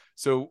 Like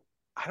so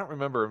I don't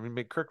remember. I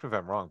mean, correct me if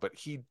I'm wrong, but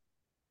he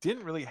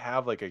didn't really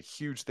have like a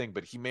huge thing,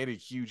 but he made a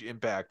huge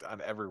impact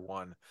on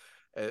everyone.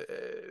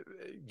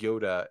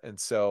 Yoda, and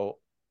so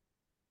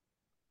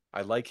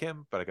I like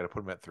him, but I got to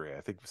put him at 3.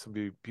 I think some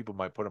people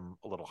might put him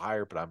a little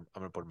higher, but I'm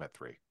going to put him at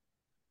 3.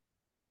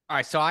 All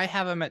right, so I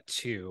have him at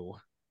 2.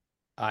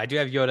 I do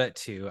have Yoda at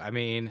 2. I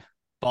mean,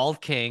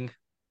 Bald King,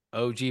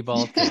 OG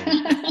Bald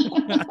King,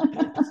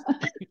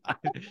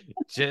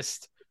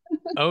 just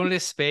own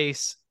his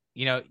space.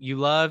 You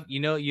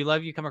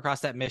come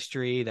across that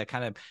mystery that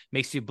kind of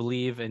makes you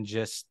believe in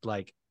just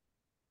like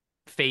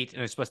fate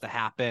and it's supposed to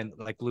happen.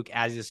 Like Luke,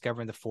 as he's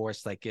discovering the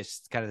Force, like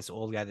it's kind of this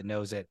old guy that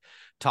knows it,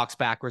 talks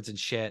backwards and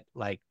shit,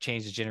 like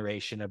changes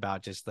generation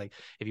about just like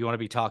if you want to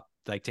be talked,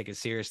 like take it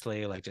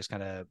seriously, like just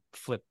kind of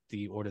flip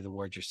the order of the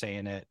words you're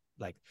saying it.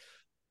 Like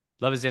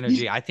love his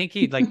energy. I think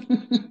he like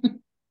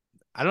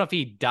I don't know if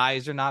he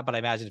dies or not, but I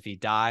imagine if he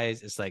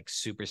dies, it's like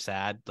super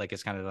sad. Like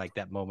it's kind of like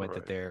that moment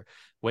that they're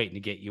waiting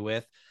to get you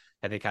with.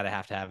 And they kind of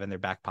have to have in their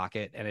back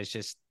pocket. And it's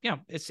just,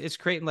 it's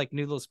creating like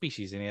new little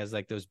species. And he has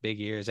like those big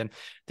ears. And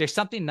there's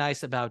something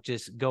nice about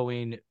just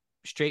going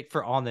straight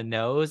for on the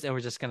nose. And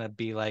we're just going to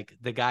be like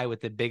the guy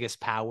with the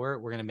biggest power.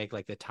 We're going to make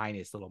like the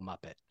tiniest little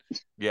Muppet.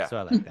 Yeah. So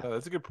I like that. Oh,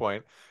 that's a good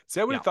point.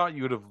 See, I would have thought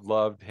you would have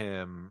loved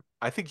him.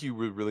 I think you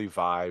would really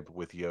vibe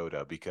with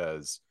Yoda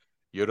because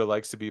Yoda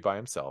likes to be by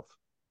himself.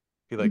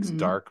 He likes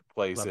dark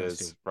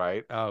places,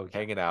 right? Oh,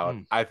 hanging out.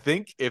 I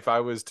think if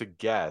I was to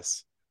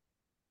guess,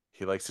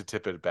 he likes to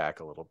tip it back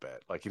a little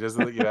bit. Like he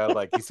doesn't,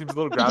 like he seems a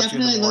little grouchy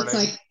in the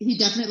morning. He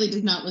definitely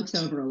does not look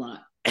sober a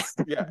lot.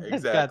 Yeah,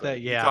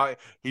 exactly.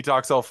 He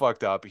talks all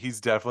fucked up. He's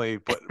definitely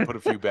put a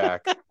few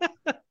back.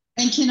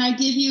 And can I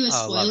give you a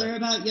spoiler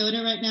about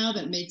Yoda right now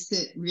that makes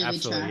it really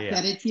track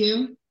that it's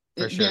you?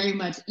 Very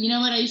much. You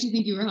know what? I used to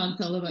think you were Han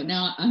Solo, but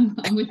now I'm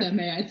with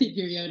MA. I think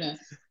you're Yoda.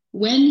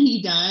 When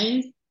he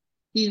dies,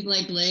 he's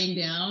like laying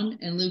down,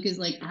 and Luke is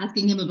like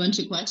asking him a bunch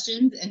of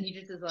questions, and he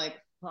just is like,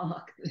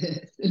 fuck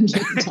this. And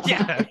just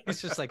yeah,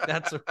 he's just like,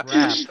 that's a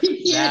wrap.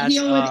 He can't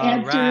deal with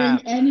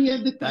answering any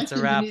of the questions. That's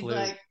a wrap, he's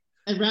Luke.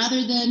 Like,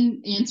 rather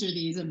than answer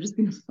these, I'm just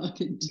gonna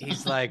fucking die.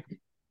 He's like,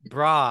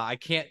 brah, I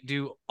can't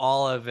do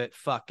all of it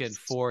fucking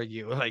for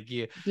you. Like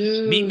you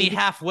meet me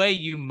halfway,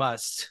 you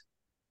must.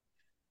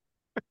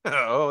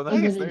 Oh,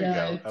 nice. There you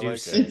go. I like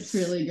it. It's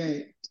really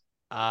great.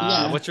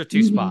 What's your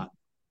 2 spot?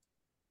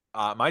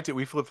 My 2,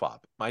 we flip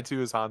flop. My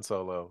 2 is Han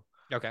Solo.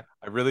 Okay.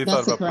 I really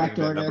thought about putting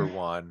him at number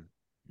 1.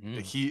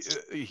 He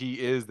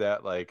is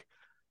that like,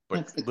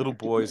 but little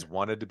boys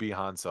wanted to be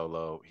Han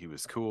Solo. He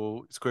was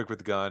cool. He's quick with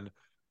the gun,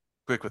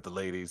 quick with the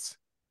ladies.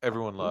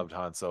 Everyone loved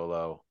Han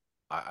Solo.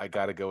 I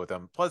got to go with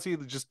him. Plus, he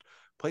just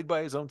played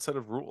by his own set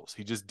of rules.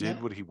 He just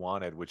did what he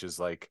wanted, which is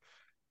like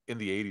in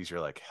the 80s,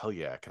 you're like, hell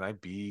yeah, can I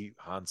be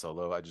Han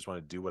Solo? I just want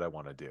to do what I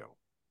want to do.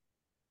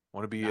 I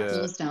want to be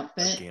a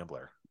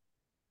gambler.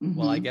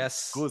 Well, I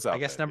guess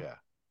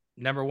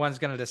number 1's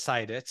going to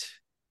decide it.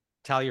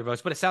 Tally your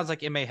votes, but it sounds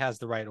like MA has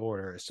the right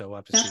order, so we'll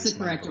have to that's the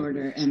correct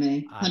order.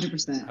 MA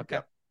 100%. Okay.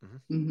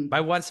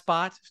 My 1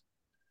 spot,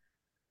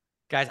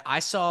 guys, I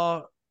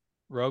saw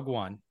Rogue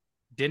One,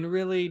 didn't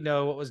really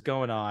know what was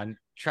going on,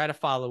 try to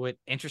follow it,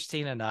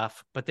 interesting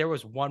enough, but there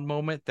was one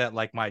moment that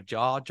like my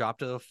jaw dropped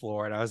to the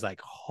floor and I was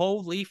like,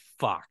 holy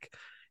fuck.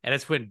 And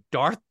it's when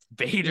Darth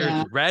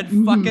Vader's red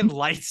fucking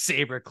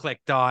lightsaber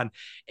clicked on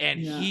and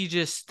he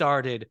just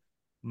started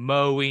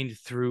mowing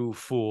through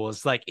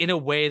fools, like in a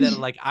way that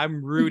like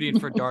I'm rooting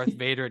for Darth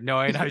Vader,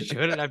 knowing I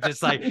shouldn't. I'm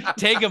just like,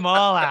 take them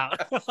all out.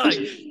 Like,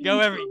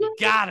 you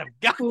got him.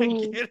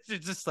 It's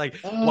just like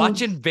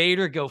watching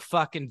Vader go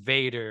fucking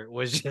Vader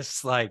was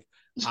just like,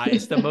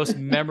 it's the most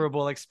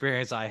memorable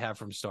experience I have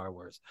from Star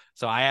Wars.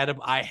 So I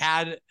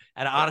had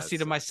an honesty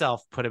to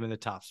myself, put him in the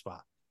top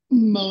spot.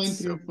 Mowing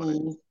through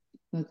fools.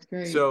 That's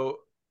great. So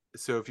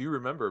if you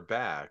remember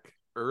back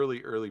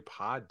early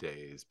pod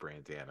days,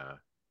 Brandana,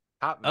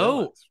 top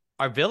villains.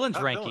 Our villains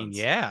top ranking,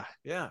 villains.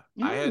 Yeah.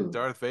 I had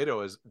Darth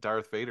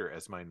Vader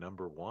as my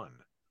number 1.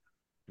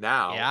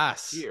 Now,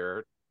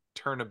 here,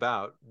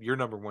 turnabout, your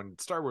number 1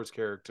 Star Wars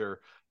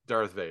character,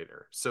 Darth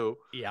Vader. So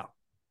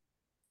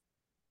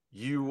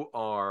you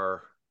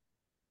are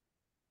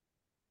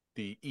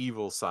the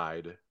evil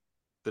side,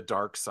 the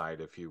dark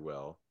side, if you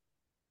will,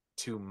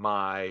 to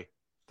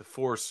the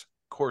Force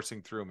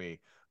coursing through me.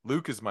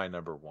 Luke is my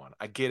number 1.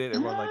 I get it.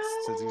 Everyone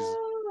says he's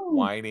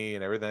whiny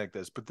and everything like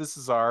this, but this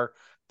is our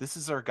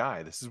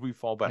guy. This is we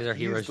fall back. He's our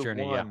hero's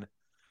journey. Yeah.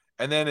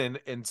 And then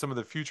in some of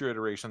the future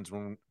iterations,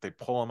 when they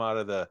pull him out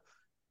of the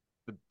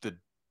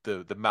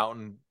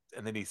mountain,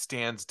 and then he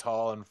stands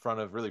tall in front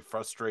of, really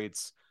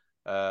frustrates.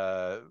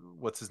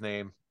 What's his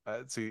name?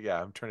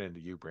 I'm turning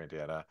into you,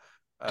 Brandana.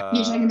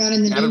 You're talking about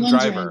in the Adam new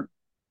Driver. ones,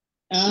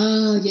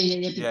 Oh,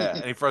 yeah. Yeah,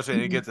 and he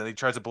frustrated. And he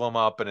tries to blow him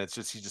up, and it's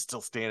just he's just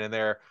still standing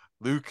there.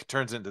 Luke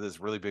turns into this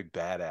really big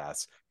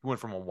badass. He went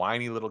from a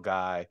whiny little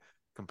guy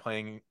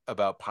complaining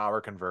about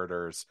power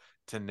converters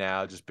to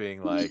now just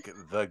being like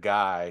the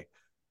guy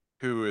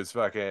who's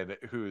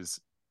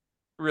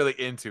really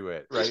into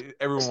it, right?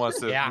 Everyone wants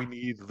to. We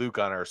need Luke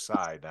on our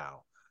side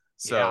now.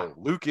 So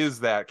Luke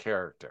is that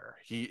character.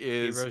 He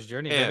is hero's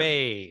journey,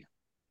 baby.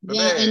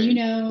 Yeah,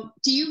 and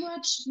do you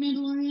watch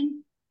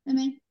Mandalorian,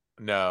 MA?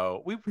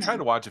 No, we tried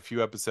to watch a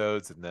few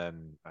episodes, and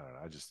then I don't know.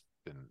 I just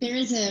didn't. There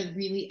is a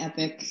really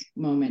epic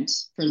moment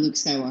for Luke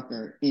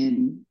Skywalker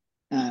in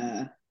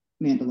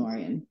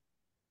Mandalorian,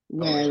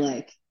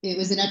 where it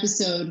was an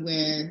episode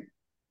where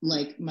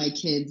my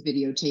kids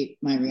videotaped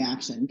my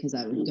reaction because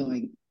I was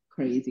going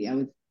crazy. I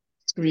was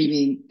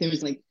screaming. There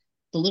was the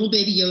little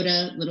baby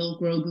Yoda, little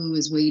Grogu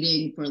is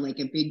waiting for a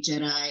big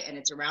Jedi, and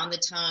it's around the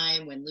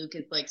time when Luke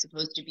is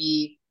supposed to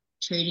be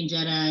training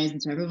Jedis,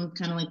 and so everyone's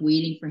kind of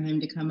waiting for him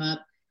to come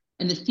up.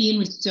 And the scene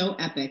was so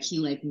epic.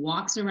 He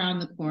walks around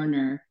the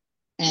corner,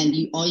 and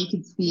all you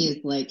can see is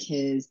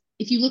his.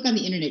 If you look on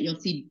the internet, you'll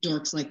see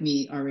dorks like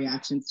me, our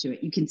reactions to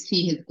it. You can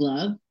see his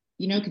glove,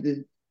 because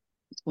his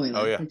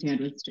spoiler, his hand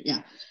was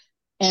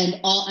And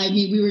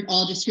we were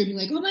all just screaming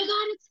oh my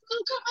God, it's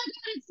Luke! Oh my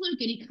God, it's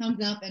Luke! And he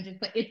comes up and just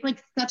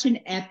it's such an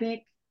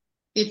epic.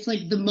 It's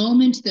the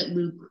moment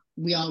that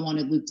we all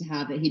wanted Luke to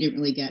have that he didn't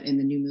really get in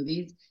the new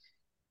movies.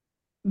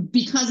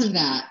 Because of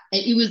that,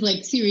 it was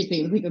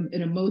seriously, it was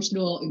an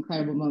emotional,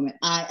 incredible moment.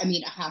 I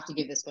have to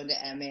give this one to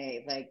MA.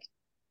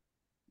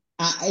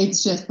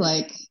 It's just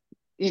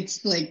it's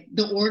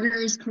the order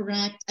is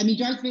correct.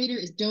 Darth Vader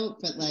is dope,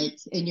 but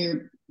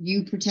and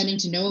you pretending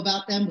to know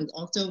about them was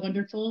also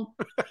wonderful.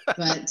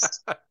 But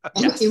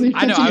yes. It was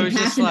such an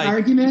impassioned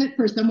argument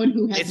for someone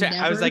who has never.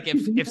 I was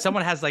if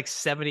someone has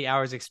 70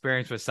 hours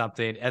experience with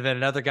something, and then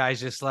another guy's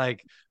just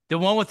the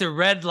one with the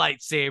red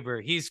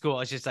lightsaber, he's cool.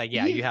 It's just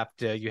you have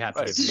to.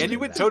 Right. And you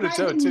went toe to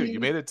toe too.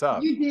 You made it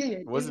tough. You did.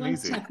 It wasn't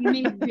easy. Tough. You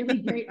made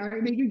really great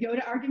argument. Your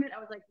Yoda argument. I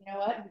was you know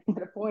what? You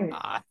got a point.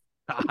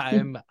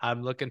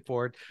 I'm looking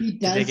forward. He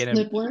does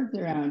flip words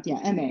around.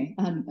 Yeah, MA,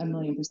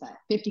 1,000,000%.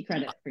 50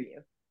 credit for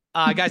you.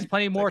 Guys,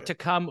 plenty more to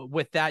come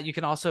with that. You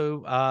can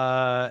also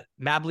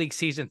MAB League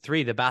Season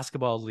 3, the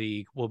basketball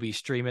league, will be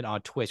streaming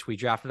on Twitch. We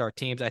drafted our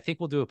teams. I think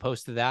we'll do a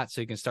post of that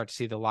so you can start to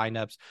see the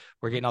lineups.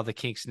 We're getting all the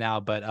kinks now,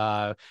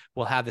 but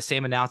we'll have the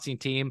same announcing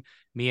team,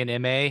 me and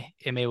MA.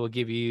 MA will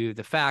give you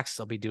the facts.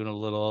 I'll be doing a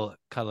little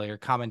color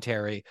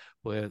commentary.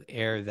 We'll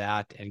air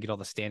that and get all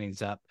the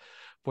standings up.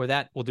 For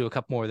that, we'll do a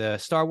couple more of the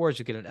Star Wars.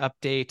 You'll get an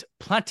update.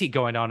 Plenty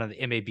going on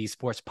the MAB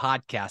Sports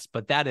Podcast,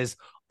 but that is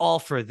all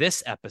for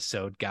this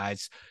episode,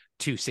 guys.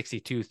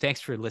 262. Thanks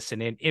for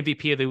listening.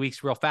 MVP of the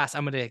week's real fast.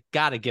 I'm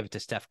gotta give it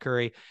to Steph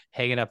Curry,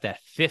 hanging up that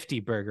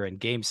 50 burger in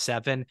Game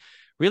 7,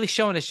 really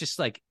showing us just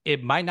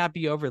it might not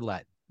be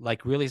overlet.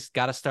 Really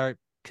got to start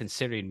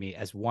considering me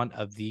as one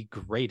of the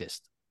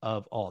greatest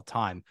of all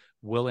time,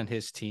 willing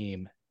his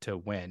team to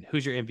win.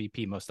 Who's your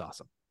MVP? Most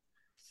awesome.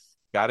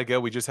 Gotta go.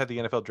 We just had the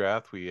NFL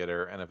draft. We had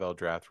our NFL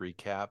draft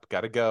recap.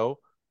 Gotta go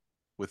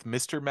with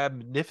Mr.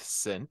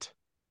 Magnificent.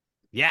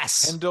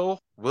 Yes.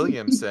 Kendall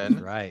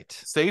Williamson. Right.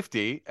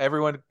 Safety.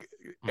 Everyone.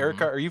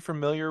 Erica, are you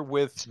familiar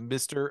with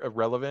Mr.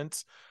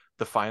 Irrelevant,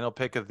 the final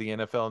pick of the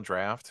NFL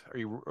draft? Are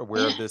you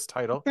aware of this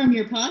title? From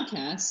your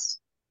podcast.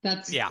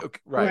 That's okay,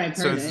 right.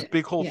 So it's this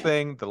big whole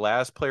thing. The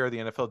last player of the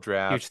NFL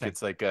draft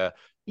gets a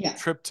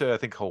trip to, I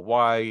think,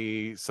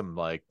 Hawaii, some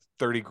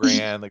 30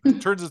 grand,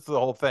 turns into the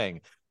whole thing.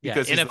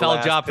 Because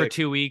NFL job for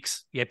 2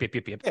 weeks. Yep.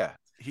 Yeah.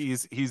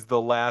 He's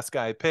the last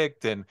guy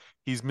picked, and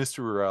he's Mr.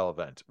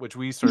 Irrelevant, which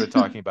we started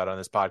talking about on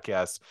this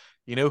podcast.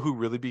 You know who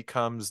really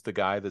becomes the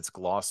guy that's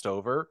glossed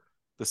over?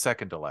 The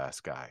second to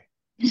last guy.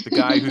 The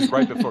guy who's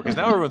right before, because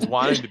now everyone's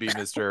wanting to be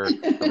Mr.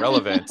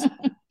 Irrelevant.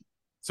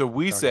 So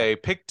we say,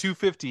 pick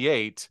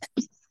 258,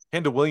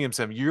 Kendall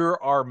Williamson,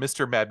 you're our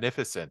Mr.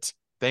 Magnificent.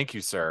 Thank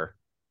you, sir.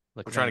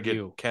 We're trying to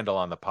get Kendall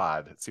on the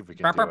pod. Let's see if we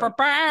can do it.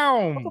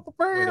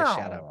 Way to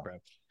shout out, bro.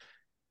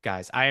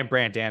 Guys, I am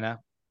Brandana.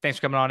 Thanks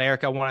for coming on,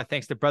 Erica. I want to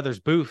thank the Brothers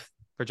Boothe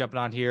for jumping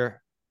on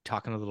here,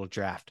 talking a little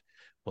draft.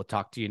 We'll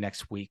talk to you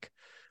next week.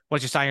 Why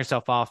don't you sign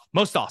yourself off?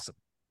 Most awesome.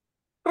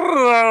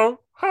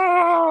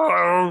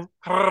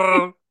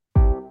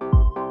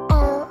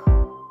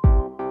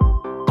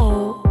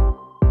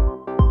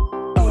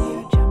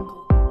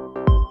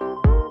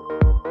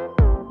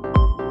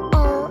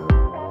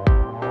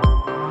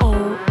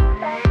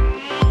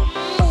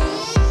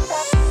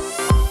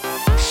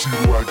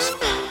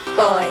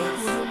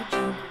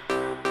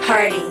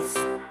 Parties,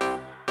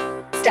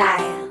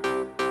 style,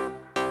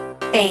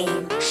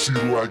 fame, she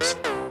likes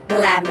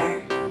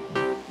glamour,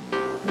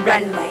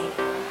 runway,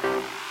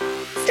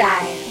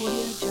 style,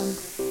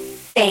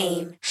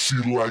 fame, she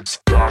likes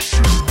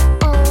fashion.